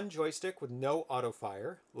 1 joystick with no auto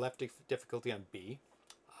fire. Left difficulty on B.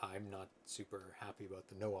 I'm not super happy about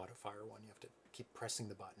the no auto fire one. You have to keep pressing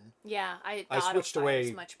the button. Yeah, I switched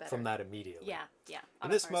away from that immediately. Yeah.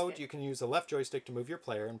 In this mode, you can use the left joystick to move your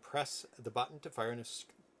player and press the button to fire in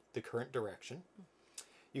the current direction.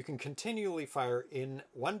 You can continually fire in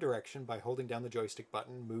one direction by holding down the joystick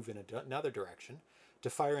button, move in another direction. To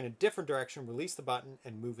fire in a different direction, release the button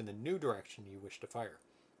and move in the new direction you wish to fire.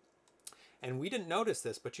 And we didn't notice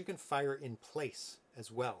this, but you can fire in place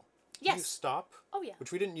as well. Yes. You stop. Oh, yeah.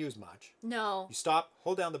 Which we didn't use much. No. You stop,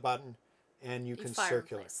 hold down the button, and you can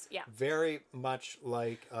circulate. Yeah. Very much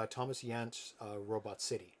like Thomas Yant's Robot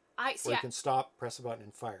City. Where you can stop, press a button,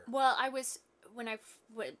 and fire. Well, when I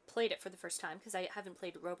played it for the first time, because I haven't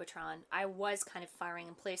played Robotron, I was kind of firing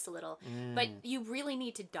in place a little. But you really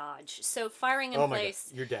need to dodge. So firing in place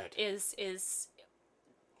God. You're dead. is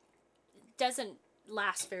doesn't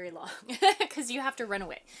last very long because you have to run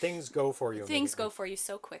away. Things go for you. Things go for you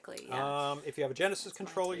so quickly. Yeah. If you have a Genesis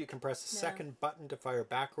controller, you can press the second button to fire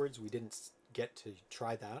backwards. We didn't get to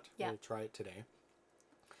try that. Yeah. We'll try it today.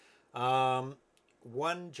 1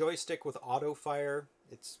 joystick with auto fire.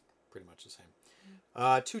 It's pretty much the same.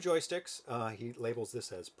 2 joysticks. He labels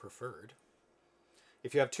this as preferred.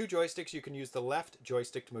 If you have 2 joysticks, you can use the left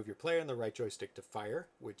joystick to move your player and the right joystick to fire,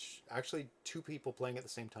 which actually 2 people playing at the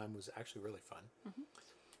same time was actually really fun.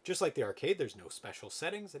 Just like the arcade, there's no special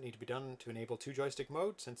settings that need to be done to enable 2 joystick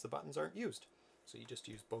mode since the buttons aren't used. So you just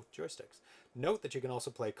use both joysticks. Note that you can also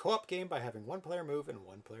play a co-op game by having 1 player move and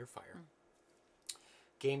 1 player fire.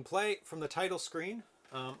 Gameplay from the title screen.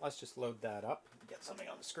 Let's just load that up and get something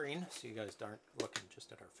on the screen so you guys aren't looking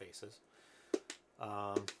just at our faces.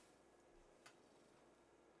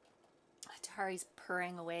 Atari's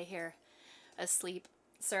purring away here, asleep.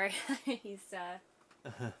 Sorry, he's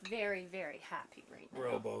very, very happy right now.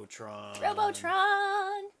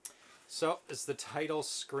 Robotron! So, it's the title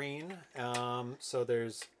screen. So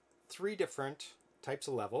there's 3 different types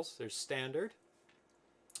of levels. There's standard.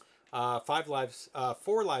 4 lives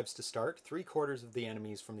to start. 3/4 of the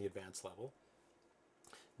enemies from the advanced level.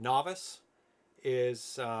 Novice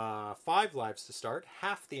is 5 lives to start.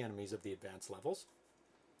 Half the enemies of the advanced levels.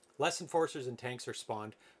 Less enforcers and tanks are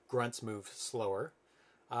spawned. Grunts move slower.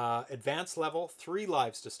 Advanced level, 3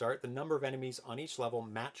 lives to start. The number of enemies on each level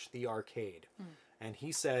match the arcade. And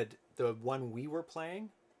he said the one we were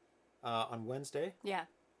playing on Wednesday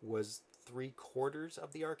was 3/4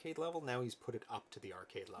 of the arcade level. Now he's put it up to the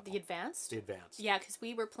arcade level. The advanced? The advanced. Yeah, because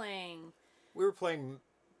we were playing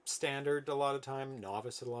standard a lot of the time,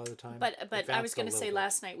 novice a lot of the time. But I was going to say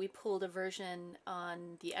last night we pulled a version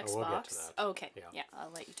on the Xbox. We'll get to that. Oh, okay. Yeah, I'll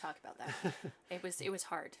let you talk about that. It was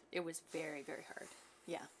hard. It was very, very hard.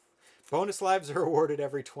 Yeah. Bonus lives are awarded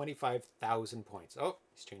every 25,000 points. Oh,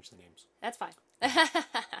 he's changed the names. That's fine.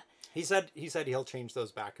 He said he'll change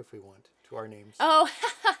those back if we want to our names. Oh.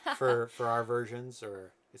 for our versions,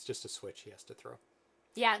 or it's just a switch he has to throw.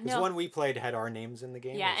 Yeah, This one we played had our names in the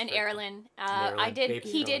game. Yeah, and Erlen.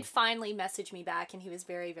 He did finally message me back, and he was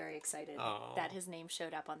very, very excited that his name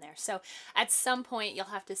showed up on there. So at some point, you'll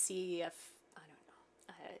have to see if, I don't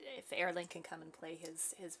know, if Erlen can come and play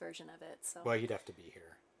his version of it. So. Well, he'd have to be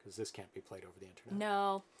here, because this can't be played over the internet.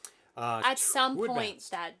 No. At some point,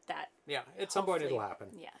 that yeah, at some point it'll happen.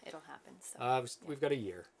 Yeah, it'll happen. So we've got a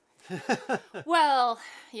year. Well,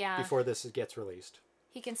 yeah. Before this gets released.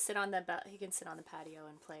 He can sit on the patio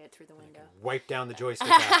and play it through the window. Wipe down the joystick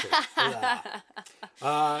after.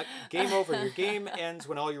 Game over. Your game ends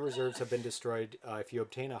when all your reserves have been destroyed. If you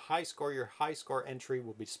obtain a high score, your high score entry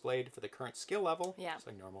will be displayed for the current skill level. Yeah. It's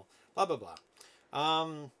like normal. Blah, blah,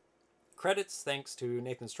 blah. Credits thanks to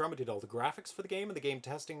Nathan Strum, who did all the graphics for the game and the game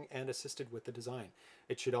testing and assisted with the design.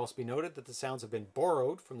 It should also be noted that the sounds have been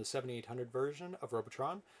borrowed from the 7800 version of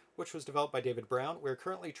Robotron, which was developed by David Brown. We're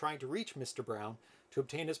currently trying to reach Mr. Brown to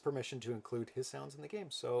obtain his permission to include his sounds in the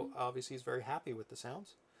game. So obviously he's very happy with the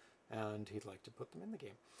sounds, and he'd like to put them in the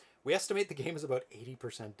game. We estimate the game is about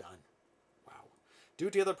 80% done. Wow.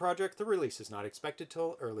 Due to the other project, the release is not expected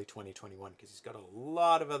till early 2021, because he's got a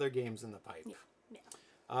lot of other games in the pipe. Yeah.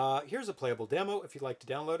 Here's a playable demo if you'd like to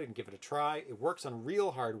download it and give it a try. It works on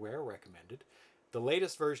real hardware, recommended. The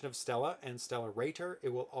latest version of Stella and Stella Rater,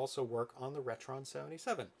 it will also work on the Retron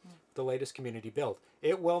 77, the latest community build.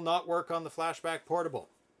 It will not work on the Flashback Portable.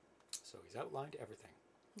 So he's outlined everything.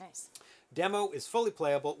 Nice. Demo is fully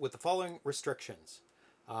playable with the following restrictions.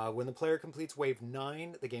 When the player completes Wave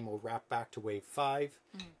 9, the game will wrap back to Wave 5.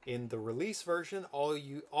 In the release version,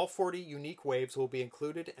 all 40 unique waves will be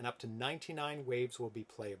included, and up to 99 waves will be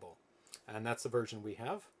playable. And that's the version we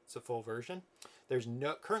have. It's a full version. There's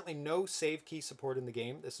currently no save key support in the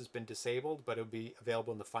game. This has been disabled, but it'll be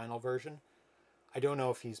available in the final version. I don't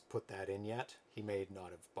know if he's put that in yet. He may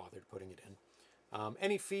not have bothered putting it in.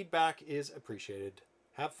 Any feedback is appreciated.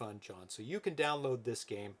 Have fun, John. So you can download this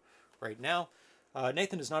game right now.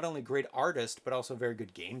 Nathan is not only a great artist, but also a very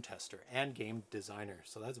good game tester and game designer.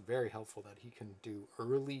 So that's very helpful that he can do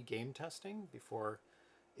early game testing before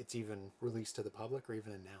it's even released to the public or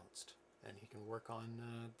even announced. And he can work on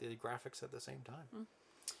the graphics at the same time.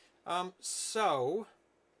 So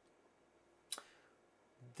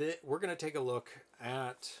we're going to take a look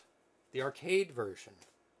at the arcade version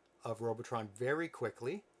of Robotron very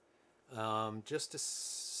quickly, just to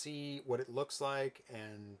see what it looks like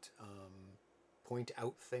and point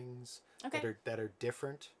out things that are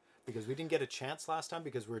different, because we didn't get a chance last time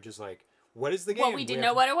because we were just like, what is the game? Well, we didn't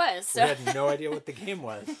know what it was. So. We had no idea what the game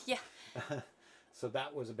was. Yeah. So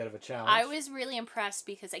that was a bit of a challenge. I was really impressed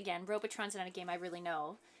because, again, Robotron's not a game I really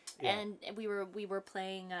know. Yeah. And we were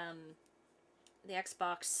playing the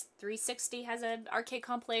Xbox 360 has an arcade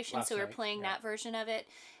compilation, so we were playing that version of it.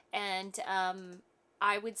 And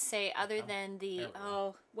I would say, other than the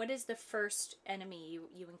what is the first enemy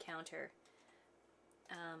you encounter?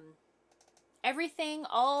 Everything,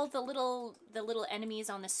 all the little enemies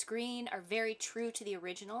on the screen are very true to the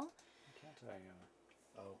original.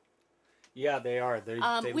 Yeah, they are. They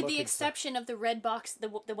with the exception of the red box,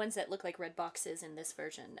 the ones that look like red boxes in this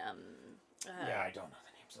version. Yeah, I don't know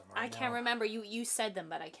the names of them right now. I can't remember. You said them,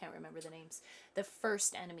 but I can't remember the names. The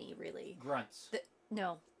first enemy, really. Grunts.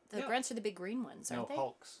 The grunts are the big green ones, aren't they? No,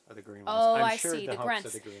 Hulks are the green ones. Oh, I'm I sure see. The Hulks grunts.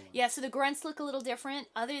 are the green ones. Yeah, so the grunts look a little different.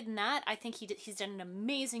 Other than that, I think he's done an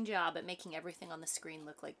amazing job at making everything on the screen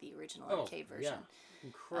look like the original arcade version. Yeah.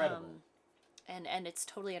 Incredible. And it's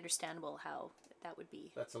totally understandable how that would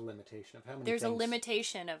be. That's a limitation of how many There's things, a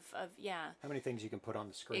limitation of how many things you can put on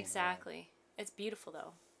the screen. Exactly. Right? It's beautiful,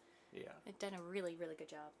 though. Yeah. They've done a really, really good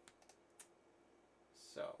job.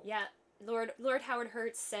 So. Yeah. Lord Howard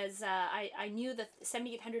Hertz says, I knew the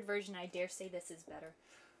 7800 version. I dare say this is better.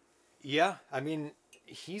 Yeah. I mean,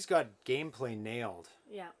 he's got gameplay nailed.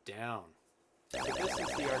 Yeah. Down. So this is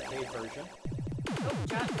the arcade version. Oh,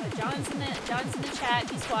 John's in the chat.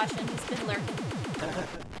 He's watching. He's been lurking.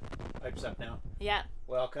 Pipes up now. Yeah.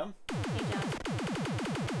 Welcome. Hey, John.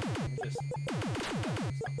 This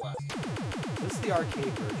is the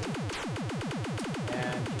arcade version.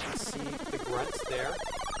 And you can see the grunts there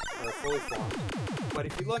are fully formed. But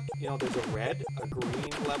if you look, there's a red, a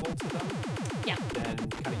green level to them. Yeah. Then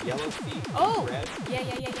kind of yellow feet, red.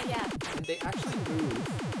 Yeah. And they actually move.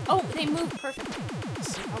 Oh, they move perfectly.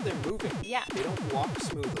 See how they're moving? Yeah. They don't walk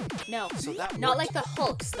smoothly. No. So that not like the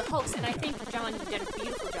Hulks. The Hulks, and I think, John, you did a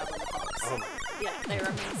beautiful job on the Hulks. Oh my. Yeah, they're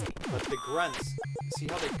amazing. But the grunts, see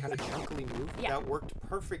how they kind of chunkily move? Yeah. That worked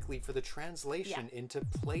perfectly for the translation into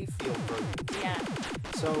playfield version. Yeah.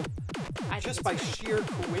 So, just by sheer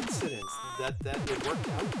coincidence that it worked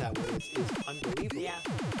out that way is unbelievable. Yeah.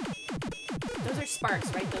 Those are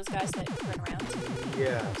sparks, right? Those guys that run around?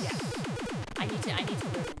 Yes. Yeah. I need to learn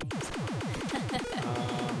the names.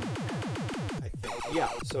 I think. Yeah,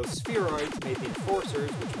 so spheroids made the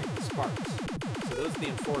enforcers, which make the sparks. So those are the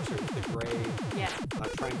enforcers, the gray,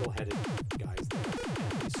 triangle-headed guys there.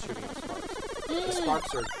 And he's shooting out sparks. The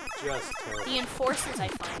sparks are just terrible. The enforcers, I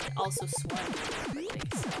find, also swarm really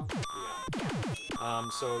quickly, so... Yeah.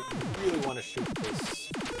 So you really want to shoot the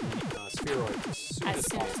spheroids as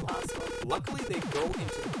soon as possible. Luckily, they go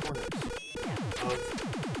into the corners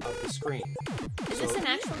of the screen. Is this an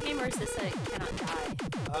actual game, or is this a cannot die?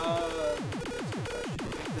 That's a good question. I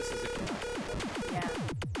think this is a cannot die. Yeah.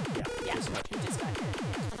 Yeah, you just got hit,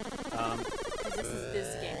 Because this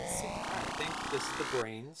game is super hard. I think this is the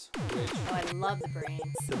brains, which... Oh, I love the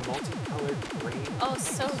brains. The multicolored brain. Oh,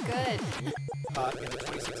 so good. In the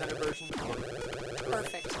 2600 version.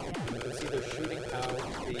 Perfect, yeah. You can see they're shooting out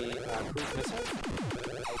the cruise missiles.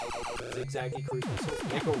 Zigzaggy cruise missiles.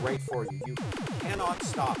 They go right for you. You cannot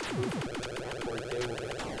stop moving, or they will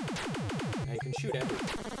get you. Now you can shoot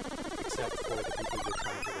everything, except for the people you're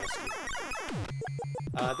trying to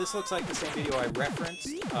rescue. This looks like the same video I referenced.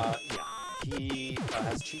 He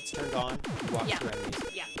has cheats turned on. He walks through enemies.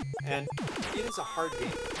 Yeah. And it is a hard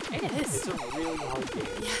game. It is. It's a really hard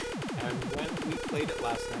game. Yeah. And when we played it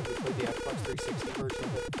last night, we played the Xbox 360 version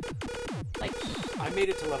of it. Like, I made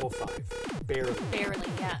it to level 5. Barely.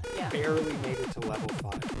 Barely, yeah. Barely made it to level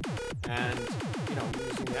 5. And, you're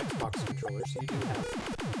using the Xbox controller, so you do have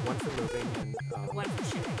one for moving and... one for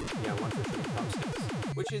shooting. Yeah, one for shooting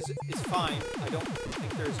thumbsticks. Which is fine. I don't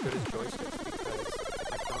think they're as good as joysticks because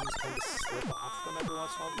my thumbs tend to slip off them every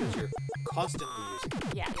once in a while because you're constantly using them.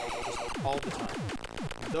 Yeah. Just all the time.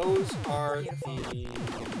 Those are Beautiful. the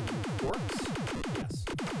quarks. Yes.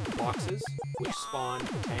 The boxes, which spawn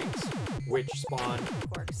the tanks, which spawn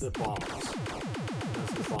the bombs. And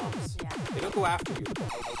those are the bombs. Yeah. They don't go after you, the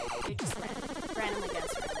bombs. They just randomly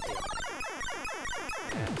bounce around.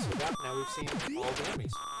 And so now we've seen all the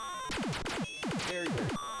enemies. Very, very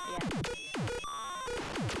cool. Yeah.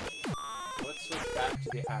 So let's switch back to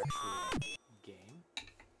the actual game.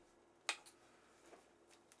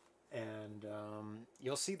 And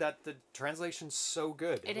you'll see that the translation's so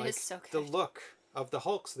good. It is so good. The look of the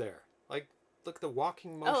Hulks there. Like, look at the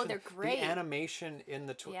walking motion. Oh, they're great. The animation in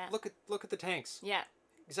the... Look at the tanks. Yeah.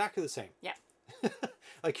 Exactly the same. Yeah.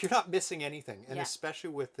 Like, you're not missing anything. And especially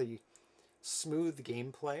with the smooth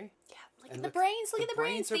gameplay. Yeah. Look at the brains. Look at the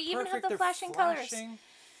brains. They even have the They're flashing colors.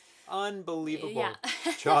 Unbelievable Yeah.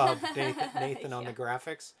 job, Nathan, on the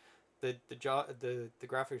graphics. The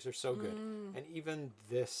graphics are so good. And even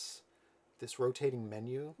this rotating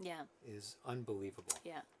menu is unbelievable.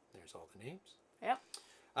 Yeah. There's all the names. Yep.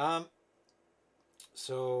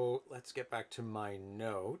 So let's get back to my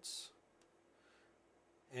notes.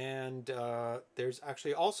 And there's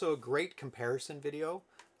actually also a great comparison video.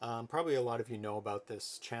 Probably a lot of you know about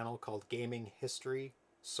this channel called Gaming History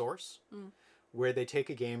Source, where they take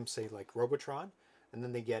a game, say like Robotron, and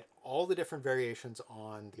then they get all the different variations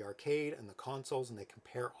on the arcade and the consoles, and they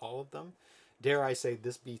compare all of them. Dare I say,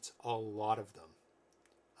 this beats a lot of them.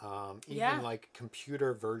 Even like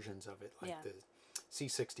computer versions of it, like the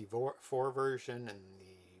C64 version and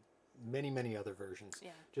the many other versions.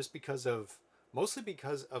 Yeah. Just mostly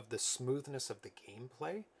because of the smoothness of the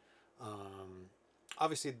gameplay.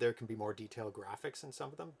 Obviously, there can be more detailed graphics in some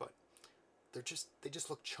of them, but they just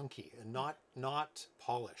look chunky and not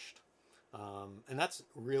polished. And that's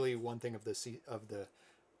really one thing of the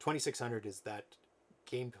 2600 is that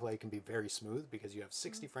gameplay can be very smooth because you have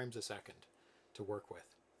 60 frames a second to work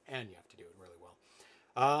with, and you have to do it really well.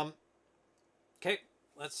 Okay,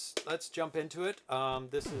 let's jump into it.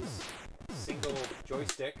 This is single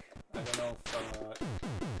joystick. I don't know if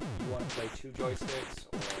you want to play 2 joysticks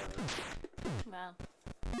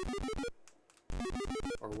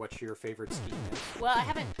or what your favorite scheme is. Well, I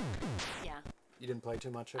haven't. Yeah. You didn't play too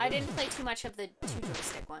much of it? I didn't play too much of the 2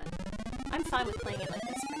 joystick one. I'm fine with playing it like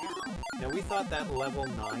this for now. Now, we thought that level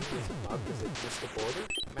 9 was a bug because it missed the border,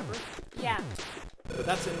 remember? Yeah. But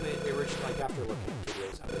that's in the original, like after looking at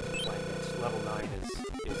videos of it playing it, level 9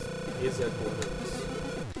 is a border.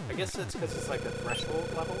 I guess it's because it's like a threshold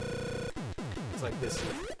level. It's like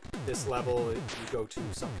this level, you go to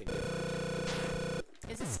something different.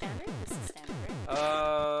 Is it standard? This is standard, right?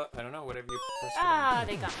 I don't know, whatever you press.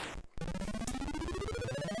 They got me.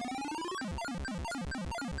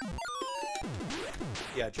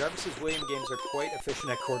 Yeah, Jarvis's William games are quite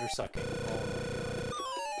efficient at quarter sucking.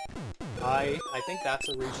 I think that's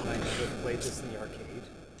a reason I never played this in the arcade,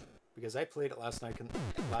 because I played it last night on the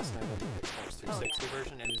Xbox 360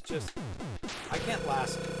 version, and it's just I can't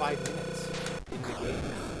last 5 minutes in the game.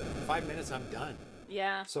 5 minutes, I'm done.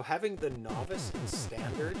 Yeah. So having the novice and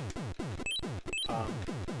standard,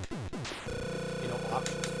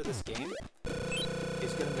 options for this game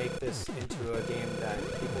is going to make this into a game that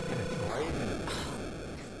people can enjoy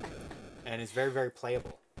and is very, very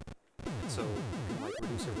playable. So you can like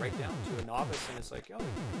reduce it right down to a novice, and it's like, oh, you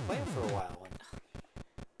can play it for a while. And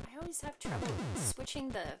I always have trouble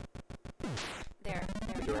switching the direction.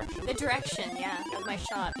 The direction, of my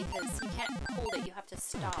shot, because you can't hold it. You have to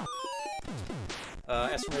stop.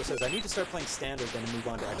 Esmer says, I need to start playing standard, then move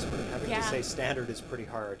on to expert. Having to say standard is pretty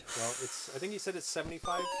hard. Well, I think you said it's 75%?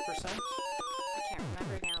 I can't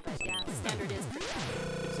remember now, but yeah, standard is pretty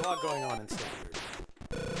hard. There's a lot going on in standard.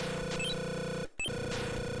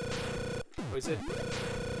 Oh, is it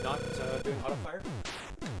not doing autofire?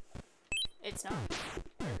 It's not.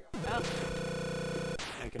 There you go. Oh.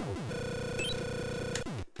 And you can hold it.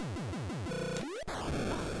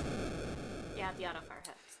 Yeah, the autofire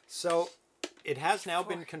helps. So, it has now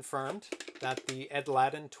been confirmed that the Ed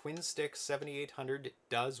Ladin Twin Stick 7800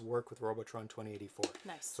 does work with Robotron 2084.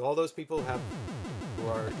 Nice. So all those people who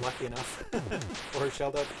are lucky enough or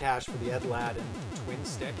shelled out the cash for the Ed Ladin Twin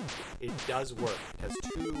Stick, it does work. It has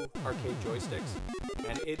 2 arcade joysticks,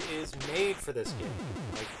 and it is made for this game.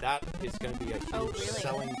 Like, that is going to be a huge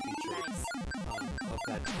selling feature of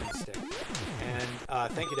that Twin Stick. And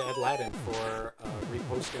thank you to Ed Ladin for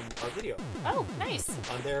reposting our video. Oh, nice.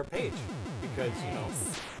 On their page. Because,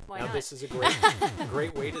 Why now not? this is a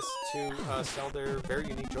great way to sell their very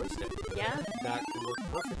unique joystick. Yeah. That can work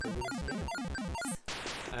perfectly with this game.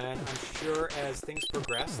 And I'm sure as things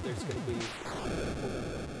progress, there's going to be...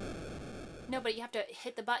 No, but you have to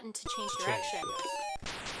hit the button to change direction.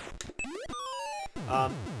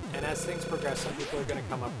 Yes. And as things progress, some people are going to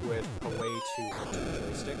come up with a way to hold 2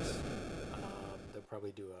 joysticks. They'll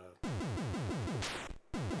probably do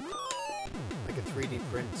like a 3D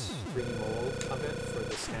print, 3D mold of it for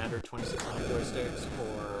the standard 2600 joysticks,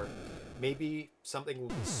 or maybe something will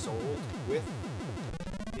be sold with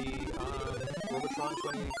the Robotron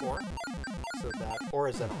 2084, so that, or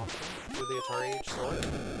as an option for the Atari Age store,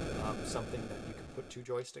 something that you can put 2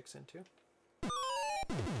 joysticks into.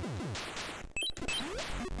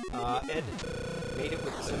 Ed made it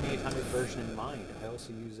with the 7800 version in mind. I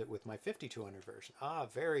also use it with my 5200 version. Ah,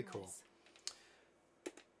 very cool. Nice.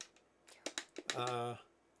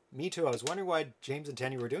 Me too. I was wondering why James and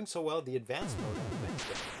Tanny were doing so well. The advanced mode on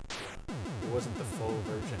Wednesday. It wasn't the full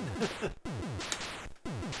version.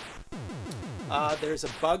 There's a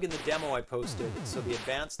bug in the demo I posted. So the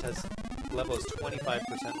advanced has levels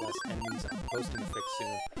 25% less enemies. I'm posting a fix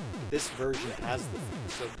soon. This version has the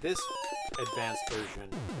fix. So this advanced version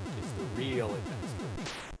is the real advanced version.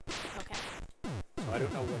 Okay. So I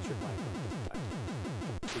don't know what you're playing.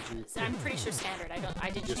 So I'm pretty sure standard. I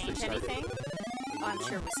didn't change anything. Oh, I'm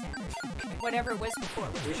sure it was standard. Okay. Whatever it was before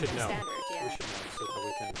was we should know. Standard. Yeah. We should know so that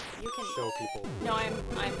we can show people. No,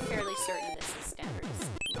 I'm fairly certain this is standard. It's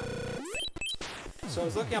not advanced. So I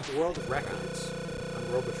was looking up world records on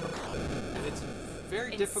Robotron, and it's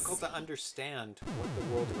very difficult to understand what the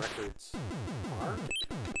world records are,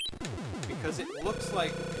 because it looks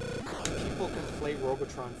like people can play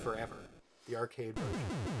Robotron forever, the arcade version.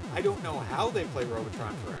 I don't know how they play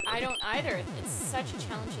Robotron forever. I don't either. It's such a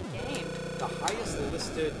challenging game. The highest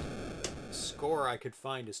listed score I could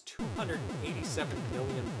find is 287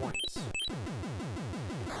 million points.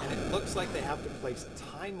 And it looks like they have to place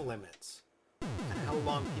time limits on how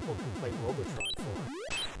long people can play Robotron for,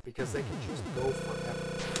 because they can just go forever.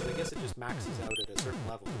 Because I guess it just maxes out at a certain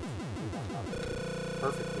level. If you do that level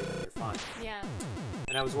perfectly, then you're fine. Yeah.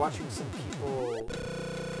 And I was watching some people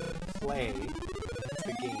play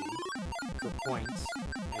the game for points,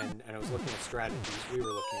 and I was looking at strategies. We were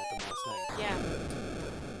looking at them last night. Yeah.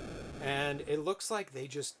 And it looks like the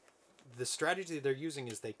strategy they're using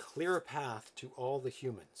is they clear a path to all the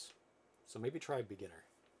humans. So maybe try beginner.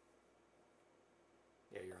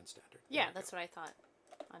 Yeah, you're on standard. Yeah, that's what I thought.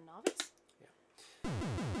 On novice? Yeah.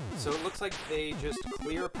 So it looks like they just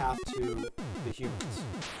clear a path to the humans,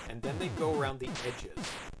 and then they go around the edges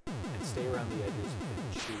and stay around the edges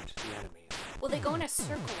and shoot the enemies. Well, they go in a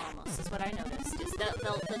circle almost, is what I noticed. Is that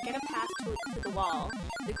they'll get a path to the wall.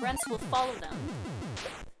 The grunts will follow them.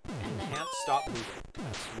 And then can't stop moving.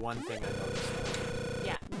 That's one thing I noticed.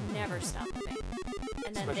 Yeah, never stop moving.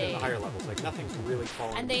 And then especially in the higher levels, like nothing's really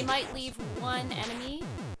falling. And they might leave one enemy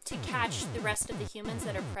to catch the rest of the humans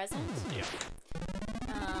that are present. Yeah.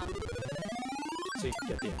 So you can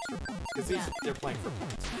get the extra points. Because they're playing for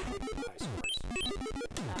points, high scores.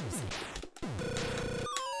 Obviously.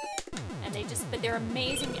 And they but they're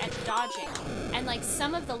amazing at dodging. And like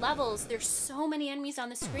some of the levels, there's so many enemies on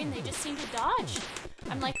the screen, they just seem to dodge.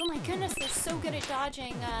 I'm like, oh my goodness, they're so good at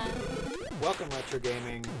dodging. Welcome, Retro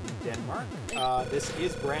Gaming Denmark. This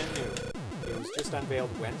is brand new. It was just unveiled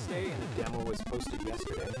Wednesday, and a demo was posted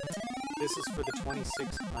yesterday. This is for the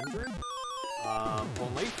 2600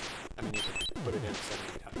 only. I mean, you can put it in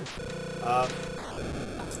 7800.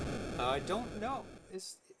 I don't know.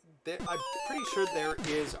 I'm pretty sure there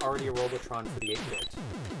is already a Robotron for the 8-bit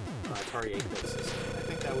Atari 8-bit system. I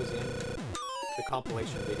think that was in the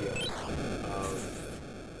compilation video of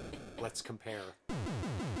Let's Compare.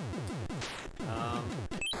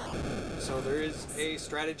 So there is a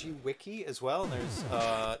strategy wiki as well, and there's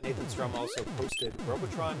Nathan Strum also posted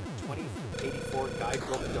Robotron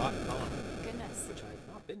 2084guidebook.com, Goodness, which I've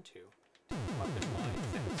not been to.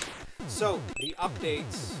 So the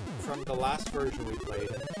updates from the last version we played,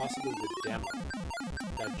 and possibly the demo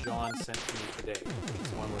that John sent to me today, which is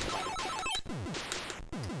the one we're playing.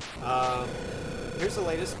 Here's the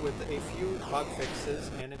latest with a few bug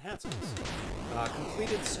fixes and enhancements.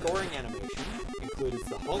 Completed scoring animation included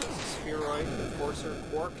the Hulk, Spheroid, Enforcer,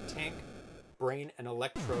 Quark, Tank, Brain, and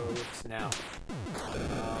Electrodes now.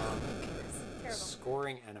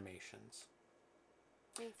 Scoring animations.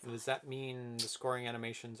 Does that mean the scoring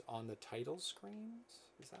animations on the title screens?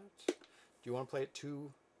 Is that? Do you want to play it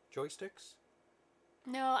 2 joysticks?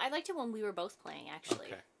 No, I liked it when we were both playing, actually.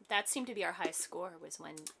 Okay. That seemed to be our highest score, was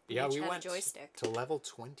when we each had a joystick. To level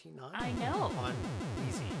 29? I know. On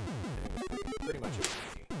easy. It was pretty much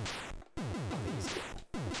easy. On the easy.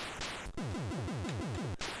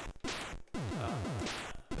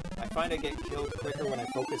 I find I get killed quicker when I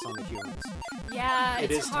focus on the humans. Yeah,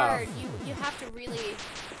 it's hard. Tough. You have to really...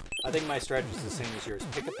 I think my strategy is the same as yours.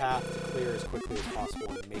 Pick a path to clear as quickly as possible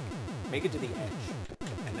and make it to the edge.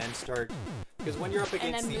 And then start... Because when you're up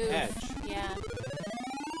against the edge, yeah,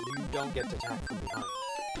 you don't get to attack from behind.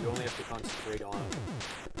 You only have to concentrate on...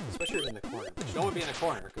 Especially if you're in the corner. But you don't want to be in the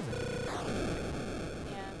corner, because then you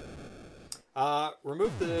get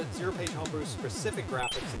remove the ZeroPage Homebrew specific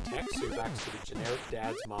graphics and text, so you're back to the generic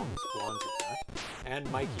dads, moms, blondes, and that.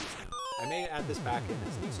 And Mikey's now. I may add this back in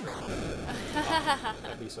as an Easter egg.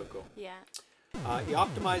 That'd be so cool. Yeah. He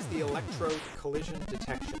optimized the electrode collision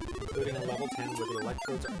detection, including a level 10 where the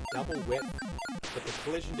electrodes are double width, but the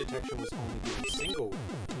collision detection was only doing single width.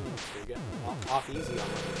 So you're getting off easy on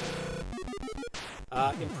level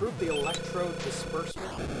 10. Improved the electrode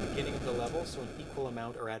disbursement at the beginning of the level, so an equal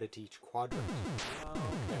amount are added to each quadrant.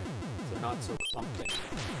 Okay. So they're not so clumped anymore.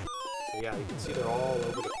 So yeah, you can see they're all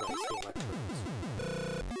over the place, the electrodes.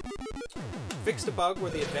 Fixed a bug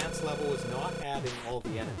where the advanced level was not adding all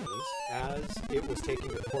the enemies, as it was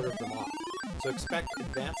taking a quarter of them off. So expect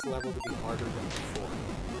advanced level to be harder than before.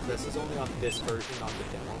 So this is only on this version, not the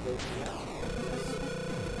demo version yet. As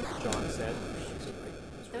John said.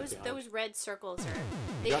 Those red circles are...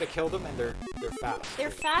 You gotta kill them, and they're fast. They're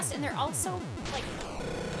fast, and they're also, like,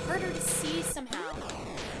 harder to see somehow.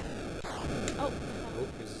 Oh,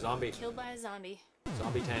 here's a zombie. Killed by a zombie.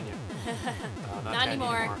 Zombie Tanya. Not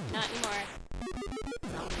anymore. Not anymore.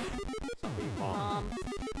 Zombie mom.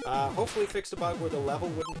 Hopefully fixed a bug where the level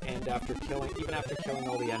wouldn't end even after killing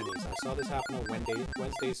all the enemies. I saw this happen on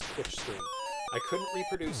Wednesday's Twitch stream. I couldn't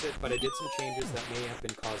reproduce it, but I did some changes that may have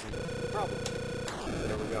been causing the problem. So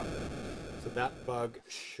there we go. So that bug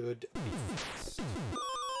should be fixed.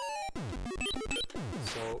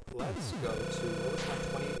 So let's go to Robotron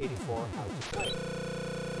 2084 How to Play.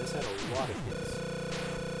 This had a lot of hits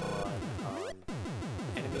on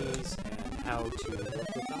enemies and how to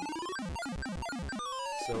work with them.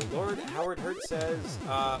 So Lord Howard Hurt says,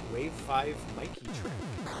 Wave 5 Mikey trick.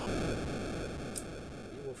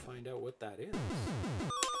 We will find out what that is.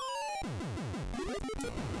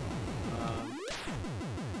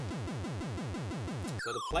 So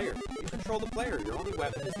the player. You control the player. Your only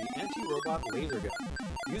weapon is the anti-robot laser gun.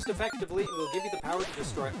 Used effectively, it will give you the power to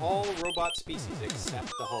destroy all robot species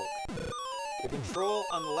except the Hulk. The control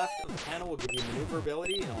on the left of the panel will give you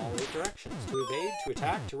maneuverability in all 8 directions. To evade, to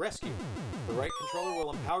attack, to rescue. The right controller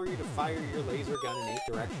will empower you to fire your laser gun in 8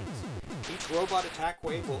 directions. Each robot attack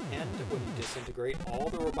wave will end when you disintegrate all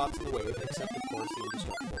the robots in the wave, except of course the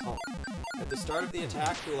indestructible Hulk. At the start of the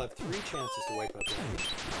attack, you will have 3 chances to wipe out the enemy.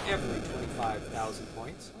 Every 25,000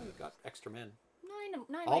 points. Oh, you got extra men.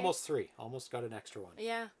 9 Almost 3. Almost got an extra one.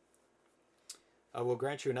 Yeah. Will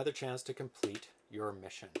grant you another chance to complete your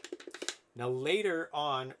mission. Now later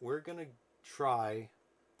on, we're going to try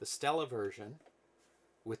the Stella version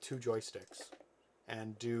with 2 joysticks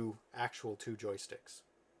and do actual 2 joysticks.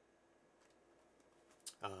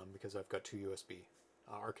 Because I've got 2 USB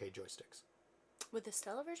arcade joysticks. With the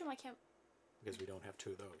Stella version, why can't... because we don't have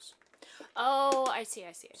 2 of those. Oh, I see.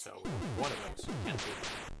 So we have 1 of those. Can't do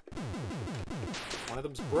that. One of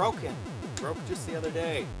them's broken. Broke just the other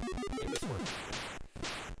day. Maybe it's working.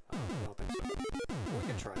 I don't think so. We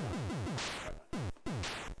can try that.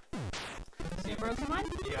 See a broken one?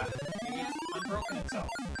 Yeah. Maybe it's unbroken itself.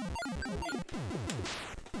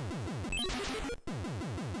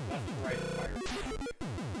 Left to right fire.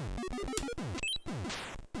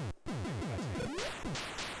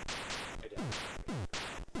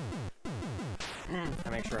 I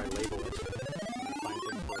make sure I label it when I find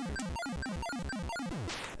things broken.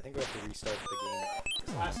 I think we have to restart the game.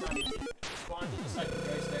 This last time we spawned to the second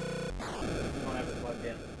joystick. We don't have it plugged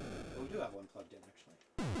in. Well, we do have one plugged in, actually.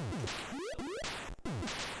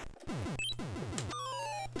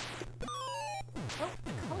 Oh,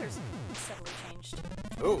 the colors have subtly changed.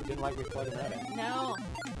 Oh, didn't like me plugging that in. No.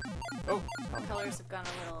 Oh. The colors have gone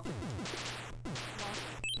a little... Well,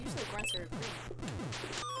 usually grunts are green.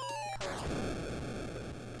 The colors are green.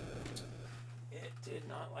 It did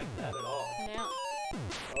not like that at all. No.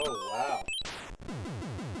 Oh, wow.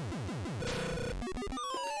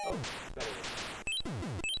 Oh, better.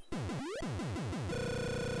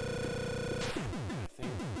 I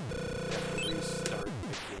think we have to restart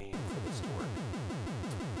the game for this to work.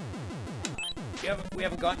 We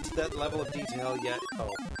haven't gotten to that level of detail yet. Oh.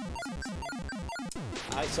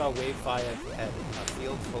 I saw Wave 5 at a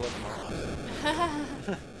field full of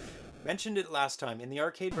moms. Mentioned it last time. In the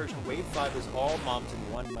arcade version, Wave 5 is all moms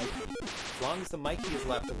and 1 Mikey. As long as the Mikey is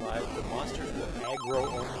left alive, the monsters will aggro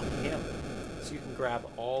only him. So you can grab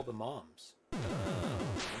all the moms. Oh,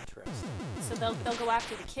 interesting. So they'll go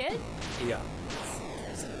after the kid? Yeah.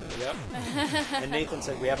 Yep. And Nathan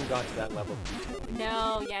said we haven't got to that level of detail yet.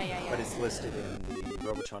 No, yeah. But it's listed in the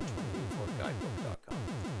Robotron 24 guidebook.com.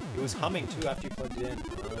 It was humming too after you plugged it in.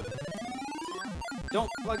 Don't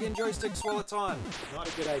plug in joysticks while it's on. Not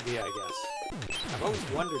a good idea, I guess. I've always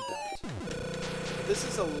wondered that. This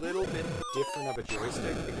is a little bit different of a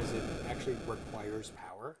joystick because it actually requires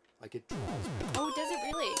power. Like it draws power. Oh, does it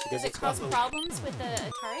really? Because does it cause problems with the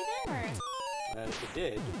Atari then, or? It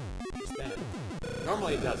did, just then.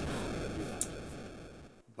 Normally it doesn't. You can do that.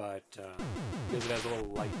 But because it has little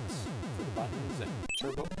lights for the buttons and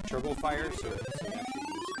turbo fire, so it actually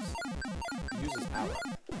uses power.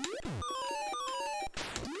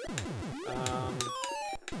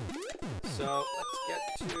 So let's get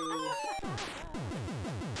to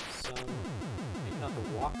some, maybe not the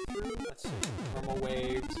walkthrough. Let's see, normal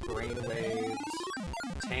waves, brain waves,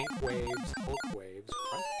 tank waves, Hulk waves,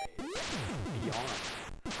 front waves, beyond.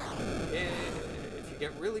 If you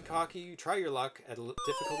get really cocky, you try your luck at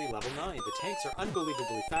difficulty level 9. The tanks are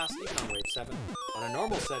unbelievably fast, even on wave 7. On a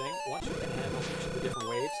normal setting, once you can handle each of the different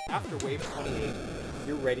waves, after wave 28,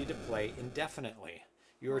 you're ready to play indefinitely.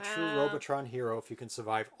 You're a true Robotron hero if you can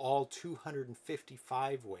survive all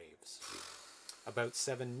 255 waves. About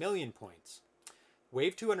 7 million points.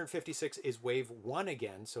 Wave 256 is wave 1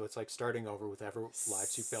 again, so it's like starting over with whatever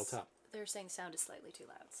lives you've built up. They're saying sound is slightly too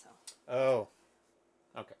loud, so... Oh.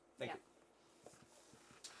 Okay, thank you.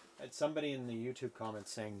 I had somebody in the YouTube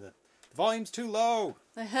comments saying that the volume's too low!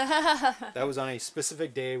 That was on a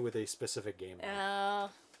specific day with a specific game.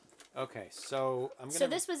 Okay, so I'm gonna... So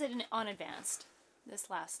this was on advanced.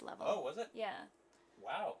 This last level. Oh, was it? Yeah.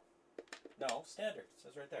 Wow. No, standard. It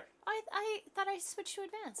says right there. I thought I switched to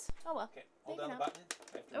advanced. Oh well. Okay, hold down the button.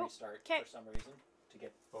 I have to restart for some reason to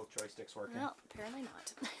get both joysticks working. Well, apparently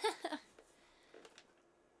not.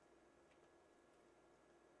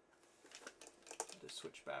 Just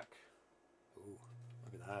switch back. Ooh,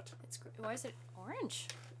 look at that. It's why is it orange?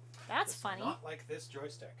 That's funny. Not like this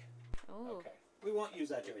joystick. Ooh. Okay. We won't use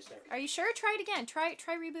that joystick. Are you sure? Try it again. Try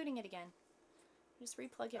rebooting it again. Just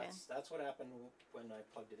replug it in. That's what happened when I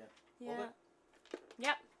plugged it in. Yeah. Hold it.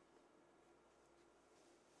 Yep.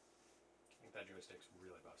 I think that joystick's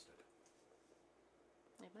really busted.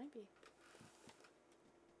 It might be.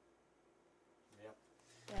 Yep.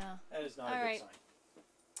 Yeah. That is not a good sign.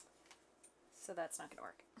 So that's not going to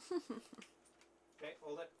work. Okay,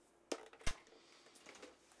 hold it.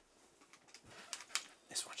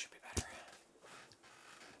 This one should be better.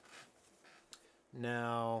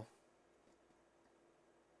 Now...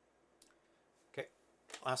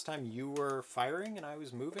 Last time you were firing and I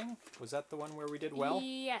was moving? Was that the one where we did well?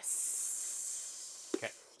 Yes.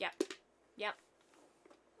 Okay. Yep. Yep.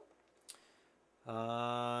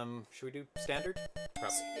 Should we do standard?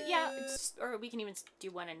 Probably. Yeah, or we can even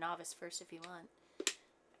do one in novice first if you want.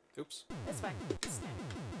 Oops. That's fine. It's standard.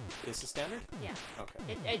 This is standard? Yeah.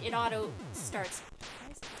 Okay. It auto starts.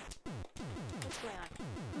 Why is that? What's going on?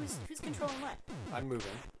 Who's controlling what? I'm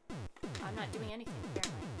moving. I'm not doing anything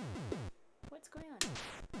apparently. What going on?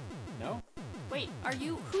 No? Wait, are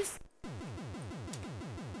you... Who's...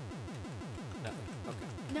 Nothing. Okay.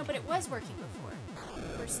 No, but it was working before.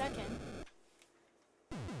 For a second.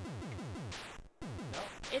 No?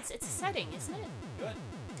 It's a setting, isn't it? Good.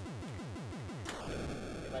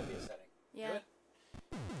 It might be a setting. Yeah. Good.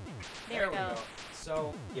 There we go.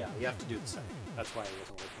 So, yeah, you have to do the setting. That's why it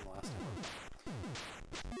wasn't working the last time.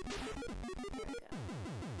 There we go.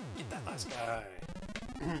 Get that last guy.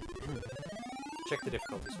 Check the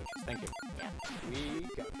difficulty switches. Thank you. Yeah. We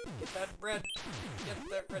got it. Get that red. Get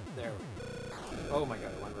that red. There we go. Oh my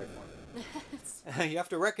god, I went right for it. You have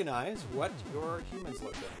to recognize what your humans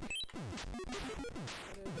look like.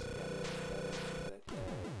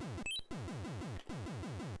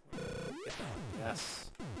 Get that one.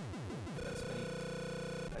 Yes. That's me.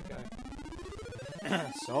 That guy.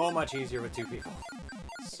 So much easier with two people.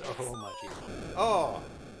 So much easier. Oh!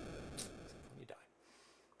 You die.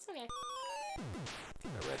 It's okay.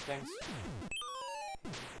 The red things.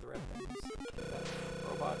 The red things. That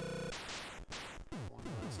robot. One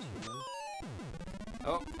last human.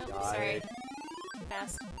 Oh, died. Sorry. Too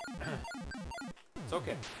fast. It's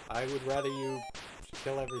okay. I would rather you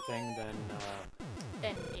kill everything than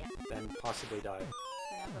possibly die.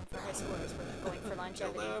 We're not going for high scores. We're going for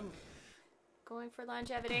longevity. Kill them. Going for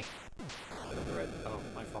longevity. The red. Oh,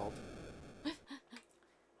 my fault.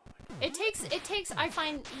 It takes, I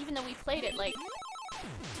find, even though we played it like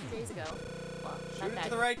 2 days ago. Well, Shoot not that.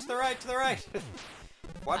 to the right, to the right, to the right.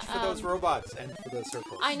 Watch for those robots and for the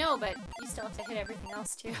circles. I know, but you still have to hit everything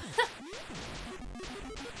else too.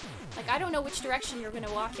 Like, I don't know which direction you're going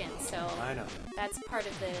to walk in, so I know. That's part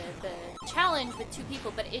of the challenge with two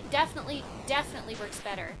people, but it definitely works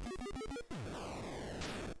better.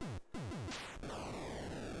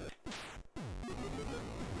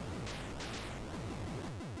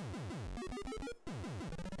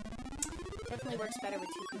 Definitely works better with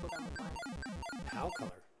two people than with one. How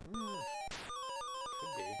color?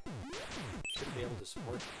 Could be. Should be able to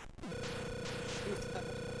support it. Shoot that.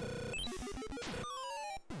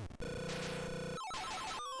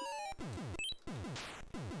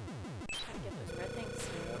 Try to get those red things.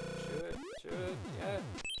 Yep, shoot, yeah.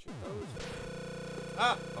 Shoot those.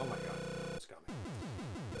 Ah! Oh my god, almost got me.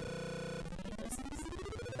 I hate those things.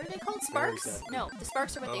 What are they called? Sparks? No, the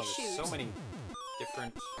sparks are what they shoot. So many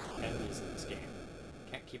different enemies in this game.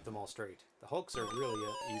 Can't keep them all straight. The Hulks are really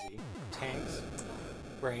easy. Tanks,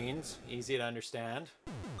 brains, easy to understand.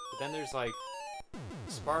 But then there's like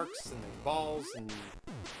sparks and there's balls and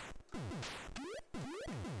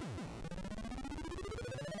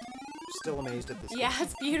still amazed at this game. Yeah,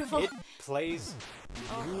 it's beautiful. It plays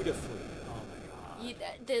beautifully. Oh my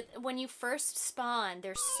god. When you first spawn,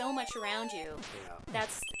 there's so much around you. Yeah.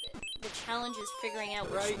 That's the challenge is figuring out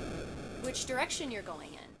which direction you're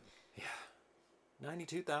going in. Yeah.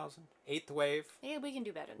 92,000. 8th wave. Yeah, we can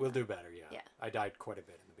do better. We'll do better, yeah. Yeah. I died quite a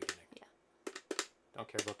bit in the beginning. Yeah. Don't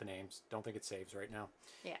care about the names. Don't think it saves right now.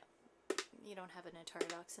 Yeah. You don't have an Atari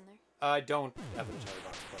box in there? I don't have an Atari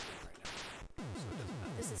box plugged in right now. So it doesn't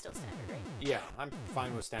matter. This is still standard, right? Yeah, I'm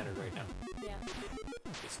fine with standard right now. Yeah.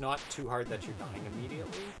 It's not too hard that you're dying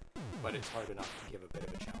immediately, but it's hard enough to give a bit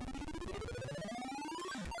of a challenge. Yeah.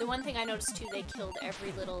 The one thing I noticed too, they killed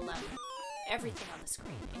every little everything on the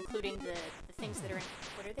screen, including the things that are in,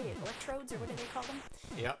 what are they, electrodes, or what do they call them?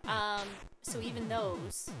 Yep. So even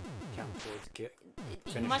those, Count towards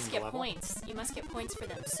you must get points. You must get points for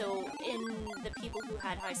them. So in the people who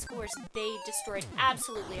had high scores, they destroyed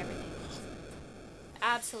absolutely everything.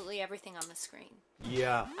 Absolutely everything on the screen.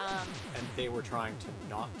 Yeah. And they were trying to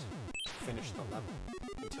not finish the level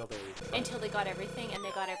until they got everything, and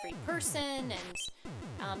they got every person,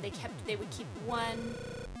 and they would keep one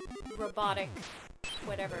robotic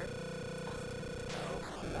whatever.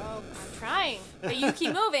 Oh, I'm trying, but you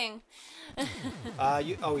keep moving.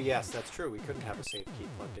 Oh yes, that's true. We couldn't have a save key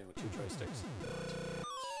plugged in with 2 joysticks.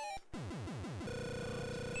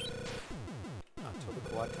 Not until the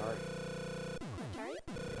Atari. Atari?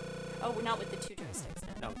 Oh, not with the 2 joysticks.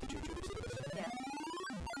 No. Not with the 2 joysticks. Yeah.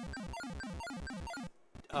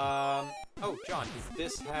 Oh, John, does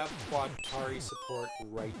this have Atari support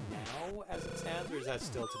right now as it stands, or is that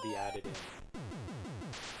still to be added in?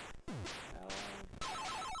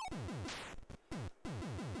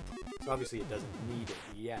 So obviously it doesn't need it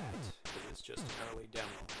yet, because it's just an early demo.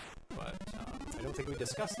 But I don't think we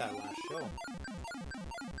discussed that last show.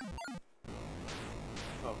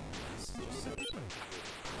 Oh, just said it, but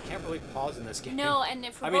I can't really pause in this game. No, and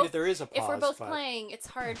if we're there is a pause. If we're both playing, it's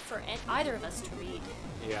hard for either of us to read.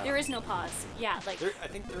 Yeah. There is no pause. Yeah, like. I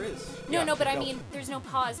think there is. No, but I mean, there's no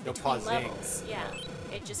pause between pausing. levels. Yeah,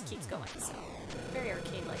 it just keeps going. So very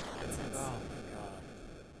arcade-like in that sense. Oh my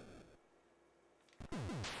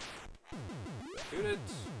Shoot it.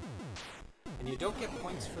 And you don't get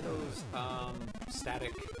points for those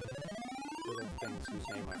static little things whose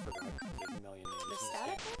name I forgot. There's a million names. The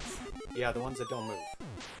static ones? Yeah, the ones that don't move.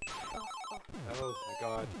 Oh. Oh my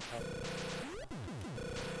god. Help.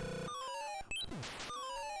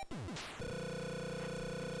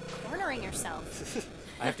 Cornering yourself.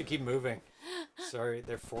 I have to keep moving. Sorry,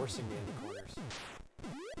 they're forcing me in the corners.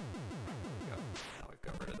 There we go. Now we've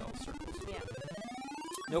got rid of those circles. Yeah.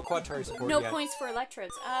 No quad-tari support No yet. points for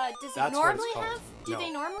electrodes. Does That's it what it's normally called. have? Do No.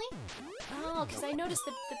 they normally? Oh, because I noticed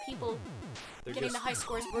that the people They're getting just, the high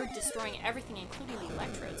scores were destroying everything, including the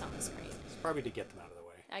electrodes on the screen. It's probably to get them out of the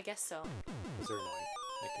way. I guess so. Because they're annoying.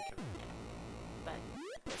 They can kill you. But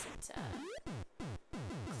was it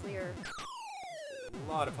clear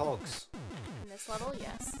A lot of hulks. in this level?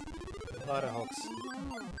 Yes. A lot of hulks.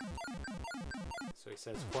 Mhm. So he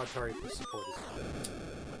says quad-tari support is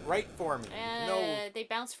right for me. No, They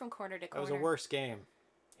bounce from corner to that corner. was a worse game.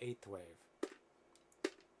 8th wave.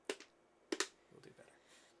 We'll do better.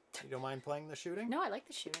 You don't mind playing the shooting? No, I like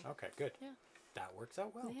the shooting. Okay, good. Yeah. That works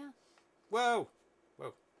out well. Yeah. Whoa!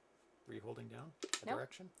 Whoa. Were you holding down a Nope.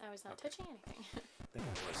 direction? I was not Okay. touching anything. I think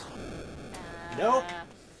I was. Nope. Nope.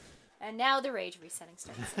 And now the rage resetting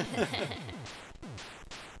starts.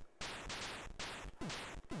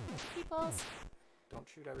 Peoples. Don't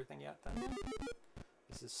shoot everything yet, then.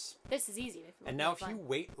 This is... Easy. And now if you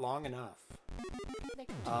wait long enough, They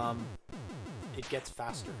can it gets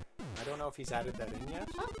faster. I don't know if he's added that in yet,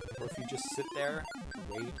 or if you just sit there, and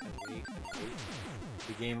wait and wait and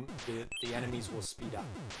wait. The enemies will speed up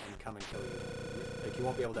and come and kill you. Like, you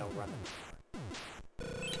won't be able to outrun them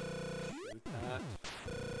anymore. Shoot that.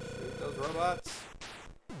 Shoot those robots.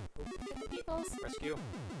 Get the peoples. Rescue.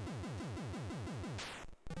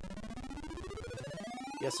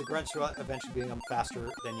 Yes, the grunts will eventually become faster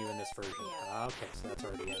than you in this version. Yeah. Okay, so that's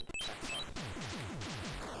already in. Excellent.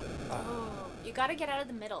 Oh, you gotta get out of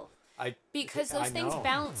the middle. Because those things know.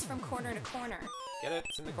 bounce from corner to corner. Get it?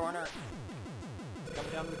 It's in the corner. It's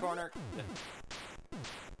coming down to the corner. Yeah.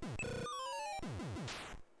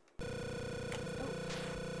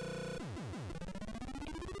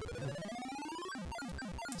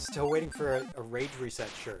 Still waiting for a rage reset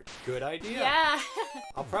shirt. Good idea. Yeah.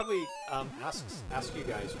 I'll probably ask you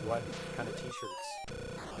guys what kind of t-shirts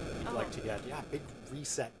you'd like to get. Yeah, big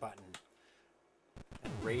reset button.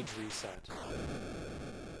 And rage reset.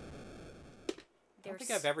 I don't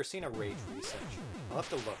think I've ever seen a rage reset shirt. I'll have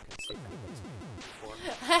to look and see if anybody's made one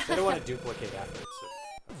before. I don't want to duplicate efforts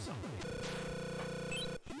of somebody.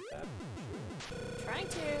 Shoot that. Shoot. Trying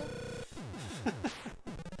to.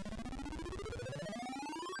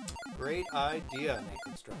 Great idea,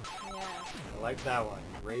 Nathan Strong. Yeah. I like that one.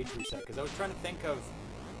 Rage reset. Because I was trying to think of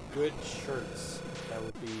good shirts that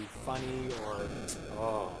would be funny or...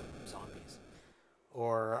 Oh, zombies.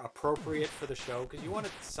 Or appropriate for the show. Because you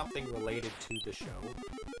wanted something related to the show.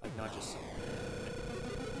 Like, not just something...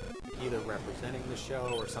 Either representing the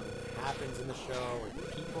show, or something that happens in the show, or the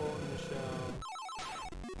people in the show.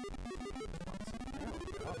 There we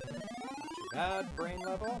go. Not too bad. Brain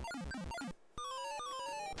level.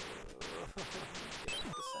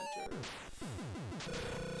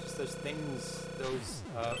 Just those things, those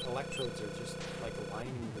electrodes are just like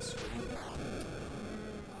lining the screen.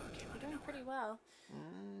 You're doing pretty well.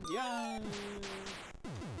 Yeah.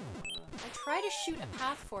 I try to shoot a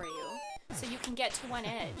path for you, so you can get to one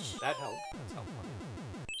edge. That helped. That's helpful.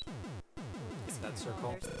 Get that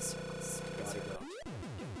circle. There's the circles. Gotta go.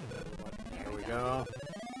 There we go.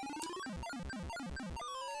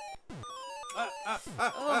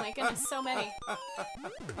 Oh my goodness, so many.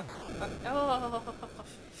 Oh.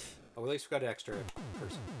 Oh, at least we got an extra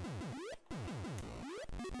person.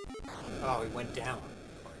 Oh, he went down,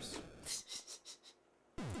 of course.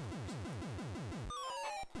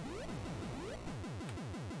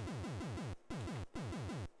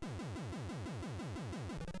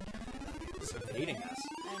 He's evading us.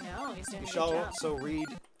 I know, he's doing You a good shall job. also read...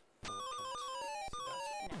 Oh,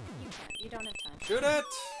 No, you can't. You don't have time. shoot it!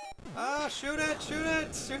 Ah, shoot it! Shoot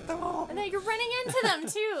it! Shoot them all! And then you're running into them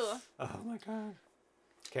too. Oh my god.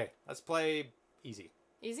 Okay, let's play easy.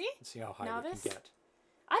 Easy? Let's see how high Novice? we can get.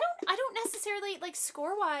 I don't necessarily, like,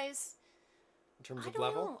 score-wise, In terms I of don't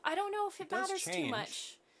level? know. I don't know if it does matters too change.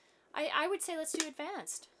 much. I would say let's do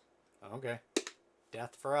advanced. Okay.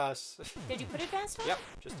 Death for us. Did you put advanced on? Yep,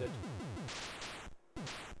 just did.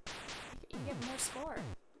 You get more score.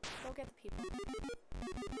 Go get the people.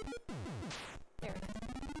 There we go.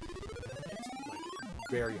 It's like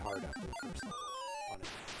very hard after the first level on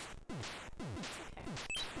advanced. It's okay.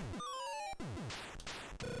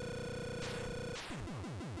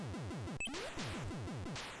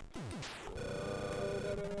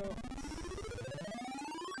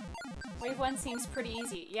 Wave 1 seems pretty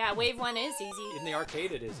easy. Yeah, Wave 1 is easy. In the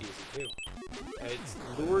arcade, it is easy, too. It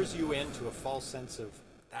lures you into a false sense of,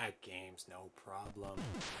 that game's no problem.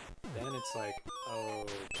 Then it's like, oh,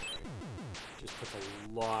 boy. Just puts a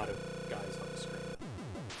lot of guys on the screen.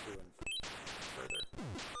 Through and further.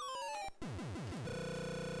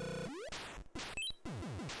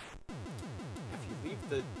 If you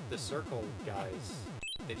leave the circle guys,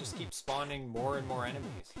 they just keep spawning more and more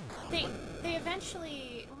enemies. They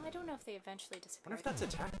eventually... Well, I don't know if they eventually disappear. I wonder if that's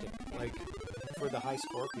a tactic. Like, for the high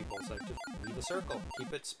score people, it's like, just leave a circle.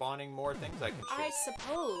 Keep it spawning more things I can shoot. I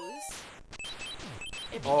suppose.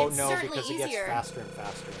 It's no, certainly because it easier. gets faster and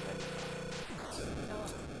faster. And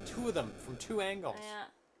then two of them from two angles. Yeah.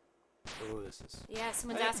 Oh, this is... Yeah,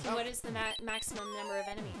 someone's asking what is the maximum number of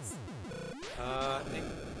enemies? I think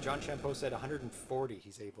John Champeau said 140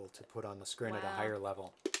 he's able to put on the screen at a higher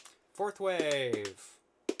level. Fourth wave.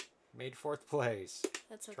 Made fourth place.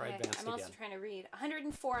 That's okay. Try advanced I'm also trying to read.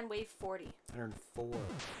 104 on wave 40. 104. Okay.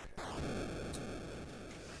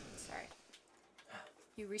 Sorry.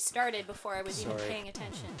 You restarted before I was even paying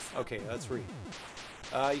attention. So. Okay, let's read.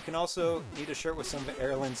 You can also need a shirt with some of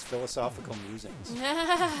Erlen's philosophical musings. A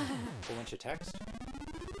whole bunch of text.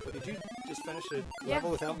 Oh, did you just finish a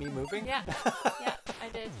level without me moving? Yeah. Yeah, I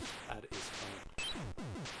did. That is funny.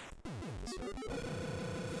 Hit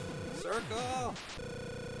the circle. Circle!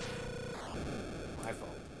 My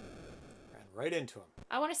fault. Ran right into him.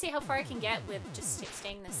 I want to see how far I can get with just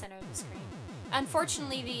staying in the center of the screen.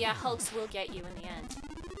 Unfortunately, the hulks will get you in the end.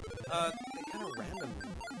 They kind of randomly move.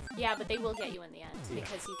 Yeah, but they will get you in the end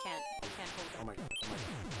because you can't hold them. Oh my god, oh my god.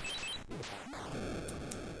 Need a path.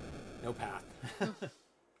 No path.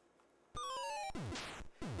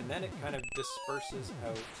 And then it kind of disperses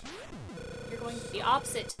out. You're going the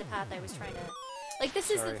opposite to the path I was trying to... Like, this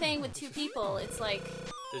is the thing with two people. It's like...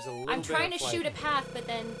 There's a little I'm trying bit to shoot a path, but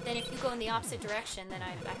then if you go in the opposite direction, then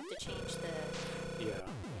I have to change the... Yeah.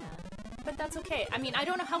 Yeah. But that's okay. I mean, I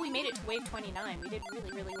don't know how we made it to wave 29. We did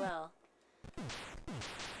really, really well.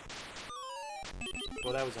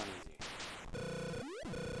 Well, that was uneasy.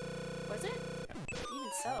 Was it? Yeah.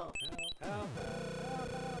 Even so. Help.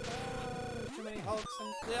 There's too many hulks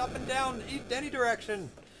and up and down, any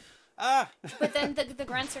direction. Ah! But then the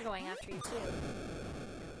grunts are going after you, too.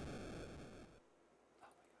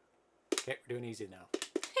 Okay, we're doing easy now.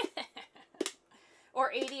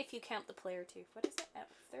 Or 80 if you count the player, too. What is it?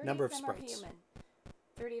 30 Number of them sprites. Are human.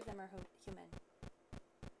 30 of them are human.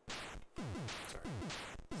 Sorry.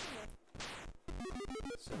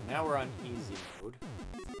 So now we're on easy mode.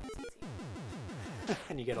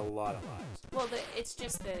 And you get a lot of lives. Well, it's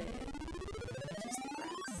just the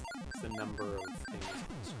grunts. It's the number of things on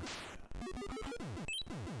the screen.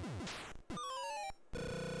 Yeah.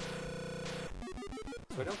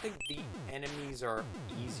 So I don't think the enemies are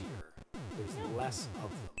easier. There's less of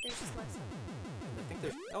them. There's just less of them. And I think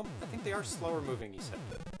there's... Oh, I think they are slower moving, you said.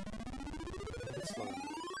 A bit slower moving.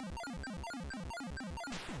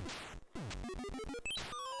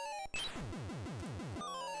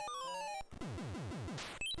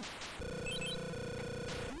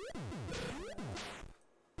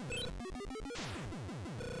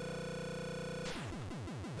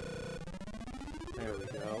 There we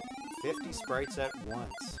go. 50 sprites at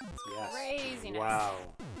once. Yes. Craziness. Wow.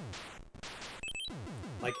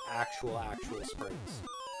 Like actual sprites.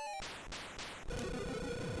 That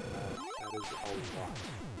is a lot.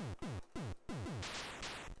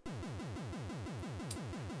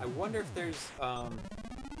 I wonder if there's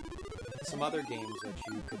some other games that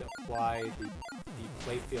you could apply the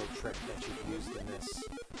playfield trick that you've used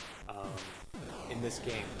in this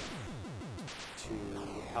game to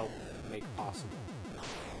help make possible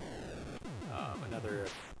another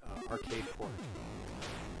arcade port.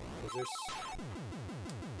 Because there's,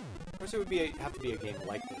 of course, it would have to be a game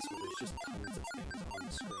like this where there's just tons of things on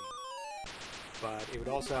the screen. But it would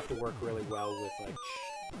also have to work really well with like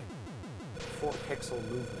 4-pixel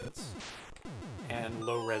movements and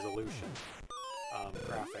low resolution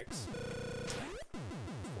graphics.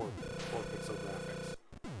 4-pixel graphics.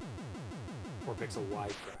 4-pixel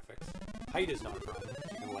wide graphics. Height is not a problem.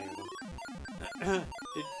 You can layer them.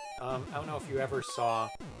 I don't know if you ever saw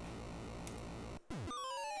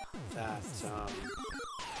that.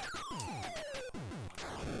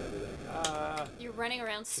 You're running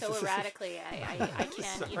around so erratically. I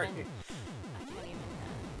can't even.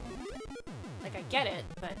 Like, I get it,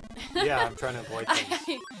 but... Yeah, I'm trying to avoid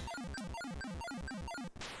things.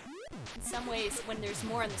 In some ways, when there's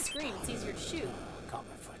more on the screen, it's easier to shoot. Caught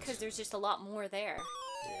my foot. Because there's just a lot more there.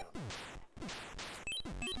 Yeah.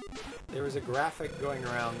 There was a graphic going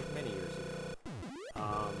around many years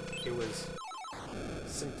ago. It was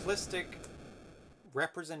simplistic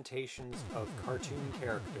representations of cartoon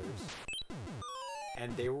characters,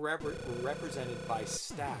 and they were represented by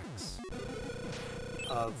stacks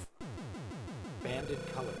of banded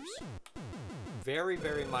colors. Very,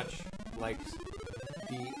 very much like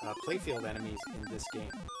the playfield enemies in this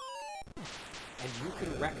game. And you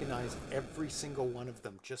can recognize every single one of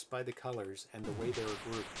them just by the colors and the way they were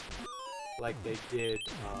grouped. Like they did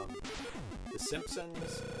The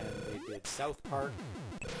Simpsons, and they did South Park,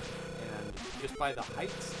 and just by the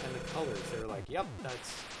heights and the colors, they're like, yep,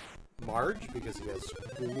 that's Marge, because he has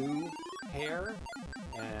blue hair,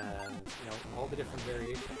 and, you know, all the different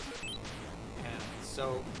variations. And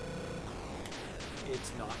so,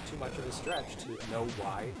 it's not too much of a stretch to know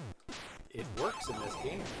why it works in this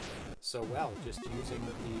game so well, just using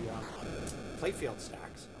the playfield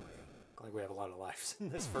stacks. Oh my god, glad we have a lot of lives in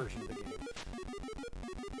this version of the game.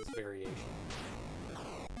 This variation.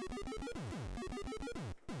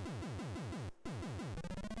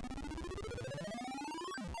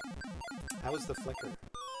 How is the flicker?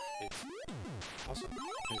 It's awesome.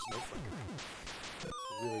 There's no flicker. It's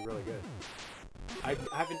really, really good. I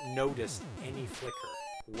haven't noticed any flicker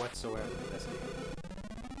whatsoever in this game.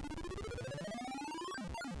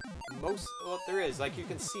 Well, there is, like, you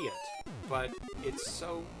can see it, but it's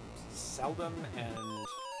so seldom, and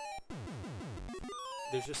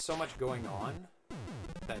there's just so much going on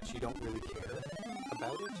that you don't really care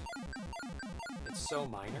about it. It's so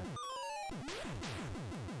minor. I'm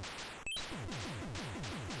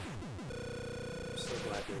so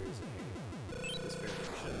glad there is this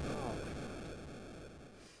variation. Oh my god.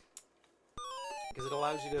 Because it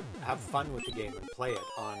allows you to have fun with the game and play it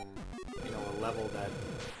on, you know, a level that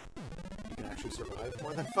actually survive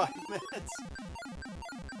more than 5 minutes.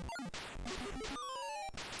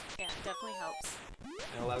 Yeah, it definitely helps.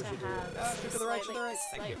 It allows you to to the right, to the right.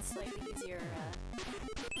 Thank you. Slightly easier.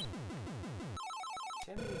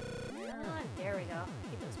 Timmy, come here. There we go. I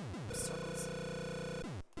hate those circles.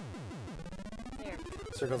 There.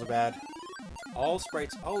 Circles are bad. All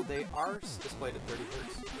sprites. Oh, they are displayed at 30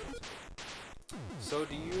 Hz. So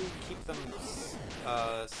do you keep them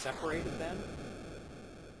separated then?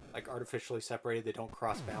 Like artificially separated, they don't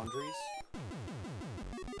cross boundaries?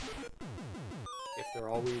 If they're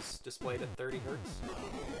always displayed at 30 Hz?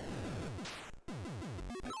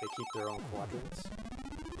 Like they keep their own quadrants?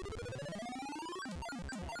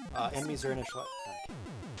 Enemies are initialized.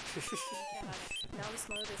 Mouse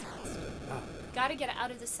mode is must. Gotta get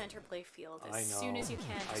out of the center play field as soon as you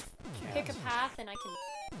can. Just pick a path and I can...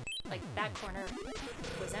 Like, that corner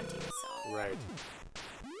was empty, so... Right.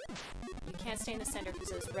 You can't stay in the center because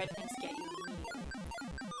those red things get you immediately.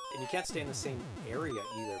 And you can't stay in the same area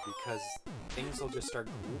either because things will just start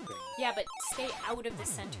grouping. Yeah, but stay out of the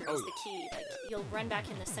center is the key. Like, you'll run back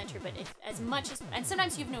in the center, but if as much as... And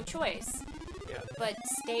sometimes you have no choice. Yeah. But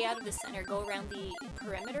stay out of the center. Go around the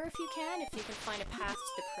perimeter if you can find a path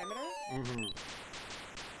to the perimeter. Mm-hmm.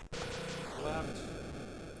 Left.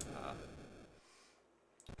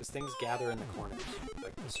 Because things gather in the corners.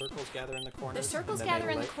 Like, the circles gather in the corners. The circles gather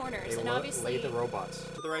in the corners, and obviously... lay the robots.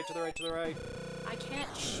 To the right, to the right, to the right. I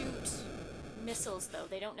can't shoot missiles, though.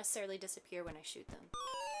 They don't necessarily disappear when I shoot them.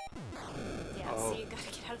 Yeah, so you gotta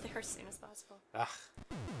get out of there as soon as possible. Ugh.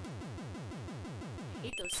 I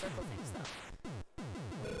hate those circle things, though.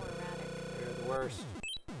 Way more erratic. They're the worst.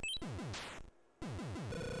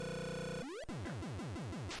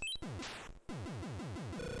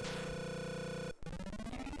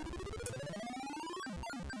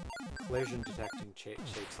 Collision detecting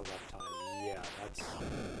shakes a left time. Yeah, that's... There's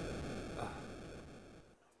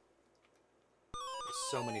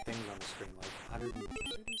so many things on the screen, like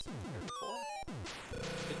 134?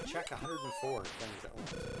 Did check 104 things at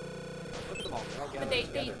once. Look at them all, they're all gathered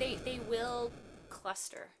together. But they will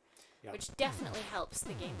cluster, which definitely helps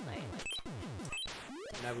the gameplay. Like,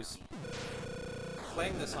 and I was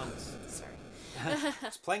playing this on... Sorry. I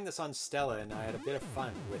was playing this on Stella, and I had a bit of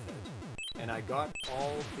fun with it. And I got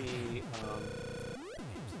all the names of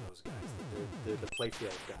those guys, the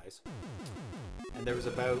playfield guys. And there was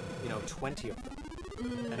about, 20 of them.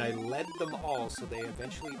 And I led them all so they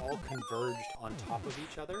eventually all converged on top of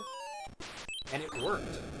each other. And it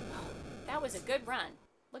worked. That was a good run.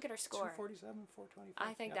 Look at our score. 247, 425.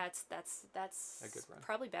 I think that's a good run.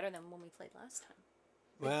 Probably better than when we played last time.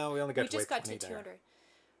 Well, we only got we to just got to 20 200. there.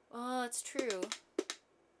 Oh, that's true.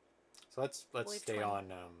 So let's stay 20.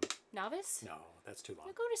 On... Novice? No, that's too long.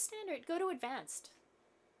 No, go to standard. Go to advanced.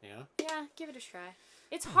 Yeah? Yeah, give it a try.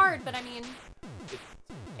 It's hard, but I mean...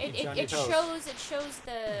 It shows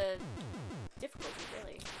the difficulty,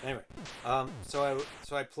 really. Anyway, so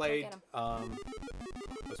I played... I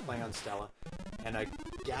was playing on Stella, and I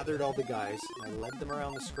gathered all the guys, and I led them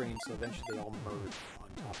around the screen, so eventually they all merged on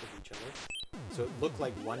top of each other. So it looked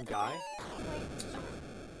like one guy.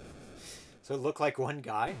 So it looked like one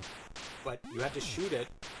guy, but you had to shoot it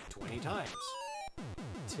 20 times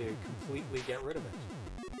to completely get rid of it.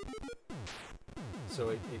 So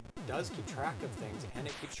it does keep track of things, and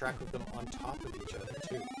it keeps track of them on top of each other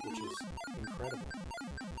too, which is incredible.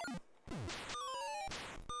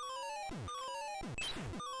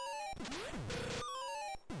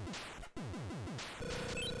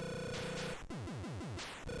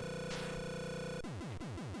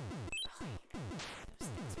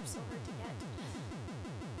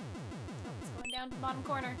 Down to the bottom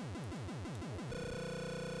corner.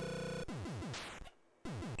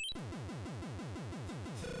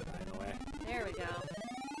 Right away. There we go.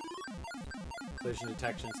 Collision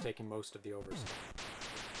detection is taking most of the overs.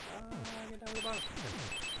 Get down to the bottom.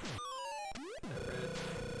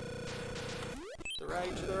 To the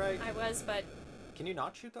right, to the right. I was, but... Can you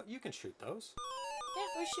not shoot those? You can shoot those. Yeah,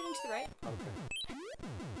 I was shooting to the right. Okay.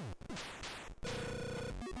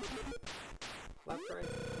 Left, right.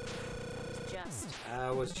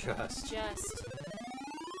 That was just.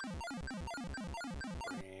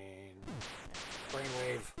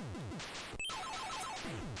 Brainwave.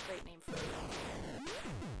 Great name for it.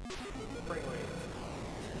 Brainwave.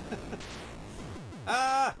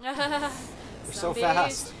 Ah! They're so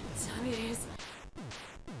fast. Zombies.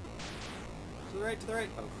 To the right, to the right.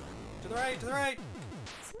 Oh. To the right, to the right.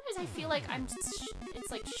 Sometimes I feel like I'm just,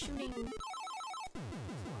 it's like shooting. There's a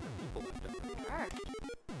lot of people left over. There are.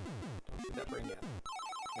 Don't shoot that brain yet.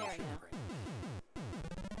 There we go.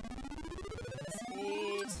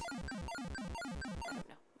 Sweet. I don't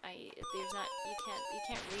know. There's not, you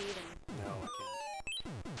can't read and... No, I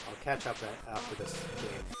can't. I'll catch up after this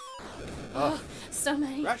game. Oh, so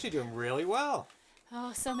many. We're actually doing really well.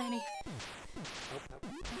 Oh, so many.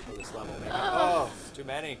 For this level, maybe. Oh, it's too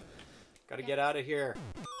many. Gotta get out of here.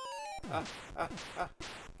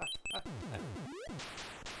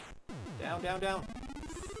 Down, down, down.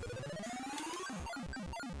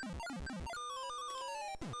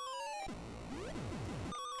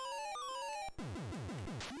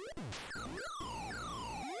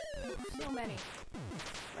 So many.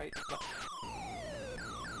 Right.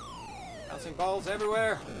 Bouncing balls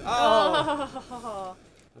everywhere. Oh!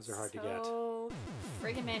 Those are hard to get. So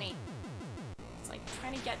friggin' many. It's like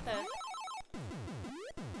trying to get the...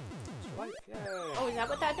 Life. Yay. Oh, is that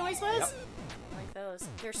what that noise was? Yep. I like those.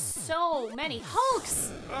 There's so many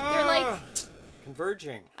Hulks! They're like...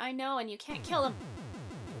 Converging. I know, and you can't kill them.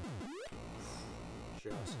 Just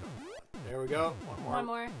go. There we go. One more. One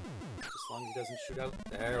more. As long as he doesn't shoot out.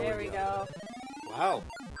 There we go. Wow.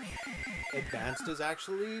 Advanced is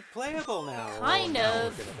actually playable now. Kind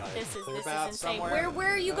of. This is insane. Somewhere.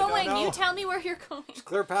 Where are you going? No. You tell me where you're going. Just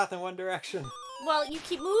clear path in one direction. Well, you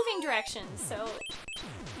keep moving directions, so...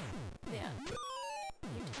 Yeah.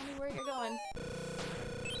 You tell me where you're going.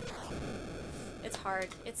 It's hard.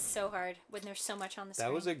 It's so hard when there's so much on the screen.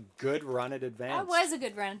 That was a good run at Advanced. That was a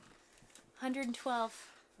good run. 112.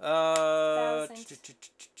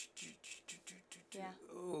 Yeah.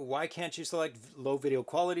 Why can't you select low video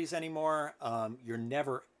qualities anymore? You're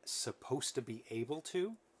never supposed to be able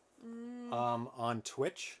to. On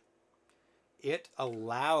Twitch, it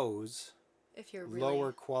allows if you're really...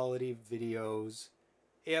 lower quality videos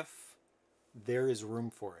if there is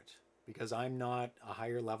room for it. Because I'm not a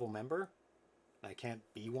higher level member, I can't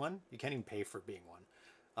be one. You can't even pay for being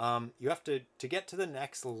one. You have to get to the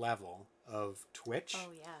next level of Twitch.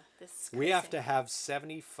 Oh yeah, this is crazy. We have to have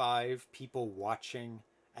 75 people watching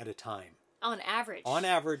at a time. On average. On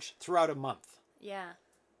average, throughout a month. Yeah.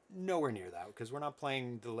 Nowhere near that, because we're not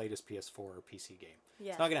playing the latest PS4 or PC game.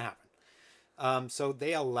 Yeah. It's not going to happen. So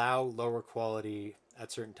they allow lower quality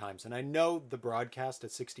at certain times. And I know the broadcast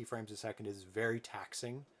at 60 frames a second is very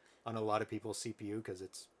taxing on a lot of people's CPU, because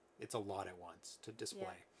it's a lot at once to display.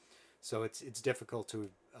 Yeah. So it's difficult to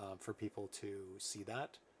for people to see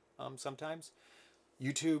that sometimes.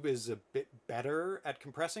 YouTube is a bit better at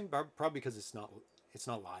compressing, probably because it's not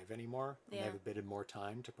live anymore. And they have a bit more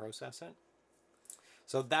time to process it.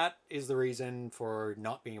 So that is the reason for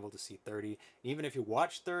not being able to see 30. Even if you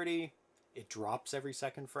watch 30, it drops every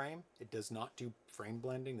second frame. It does not do frame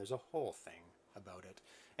blending. There's a whole thing about it.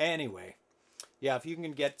 Anyway, yeah, if you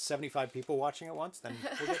can get 75 people watching at once, then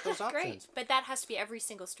we'll get those options. Great, but that has to be every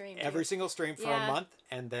single stream. Every single stream for a month,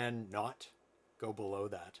 and then not go below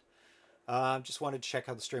that. Just wanted to check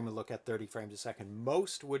how the stream would look at 30 frames a second.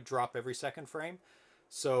 Most would drop every second frame,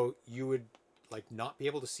 so you would not be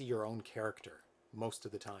able to see your own character most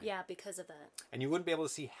of the time. Yeah, because of that. And you wouldn't be able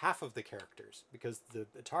to see half of the characters, because the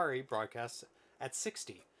Atari broadcasts at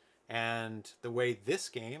 60. And the way this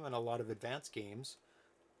game and a lot of advanced games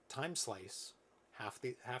time slice, half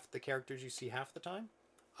the characters you see half the time,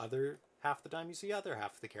 other half the time you see other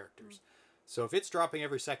half the characters. So if it's dropping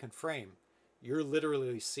every second frame, you're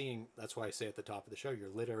literally seeing, that's why I say at the top of the show, you're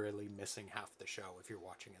literally missing half the show if you're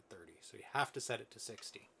watching at 30. So you have to set it to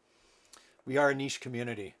 60. We are a niche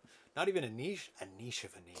community. Not even a niche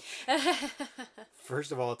of a niche.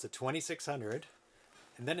 First of all, it's a 2600,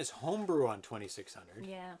 and then it's Homebrew on 2600.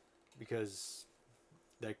 Yeah. Because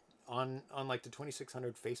like on like the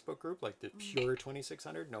 2600 Facebook group, like the pure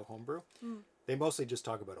 2600, no Homebrew, they mostly just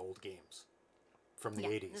talk about old games from the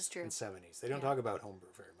 80s and 70s. They don't talk about Homebrew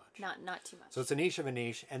very much. Not too much. So it's a niche of a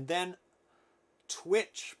niche, and then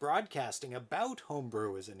Twitch broadcasting about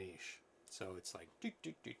Homebrew is a niche. So it's like do.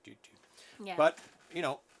 Yeah. But you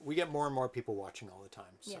know, we get more and more people watching all the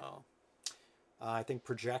time. So I think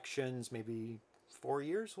projections, maybe 4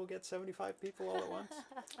 years, we'll get 75 people all at once.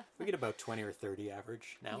 We get about 20 or 30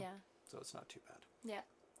 average now. Yeah. So it's not too bad. Yeah.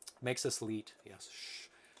 Makes us elite. Yes. Shh.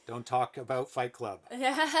 Don't talk about Fight Club.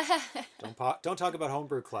 Don't talk about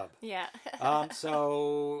Homebrew Club. Yeah.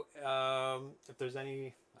 So if there's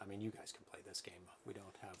any, I mean, you guys can play this game. We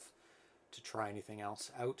don't have to try anything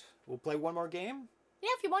else out. We'll play one more game. Yeah,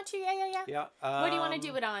 if you want to. Yeah. What do you want to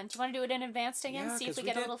do it on? Do you want to do it in advanced again? Yeah, see if we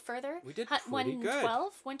get a little further? We did pretty good.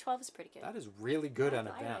 112? 112 is pretty good. That is really good on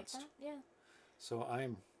advanced. I like that. Yeah. So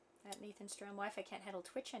I'm... That Nathan's Drum Wi-Fi can't handle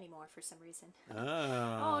Twitch anymore for some reason. Oh.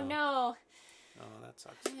 Oh, no. Oh, that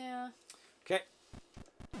sucks. Yeah. Okay.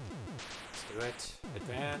 Let's do it.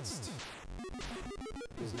 Advanced.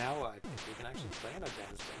 Because now I think we can actually play an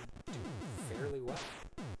advanced and do fairly well.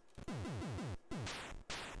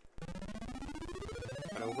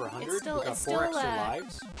 Got over 100. We got 4 extra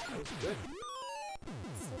lives. That was good.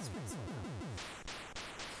 It's still stressful.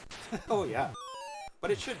 Oh, yeah.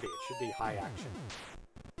 But it should be. It should be high action.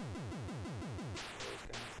 Those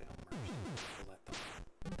guys, they all merged. We'll let them.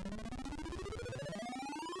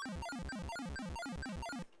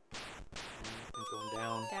 And going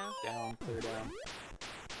down, down, clear down.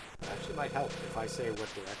 That actually might help if I say what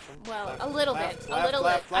direction. Well, left, a little left, bit. Left, a little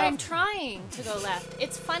left, bit. left. I'm trying to go left.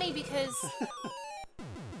 It's funny because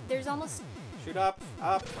there's almost... Shoot up,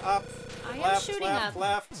 up, up. I am left, shooting left, up.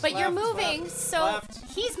 Left, but left, you're moving, left, so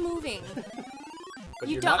left. he's moving. But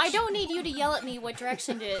you don't. I don't need you to yell at me what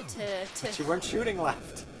direction to. But you weren't shooting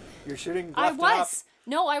left. You're shooting left. I was. Up.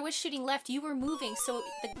 No, I was shooting left. You were moving, so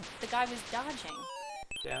the guy was dodging.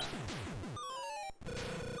 Down.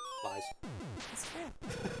 Lies. That's true.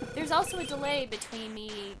 There's also a delay between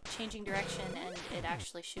me changing direction and it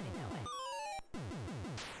actually shooting that way.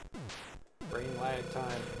 Brain lag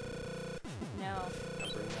time. No. No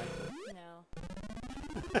brain lag time?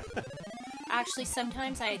 No. Actually,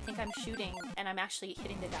 sometimes I think I'm shooting and I'm actually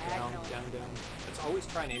hitting the diagonal. Down, down, down. It's always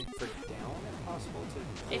try and aim for down if possible.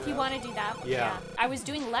 If you want to do that, yeah. I was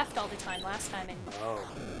doing left all the time last time. And,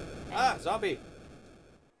 zombie!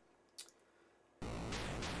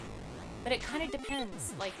 But it kind of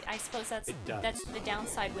depends. Like, I suppose that's the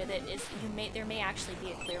downside with it is there may actually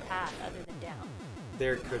be a clear path other than down.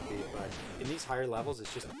 There could be, but in these higher levels,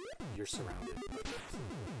 it's just you're surrounded.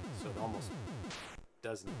 So it almost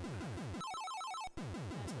doesn't matter.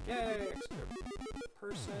 Yay, extra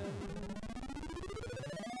person.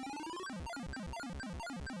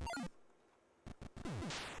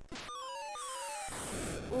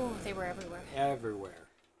 Ooh, they were everywhere. Everywhere.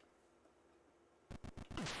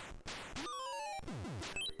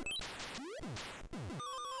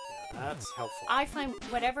 That's helpful. I find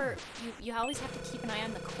whatever, you always have to keep an eye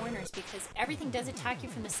on the corners because everything does attack you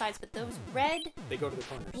from the sides, but those red... They go to the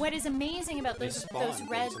corners. What is amazing about those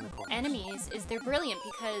red enemies is they're brilliant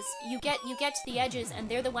because you get to the edges and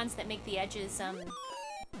they're the ones that make the edges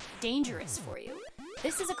dangerous for you.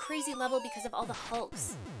 This is a crazy level because of all the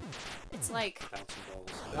hulks. It's like... Bouncing balls.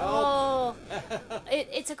 Oh!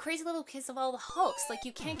 It's a crazy level because of all the hulks. Like,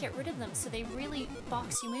 you can't get rid of them, so they really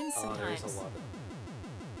box you in sometimes. There's a lot of them.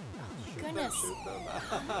 Goodness. Shoot them.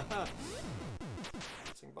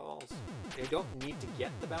 Bouncing balls. You don't need to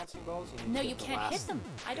get the bouncing balls. You can't hit them.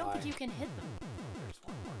 I don't think you can hit them. There's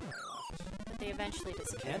one more guy left. But they eventually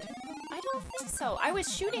disappear. Can't? I don't think so. I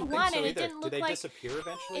was shooting one and it didn't look like... Do they disappear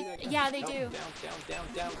eventually? Yeah, they do.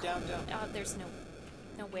 Down. Oh, there's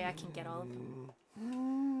no way I can get all of them.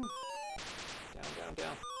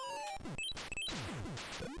 Down.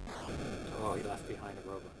 Oh, he left behind a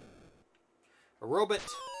robot. A robot!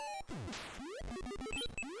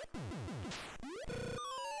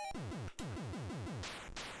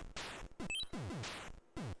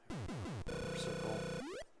 Circle.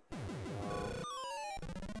 There we go.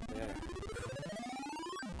 There.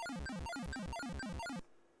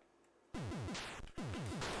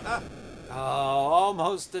 Oh,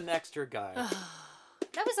 almost an extra guy.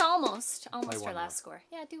 That was almost our last score.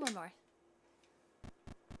 Yeah, do one more.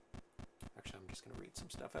 Actually, I'm just going to read some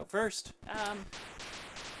stuff out first.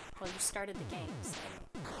 Well, you started the game, so...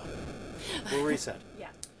 We'll reset. Yeah.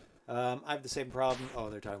 I have the same problem. Oh,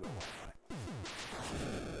 they're talking about Wi-Fi.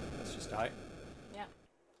 Let's just die. Yeah.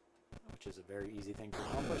 Which is a very easy thing to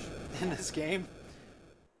accomplish in this game.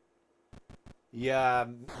 Yeah,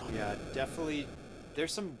 definitely.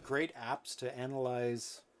 There's some great apps to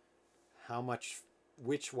analyze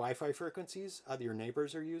which Wi-Fi frequencies your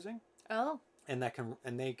neighbors are using. Oh. And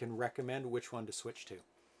they can recommend which one to switch to.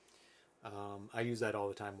 I use that all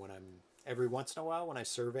the time every once in a while when I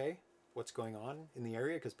survey what's going on in the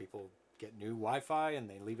area, because people get new Wi-Fi and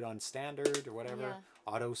they leave it on standard or whatever,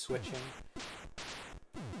 auto switching.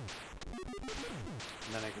 And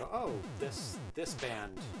then I go, oh, this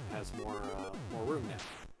band has more room now,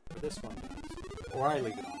 or this one does, or I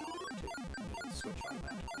leave it on auto too, and it'll switch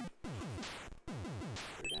automatically.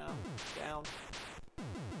 Clear down.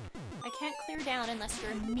 I can't clear down unless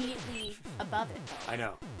you're immediately above it, though. I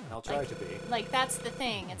know. I'll try to be. Like, that's the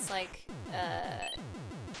thing. It's like,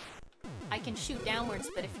 I can shoot downwards,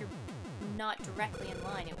 but if you're not directly in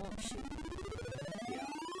line, it won't shoot. Yeah.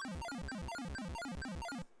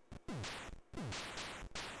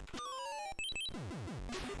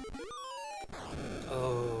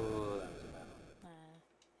 Oh, that was a bad one.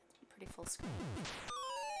 Pretty full screen.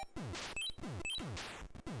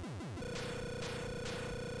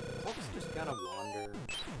 Folks just kind of wander.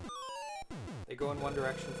 They go in one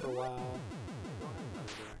direction for a while. They go in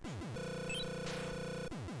another direction.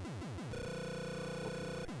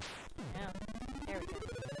 Yeah. There we go.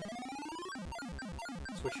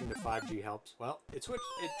 Switching to 5G helps. Well, it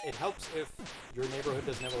helps if your neighborhood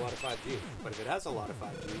doesn't have a lot of 5G. But if it has a lot of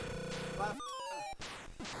 5G, left.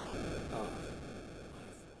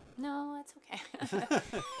 No, it's okay. It's a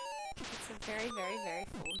very, very, very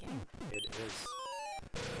full game. It is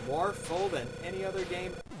more full than any other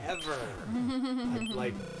game ever.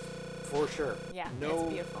 Like, for sure. Yeah, no it's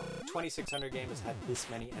beautiful. 2600 game has had this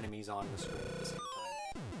many enemies on the screen at the same time.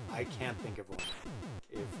 I can't think of one.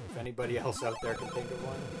 If anybody else out there can think of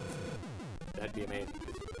one, that'd be amazing,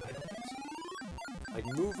 because I don't think so. Like,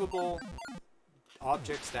 movable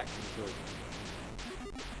objects that can kill you.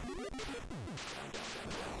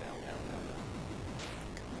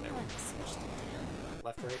 There we go.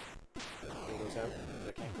 Left, right. Pull those out.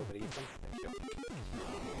 I can't go beneath them. There you go.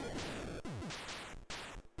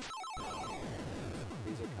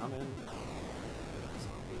 These are coming.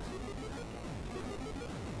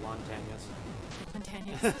 Montanyas.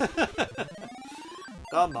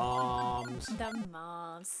 The moms. The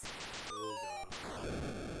moms. Oh, God.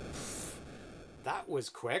 That was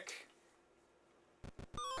quick.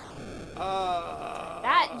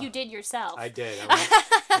 That you did yourself. I did.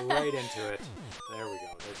 I went right into it. There we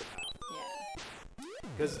go. There's a path. Yeah.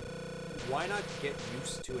 Because why not get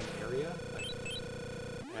used to an area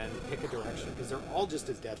and pick a direction? Because they're all just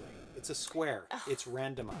as deadly. It's a square. It's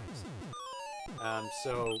randomized.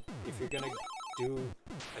 So if you're gonna do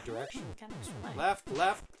a direction, left.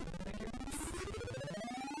 Thank you. This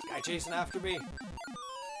guy chasing after me.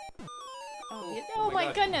 Oh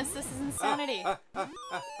my goodness, this is insanity. Right.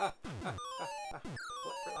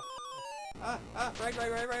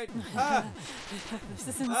 This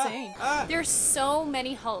is insane. There's so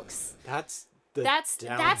many Hulks. That's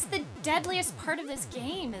the deadliest part of this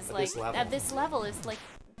game is like at this level is like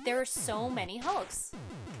there are so many Hulks.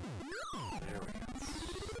 There we go.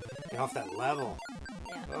 Get off that level.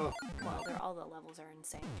 Yeah. Oh. Well, all the levels are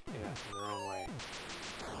insane. Yeah, in their own way.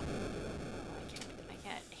 I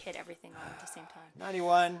can't hit everything all at the same time.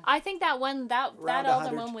 91. I think that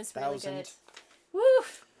other one was really good. Woo!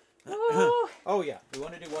 Woo! Oh yeah, we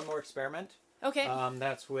want to do one more experiment. Okay.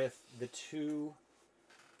 That's with the 2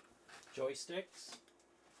 joysticks.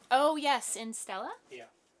 Oh yes, in Stella. Yeah.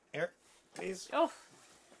 Here, please. Oh,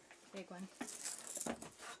 big one.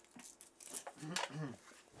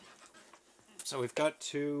 So we've got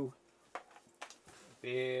 2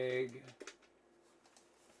 big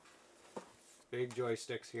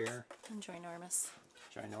joysticks here. And ginormous.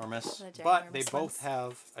 But they both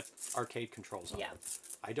have arcade controls on them. Yeah.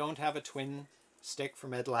 I don't have a twin stick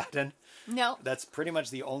from Ed Ladden. No. That's pretty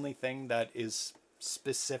much the only thing that is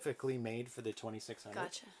specifically made for the 2600.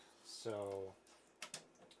 Gotcha. So,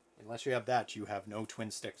 unless you have that, you have no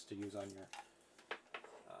twin sticks to use on your...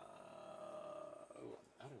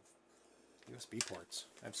 out of USB ports.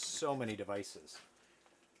 I have so many devices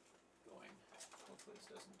going. Hopefully this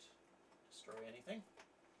doesn't destroy anything.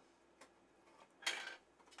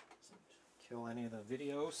 Doesn't kill any of the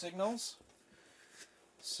video signals.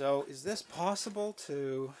 So is this possible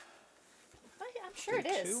to... I'm sure it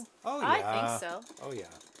is. Two? Oh, yeah. I think so. Oh, yeah.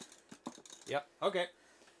 Yep. Okay.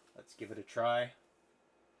 Let's give it a try.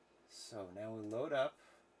 So now we load up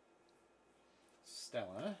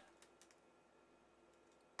Stella.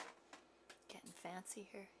 Getting fancy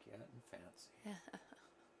here. Getting fancy.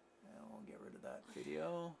 Now we'll get rid of that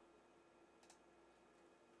video.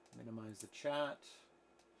 Minimize the chat.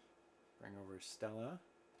 Bring over Stella.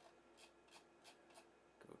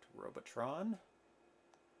 Go to Robotron.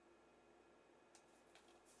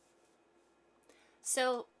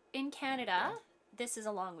 So in Canada, this is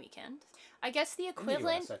a long weekend. I guess the equivalent. In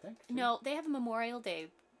the US, I think, too. No, they have a Memorial Day.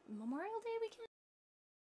 Memorial Day weekend.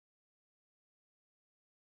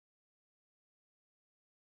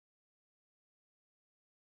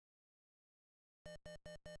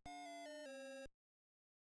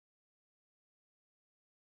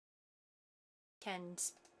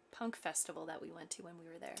 Punk festival that we went to when we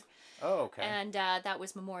were there. Oh, okay. And that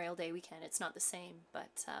was Memorial Day weekend. It's not the same,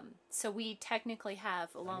 but so we technically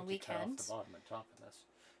have a long weekend. Cut off the bottom and top of this.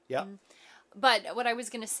 Yep. But what I was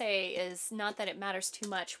going to say is not that it matters too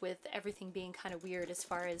much with everything being kind of weird as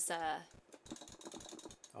far as...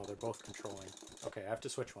 Oh, they're both controlling. Okay, I have to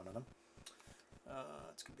switch one of them.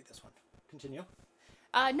 It's going to be this one. Continue.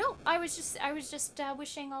 No, I was just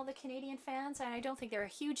wishing all the Canadian fans, and I don't think they're a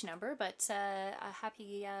huge number, but a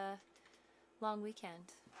happy long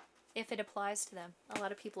weekend, if it applies to them. A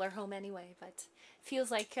lot of people are home anyway, but it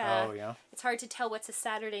feels like oh, yeah. It's hard to tell what's a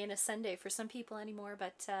Saturday and a Sunday for some people anymore.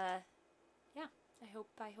 But yeah, I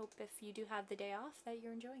hope if you do have the day off that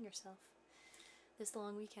you're enjoying yourself this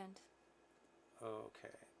long weekend.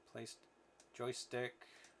 Okay, placed joystick.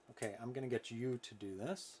 Okay, I'm gonna get you to do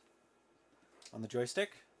this. On the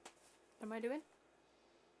joystick. What am I doing?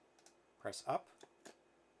 Press up.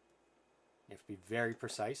 You have to be very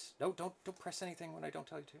precise. No, don't press anything when I don't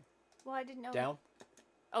tell you to. Well, I didn't know. Down.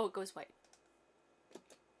 Oh, it goes white.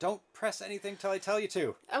 Don't press anything till I tell you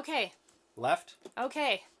to. Okay. Left.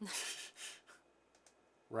 Okay.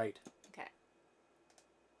 Right. Okay.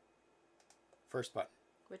 First button.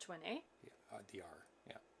 Which one, A? Yeah, the R.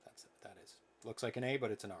 Yeah, that is. Looks like an A, but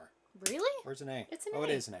it's an R. Really? Where's an A? It's an A. A. Oh,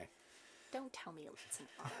 it is an A. Don't tell me it's an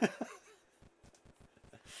R.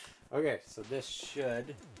 Okay, so this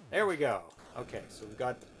should... There we go. Okay, so we've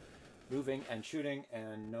got moving and shooting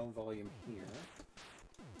and no volume here.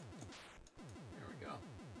 There we go.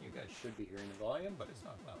 You guys should be hearing the volume, but it's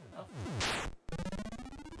not loud enough.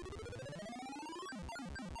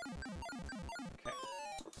 Okay,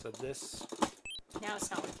 so this... Now it's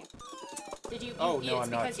not working. Did you... Oh, no, no, it's I'm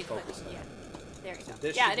because not you clicked. focused on Yeah. it. There you So go.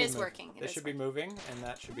 Yeah, it is working. This should be moving, and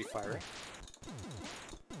that should be firing.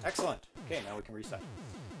 Excellent. Okay, now we can reset.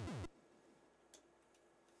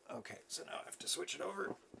 Okay, so now I have to switch it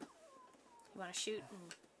over. You want to shoot?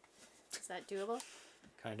 And is that doable?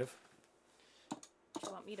 Kind of. Do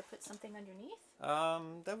you want me to put something underneath?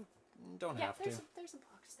 Don't have to. There's a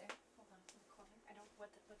box there. Hold on, in the corner. I don't know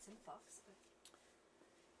what's in the box, but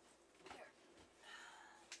there.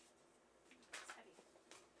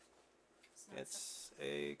 It's heavy. It's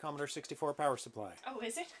a Commodore 64 power supply. Oh,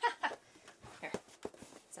 is it? Here.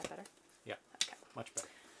 Is that better? Yeah. Okay. Much better.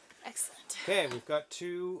 Excellent. Okay, we've got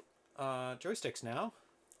two joysticks now.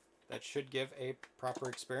 That should give a proper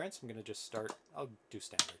experience. I'm going to just start. I'll do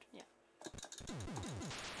standard. Yeah.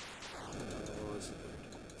 Oh, this is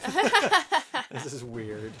weird. This is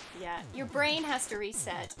weird. Yeah, your brain has to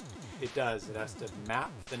reset. It does. It has to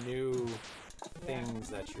map the new things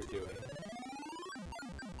that you're doing.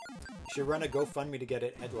 You should run a GoFundMe to get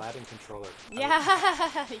an Ed Laddin controller. Yeah.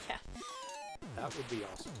 Yeah. That would be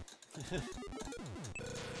awesome.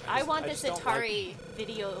 I want this Atari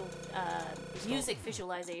video music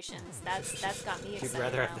visualizations. That's got me excited. You'd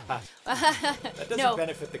rather now. have that. That doesn't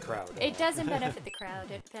benefit the crowd. It doesn't benefit the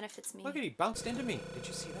crowd. It benefits me. Look at he bounced into me. Did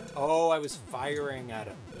you see that? Oh, I was firing at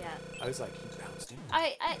him. Yeah. I was like, he bounced into me.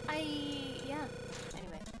 Yeah.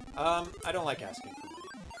 Anyway. I don't like asking for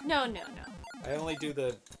money. No. I only do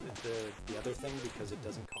the other thing because it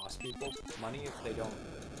doesn't cost people money if they don't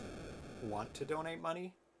want to donate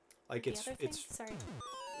money. Like it's sorry.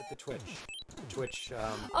 With the Twitch.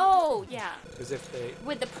 Oh yeah. Because if they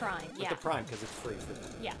with the Prime, with the Prime, because it's free for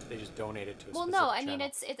them. Yeah. They just donate it to a well, specific no, I mean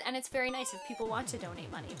channel. it's very nice if people want to donate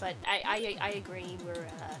money, but I agree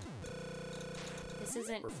this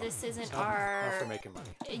isn't our not for making money.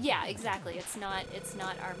 Yeah, exactly. It's not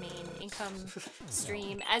our main income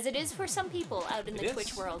stream as it is for some people out in the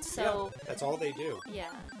Twitch world. So yeah, that's all they do. Yeah.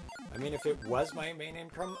 I mean, if it was my main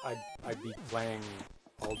income, I'd be playing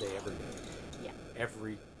all day, every day. Yeah.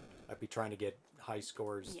 I'd be trying to get high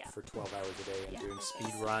scores for 12 hours a day and doing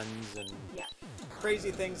speed nice. runs and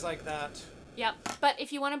crazy things like that. Yep. But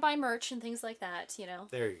if you want to buy merch and things like that, you know.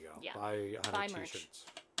 There you go. Yeah. Buy 100 merch. t-shirts.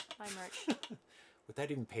 Buy merch. Would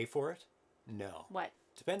that even pay for it? No. What?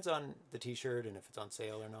 Depends on the t-shirt and if it's on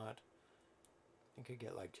sale or not. I think I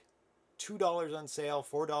get like $2 on sale,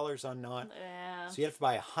 $4 on not. Yeah. So you have to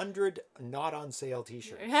buy 100 not on sale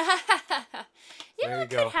t-shirts. Yeah, it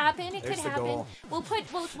could happen. It There's could the happen. goal. We'll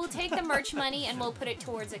take the merch money and we'll put it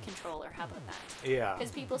towards a controller. How about that? Yeah.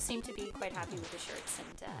 Because people seem to be quite happy with the shirts,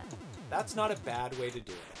 and that's not a bad way to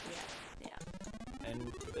do it. yeah, yeah.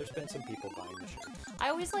 And there's been some people buying the shirts. I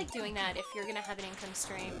always like doing that if you're gonna have an income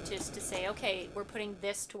stream, just to say, okay, we're putting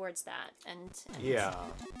this towards that, and yeah.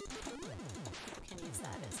 people can use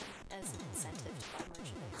that as an incentive to buy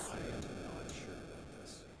merchandise. I am not sure about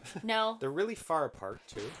this. No. They're really far apart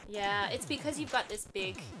too. Yeah, it's because you've got this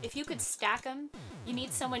big. If you could stack them, you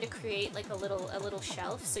need someone to create like a little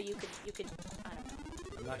shelf, so you could I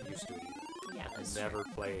don't know. I'm not used to it either. Yeah, that's I've never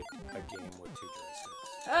true. played a game with 2 joysticks.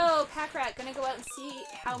 Oh, Pack Rat, gonna go out and see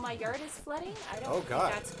how my yard is flooding? I don't think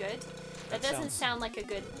that's good. That doesn't sound like a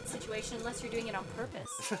good situation unless you're doing it on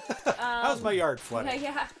purpose. How's my yard flooding?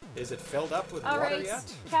 Yeah. Is it filled up with All water right.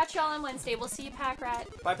 yet? Catch y'all on Wednesday. We'll see you, Pack Rat.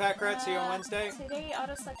 Bye, Pack Rat. See you on Wednesday. Today,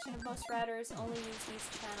 auto selection of most routers only use these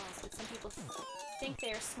channels, but some people think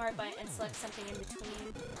they are smart and select something in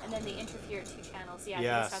between, and then they interfere at 2 channels. Yeah,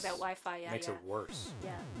 yes. talk about Wi-Fi. Yeah, Makes it worse.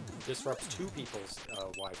 Yeah. Disrupts 2 people's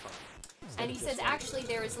Wi-Fi. And he says actually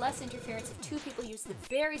there is less interference if 2 people use the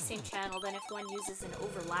very same channel than if one uses an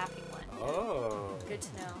overlapping one. Oh. Good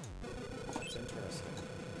to know. That's interesting.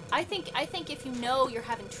 I think if you know you're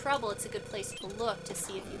having trouble, it's a good place to look to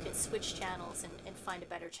see if you can switch channels and find a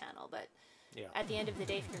better channel. But yeah. At the end of the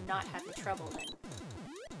day, if you're not having trouble, then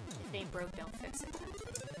if it ain't broke, don't fix it, kind of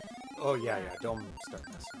thing. Oh yeah. Don't start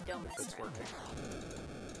messing around. Don't mess if it's around. working.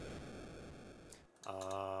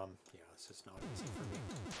 Yeah, this is not easy for me.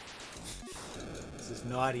 This is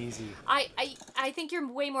not easy. I think you're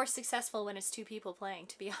way more successful when it's 2 people playing,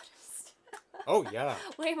 to be honest. Oh yeah.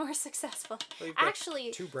 Way more successful. Well, you've got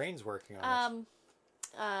Actually, 2 brains working on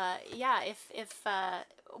it. yeah,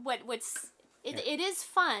 it is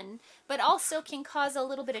fun, but also can cause a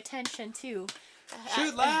little bit of tension too.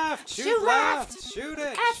 Shoot left! Shoot left! Shoot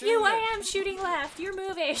it! F you, I am shooting left. You're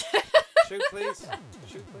moving. Shoot please.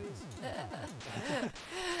 Shoot please.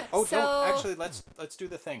 Oh, So- don't actually. Let's do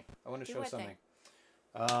the thing. I want to Do show what something.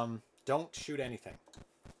 Don't shoot anything.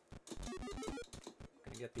 I'm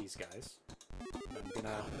gonna get these guys. I'm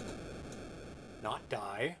gonna not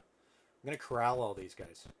die. I'm gonna corral all these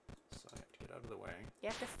guys. So I have to get out of the way. You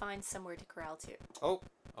have to find somewhere to corral to. Oh,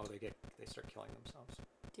 they start killing themselves.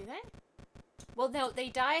 Do they? Well, no, they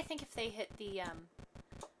die. I think if they hit the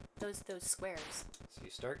those squares. So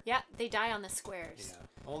you start. Yeah, they die on the squares. Yeah,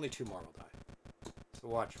 only 2 more will die. So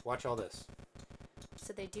watch all this.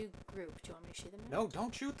 So they do group. Do you want me to shoot them now? No,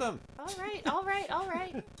 don't shoot them. All right, all right, all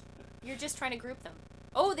right. You're just trying to group them.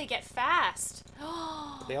 Oh, they get fast.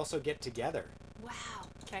 But they also get together. Wow.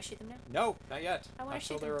 Can I shoot them now? No, not yet. I wanna Not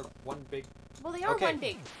till shoot they're them. one big. Well, they are Okay. one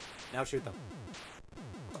big. Now shoot them.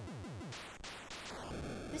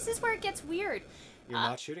 This is where it gets weird. You're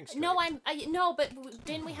not shooting straight. No, no, but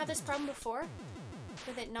didn't we have this problem before?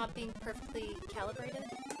 With it not being perfectly calibrated?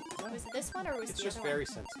 No. Was it this one or was it It's the just other very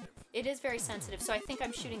one? sensitive. It is very sensitive, so I think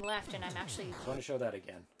I'm shooting left and I'm actually I want to show that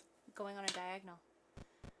again. going on a diagonal.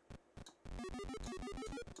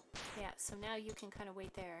 Yeah, so now you can kind of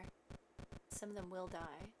wait there. Some of them will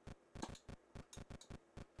die.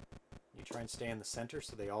 You try and stay in the center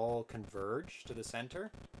so they all converge to the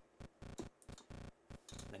center.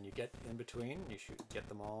 Then you get in between. You get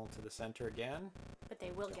them all to the center again. But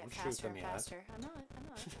they will Don't get shoot faster them and yet. faster. I'm not.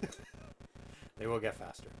 They will get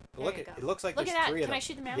faster. But There look, you go. it looks like Look there's at that. 3 of them. Can I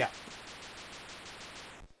shoot them now? Yeah.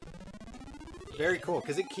 Very cool,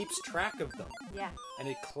 because it keeps track of them. Yeah. And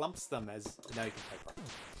it clumps them as... Now you can play properly.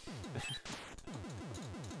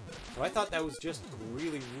 So I thought that was just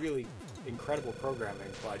really, really incredible programming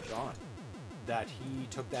by John. That he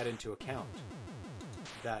took that into account.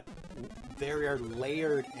 That there are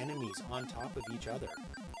layered enemies on top of each other.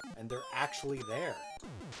 And they're actually there.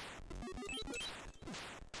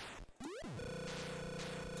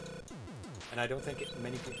 And I don't think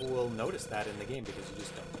many people will notice that in the game because you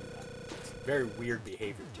just don't do that. It's very weird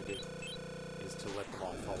behavior to do, is to let them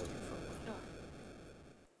all follow you for a while.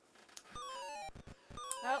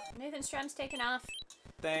 Oh, Nathan Strem's taken off.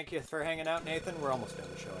 Thank you for hanging out, Nathan. We're almost done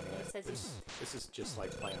the show anyway. He says This is just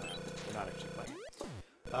like playing around. We're not actually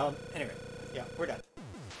playing. Anyway, yeah, we're done.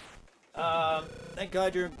 Thank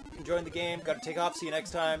God you're enjoying the game. Got to take off. See you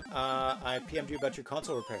next time. I PM'd you about your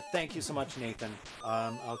console repair. Thank you so much, Nathan.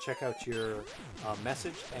 I'll check out your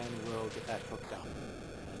message and we'll get that hooked up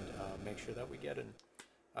and make sure that we get an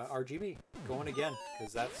RGB going again,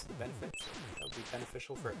 because that's the benefit. That would be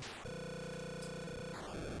beneficial for it.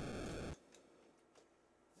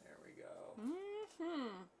 There we go.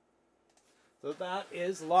 So that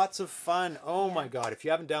is lots of fun. Oh my God! If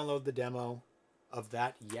you haven't downloaded the demo of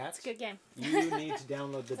that yet, it's a good game. You need to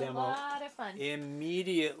download the demo. A lot of fun.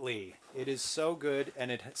 Immediately. It is so good,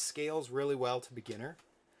 and it scales really well to beginner,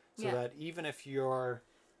 so that even if you're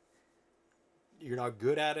not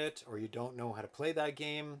good at it or you don't know how to play that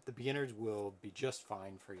game, the beginners will be just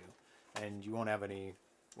fine for you, and you won't have any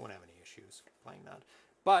issues playing that.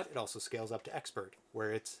 But it also scales up to expert,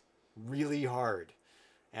 where it's really hard,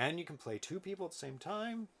 and you can play 2 people at the same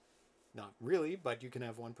time. Not really, but you can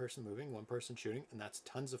have one person moving, one person shooting, and that's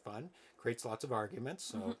tons of fun. Creates lots of arguments,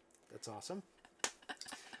 so that's awesome.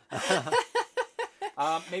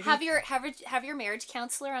 Maybe have your marriage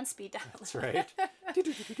counselor on speed dial. That's right.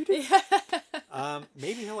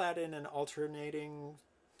 Maybe he'll add in an alternating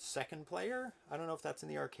second player. I don't know if that's in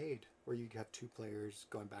the arcade where you have 2 players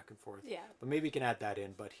going back and forth. Yeah. But maybe he can add that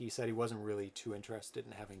in. But he said he wasn't really too interested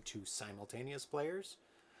in having 2 simultaneous players.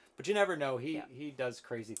 But you never know. He does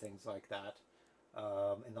crazy things like that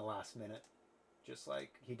in the last minute, just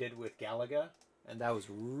like he did with Galaga, and that was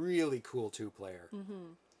really cool 2-player.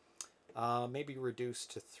 Maybe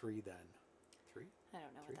reduced to 3 then. 3? I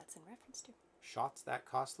don't know what that's in reference to. Shots that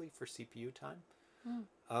costly for CPU time?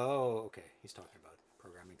 Oh, okay. He's talking about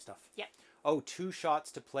programming stuff. Yeah. Oh, 2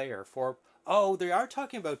 shots to player for. Oh, they are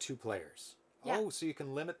talking about 2 players. Yeah. Oh, so you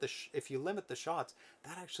can limit if you limit the shots,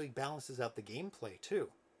 that actually balances out the gameplay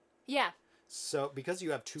too. Yeah. So because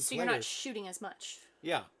you have 2 players, so you're not shooting as much.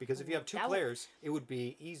 Yeah, because if you have 2 players, it would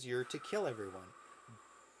be easier to kill everyone.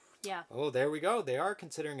 Yeah. Oh, there we go. They are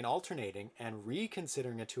considering an alternating and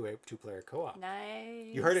reconsidering a 2-player co-op.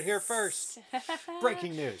 Nice. You heard it here first.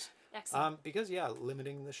 Breaking news. Excellent. Because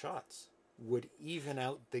limiting the shots would even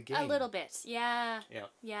out the game a little bit. Yeah. Yeah.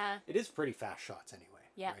 Yeah. It is pretty fast shots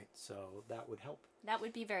anyway. Yeah. Right. So that would help. That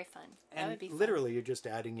would be very fun. And that would be fun. literally, you're just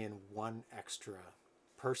adding in 1 extra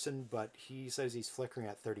person, but he says he's flickering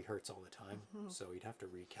at 30 hertz all the time, so you'd have to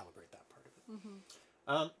recalibrate that part of it.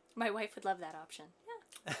 My wife would love that option.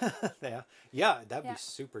 Yeah, that'd be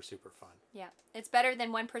super fun. Yeah, it's better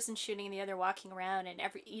than one person shooting and the other walking around and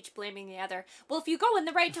each blaming the other. Well, if you go in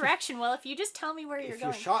the right direction, well, if you just tell me where you're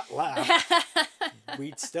going. If you shot left,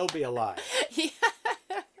 we'd still be alive. Yeah.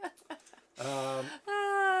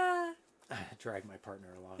 Drag my partner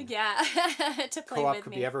along. Yeah, to play Co-op with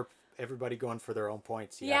could me. be everybody going for their own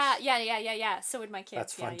points. Yes. Yeah. So would my kids.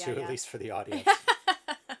 That's fun too, at least for the audience.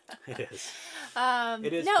 It is.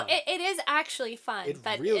 It is. No, fun. It is actually fun. It's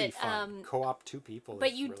really fun. Co-op 2 people.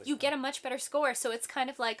 But is you really get a much better score, so it's kind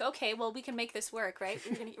of like, okay, well, we can make this work, right?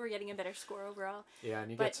 We're getting a better score overall. Yeah, and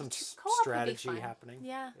you but get some co-op strategy would be fun. happening.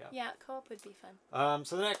 Yeah, co-op would be fun.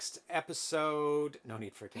 So the next episode, no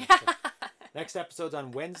need for it. Next episode's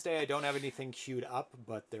on Wednesday. I don't have anything queued up,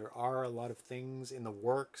 but there are a lot of things in the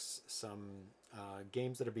works. Some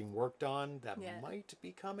games that are being worked on that might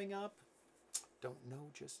be coming up. Don't know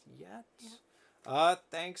just yet. Yeah.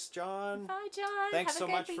 Thanks, John. Bye, John. Thanks have so a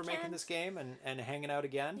good much weekend. for making this game and hanging out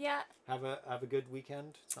again. Yeah. Have a good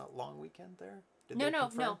weekend. It's not a long weekend there. No,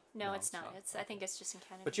 it's not. I think it's just in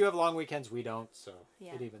Canada. But you have long weekends. We don't, so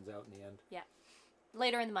it evens out in the end. Yeah.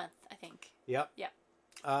 Later in the month, I think. Yep. Yeah.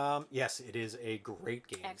 Yes, it is a great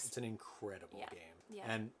game. Excellent. It's an incredible game. Yeah.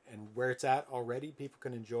 And where it's at already, people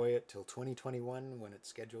can enjoy it till 2021 when it's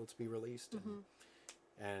scheduled to be released.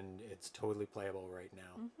 And it's totally playable right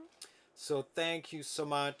now. So thank you so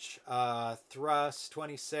much.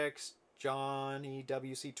 Thrust26, Johnny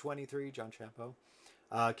WC23, John Champeau.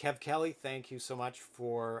 KevKelley, thank you so much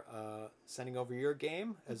for sending over your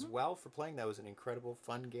game as well for playing. That was an incredible,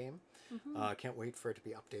 fun game. Can't wait for it to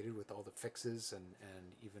be updated with all the fixes and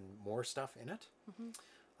even more stuff in it.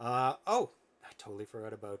 Oh, I totally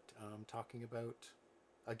forgot about talking about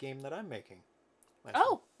a game that I'm making.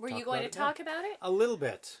 Were you going to talk about it? A little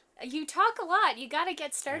bit. You talk a lot. You got to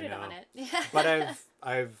get started on it. But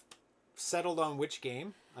I've settled on which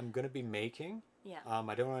game I'm going to be making. Yeah.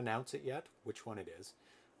 I don't announce it yet, which one it is.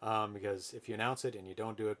 Because if you announce it and you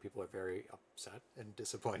don't do it, people are very upset and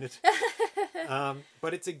disappointed.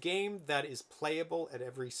 But it's a game that is playable at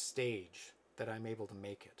every stage that I'm able to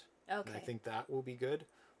make it. Okay. And I think that will be good.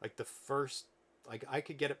 Like the first, I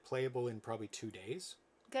could get it playable in probably 2 days.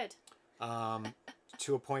 Good.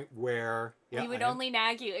 To a point where... we would only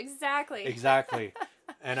nag you. Exactly. Exactly.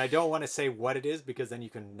 And I don't want to say what it is because then you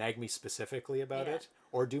can nag me specifically about it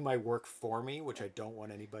or do my work for me, which I don't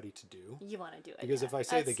want anybody to do. You want to do it. Because if I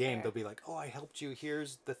say the game, they'll be like, oh, I helped you.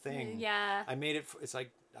 Here's the thing. Yeah. I made it. It's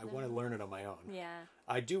like I want to learn it on my own. Yeah.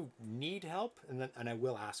 I do need help and I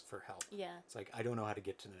will ask for help. Yeah. It's like I don't know how to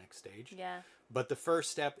get to the next stage. Yeah. But the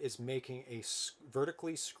first step is making a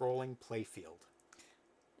vertically scrolling playfield.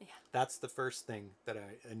 Yeah. That's the first thing that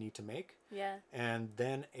I need to make. Yeah. And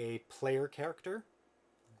then a player character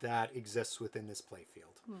that exists within this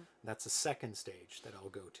playfield. That's the second stage that I'll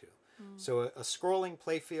go to. So a scrolling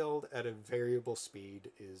playfield at a variable speed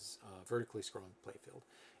is vertically scrolling playfield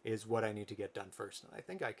is what I need to get done first. And I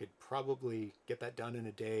think I could probably get that done in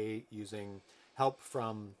a day using help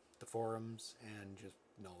from the forums and just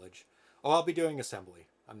knowledge. Oh, I'll be doing assembly.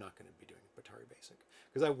 I'm not going to be doing Atari Basic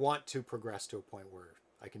because I want to progress to a point where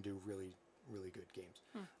I can do really, really good games.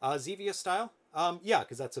 Xevious style? Yeah,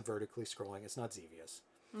 because that's a vertically scrolling. It's not Xevious.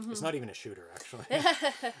 It's not even a shooter, actually.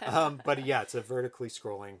 But yeah, it's a vertically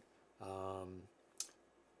scrolling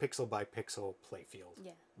pixel by pixel playfield.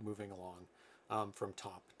 Yeah. Moving along from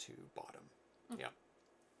top to bottom. Yeah.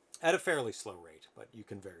 At a fairly slow rate, but you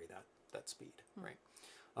can vary that speed,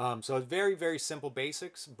 right? So it's very, very simple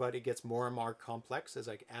basics, but it gets more and more complex as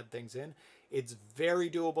I add things in. It's very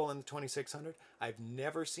doable in the 2600. I've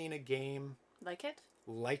never seen a game like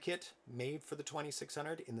it made for the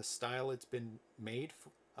 2600 in the style it's been made.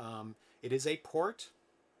 It is a port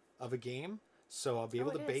of a game, so I'll be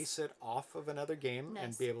able to base it off of another game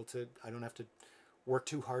and be able to, I don't have to work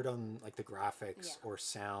too hard on like the graphics or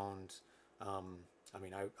sound. I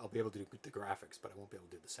mean, I'll be able to do the graphics, but I won't be able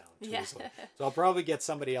to do the sound too easily. So I'll probably get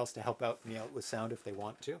somebody else to help me out with sound if they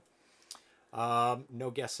want to. No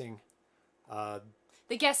guessing.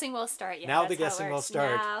 The guessing will start. Yeah, now the guessing will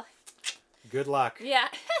start. Now. Good luck. Yeah.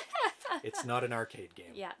 It's not an arcade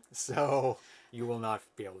game. Yeah. So you will not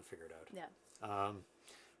be able to figure it out. Yeah.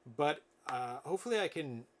 But hopefully I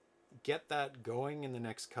can get that going in the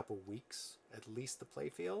next couple weeks, at least the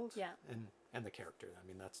playfield. Yeah. And the character. I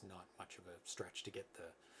mean, that's not much of a stretch to get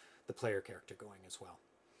the player character going as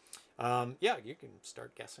well. Yeah, you can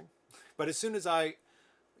start guessing. But as soon as I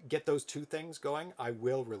get those two things going, I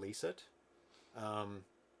will release it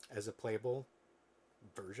as a playable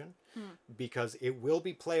version because it will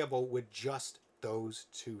be playable with just those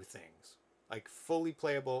two things. Like fully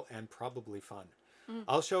playable and probably fun.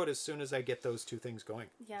 I'll show it as soon as I get those two things going.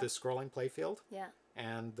 Yeah. The scrolling playfield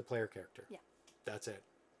and the player character. Yeah. That's it.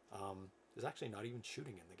 There's actually not even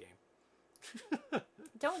shooting in the game.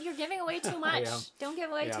 You're giving away too much. Don't give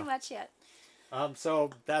away too much yet.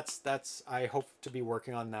 So that's I hope to be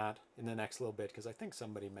working on that in the next little bit because I think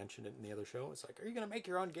somebody mentioned it in the other show. It's like, are you going to make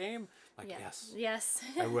your own game? Like, yes. Yes.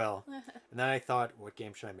 I will. And then I thought, what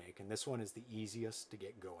game should I make? And this one is the easiest to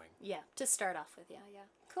get going. Yeah, to start off with. Yeah.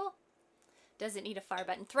 Cool. Doesn't need a fire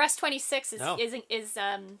button. Thrust 26 is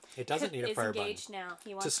it doesn't need a fire button now.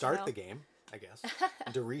 He wants to start the game, I guess,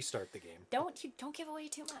 and to restart the game. Don't give away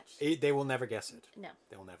too much. They will never guess it. No,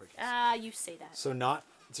 they will never guess. You say that. So not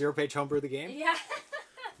ZeroPage Homebrew the game. Yeah.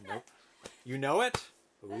 Nope. You know it.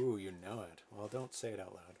 Ooh, you know it. Well, don't say it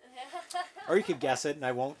out loud. Or you could guess it, and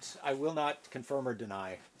I will not confirm or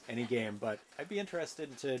deny any game, but I'd be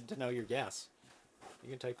interested to know your guess.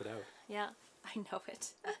 You can type it out. Yeah, I know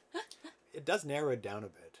it. It does narrow it down a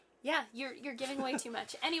bit. Yeah, you're giving away too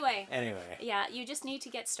much. Anyway. Yeah, you just need to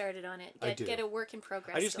get started on it. Get a work in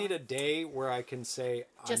progress. I just need a day where I can say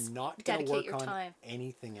I'm not going to work on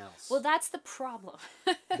anything else. Well, that's the problem.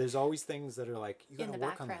 There's always things that are like, you got to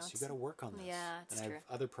work on this. You got to work on this. Yeah, it's true. I have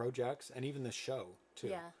other projects and even the show too.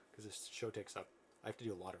 Yeah. Because this show takes up. I have to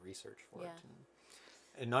do a lot of research for it,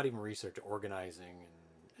 and not even research, organizing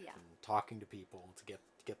and talking to people to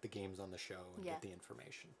get the games on the show and get the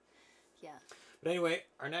information. Yeah. But anyway,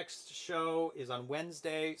 our next show is on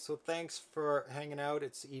Wednesday, so thanks for hanging out.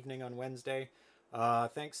 It's evening on Wednesday.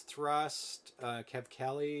 Thanks Thrust,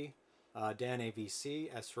 KevKelley, Dan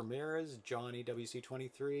AVC, S. Ramirez, Johnny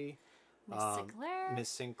WC23, Miss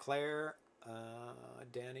Sinclair,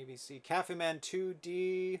 Dan AVC, Cafe Man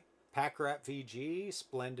 2D, Packrat VG,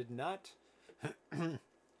 Splendid Nut,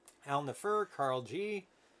 Al Nefer, Carl G.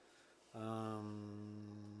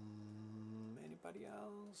 Anybody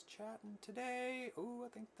else chatting today? Oh, I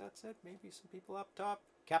think that's it. Maybe some people up top.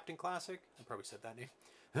 Captain Classic. I probably said that name.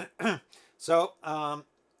 So,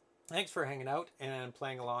 thanks for hanging out and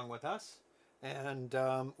playing along with us. And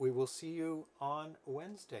we will see you on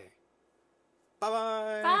Wednesday.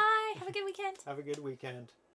 Bye-bye. Bye. Have a good weekend. Have a good weekend.